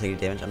not take any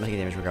damage. I'm not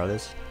taking damage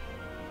regardless.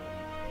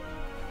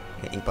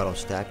 Okay, ink bottle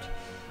stacked.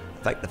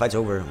 The fight's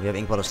over. We have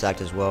ink bottle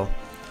stacked as well.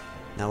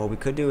 Now what we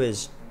could do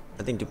is,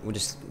 I think we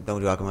just don't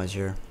do alchemize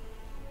here.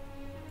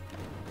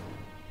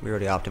 We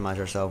already optimized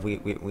ourselves.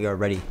 We are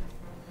ready.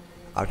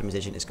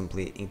 Optimization is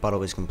complete. Ink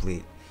bottle is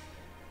complete.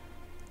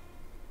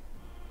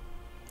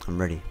 I'm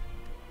ready.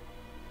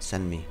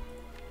 Send me.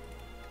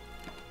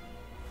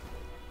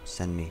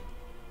 Send me.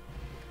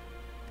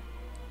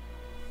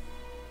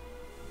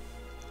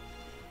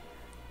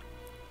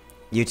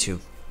 YouTube.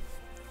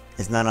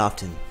 It's not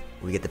often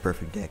we get the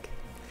perfect deck.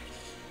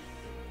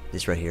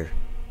 This right here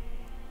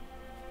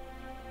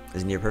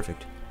is near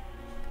perfect.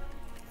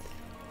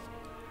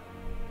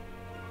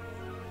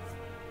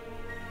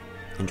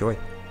 Enjoy.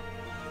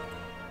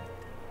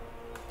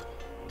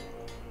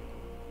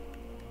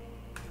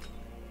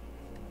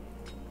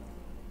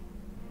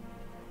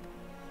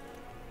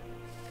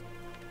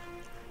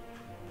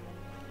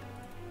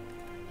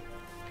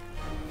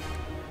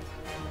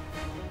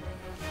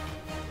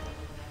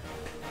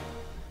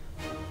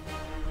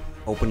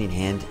 Opening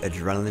hand,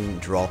 adrenaline,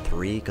 draw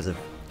 3 because of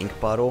ink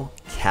bottle,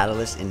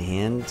 catalyst in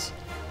hand,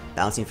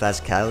 bouncing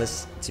fast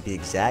catalyst to be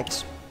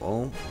exact.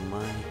 Oh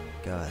my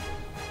god.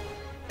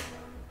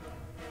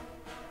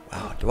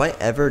 Wow, do I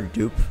ever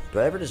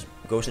just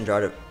ghost and draw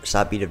to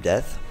stop beat of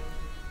death?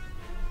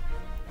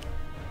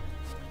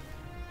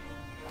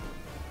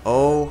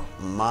 Oh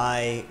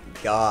my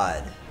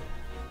god.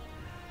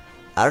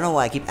 I don't know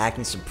why I keep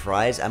acting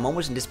surprised. I'm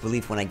almost in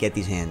disbelief when I get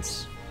these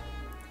hands.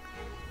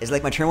 It's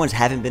like my turn ones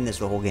haven't been this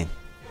the whole game.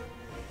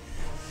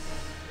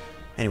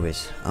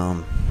 Anyways,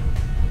 alright,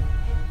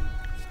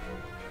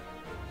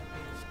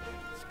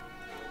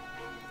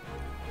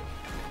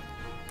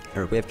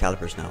 we have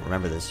calipers now,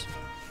 remember this.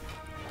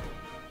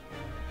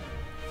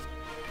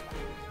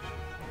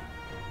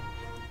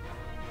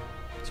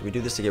 So we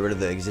do this to get rid of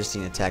the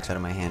existing attacks out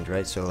of my hand,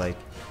 right? So like,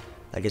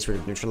 that gets rid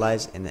of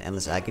neutralize and the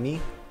endless agony.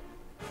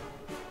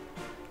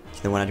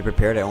 So then when I do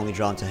prepared, I only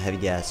draw into heavy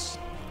gas.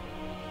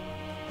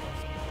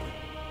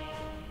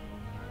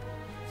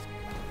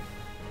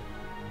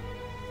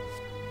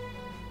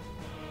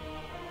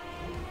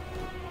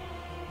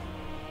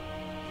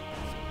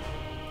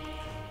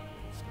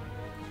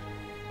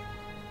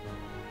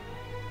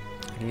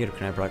 I can get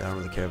a Knife Rock, I don't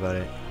really care about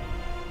it.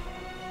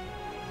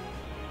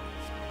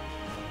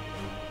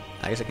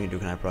 I guess I can do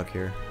Knife Rock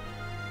here.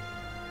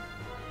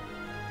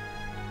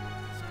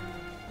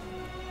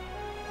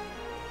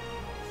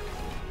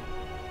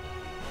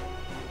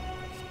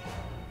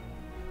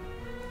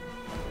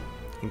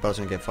 Ink bottle's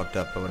gonna get fucked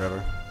up, but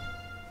whatever.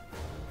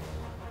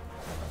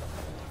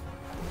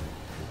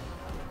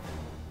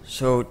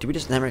 So, do we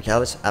just Nightmare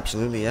Catalyst?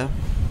 Absolutely, yeah.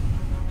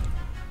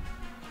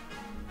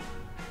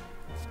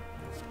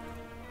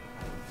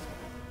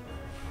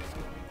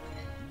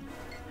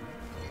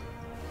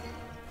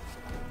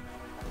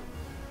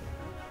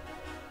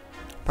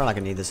 Probably not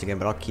gonna need this again,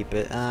 but I'll keep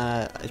it.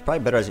 It's probably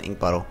better as an ink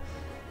bottle.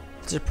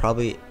 This is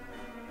probably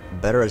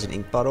better as an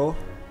ink bottle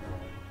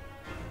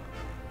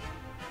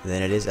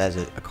than it is as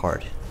a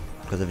card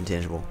because of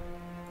intangible.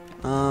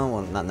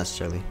 Well, not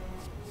necessarily.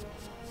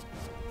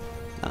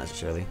 Not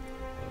necessarily.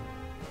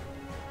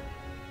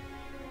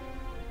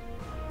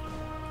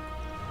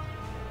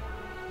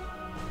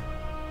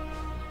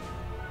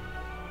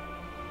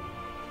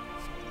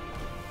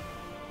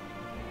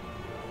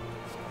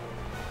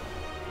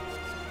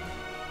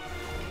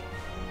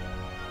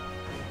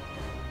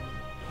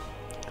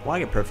 I want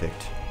to get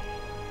perfect.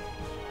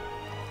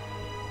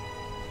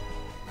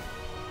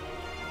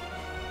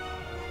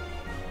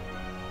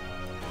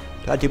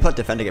 God, do put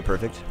defend to get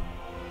perfect.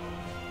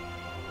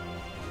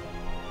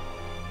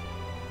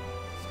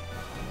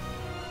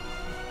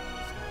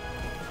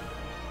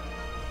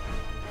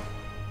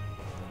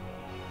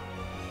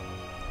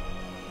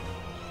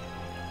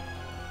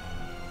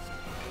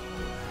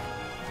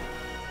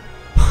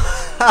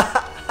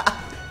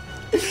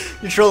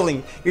 You're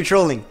trolling. You're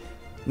trolling.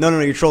 No, no,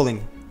 no, you're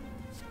trolling.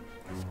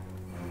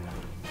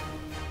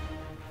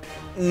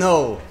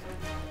 No.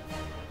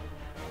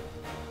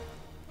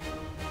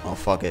 Oh,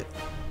 fuck it.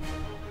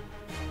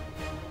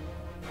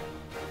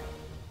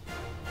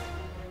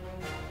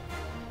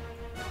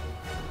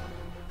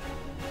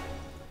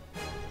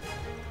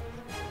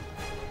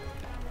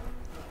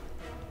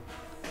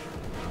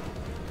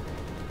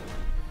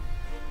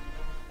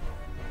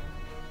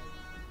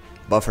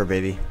 Buffer,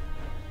 baby.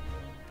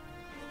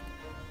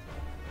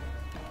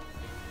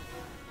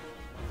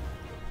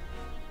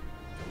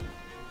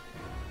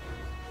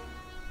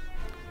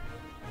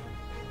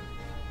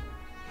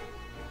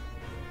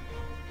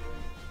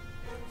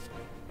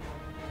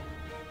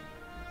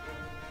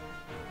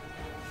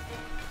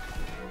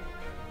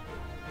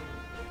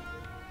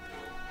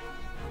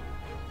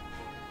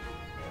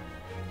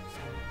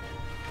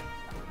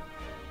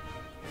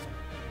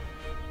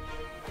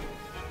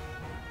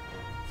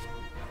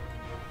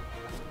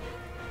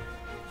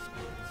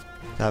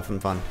 Have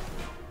some fun.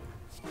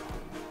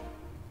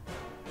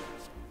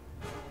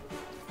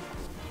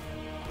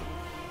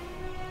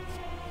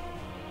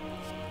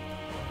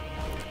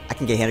 I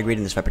can get hand agreed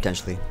in this fight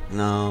potentially.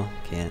 No,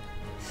 can't.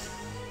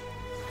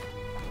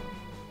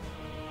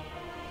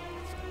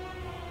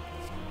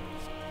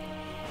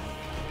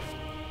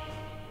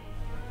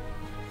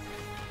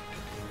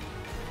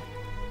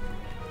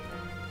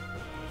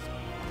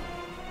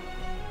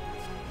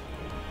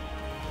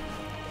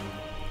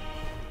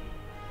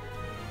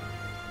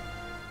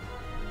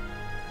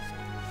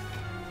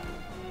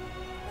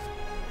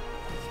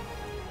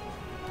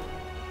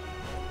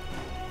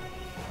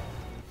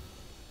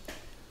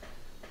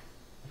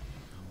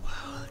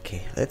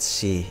 Okay, let's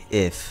see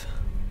if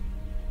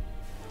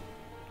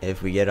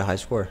we get a high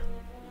score.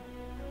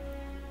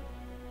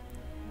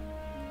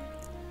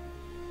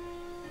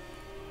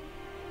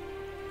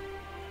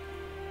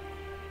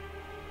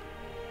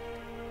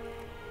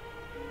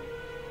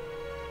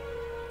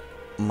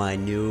 My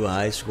new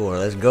high score.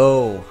 Let's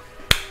go.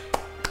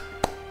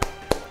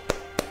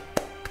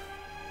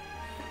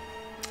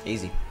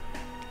 Easy.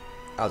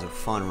 That was a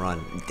fun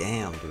run.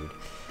 Damn, dude.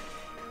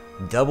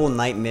 Double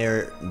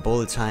nightmare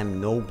bullet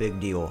time, no big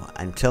deal.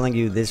 I'm telling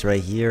you, this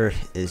right here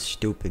is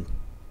stupid.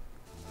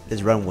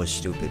 This run was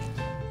stupid.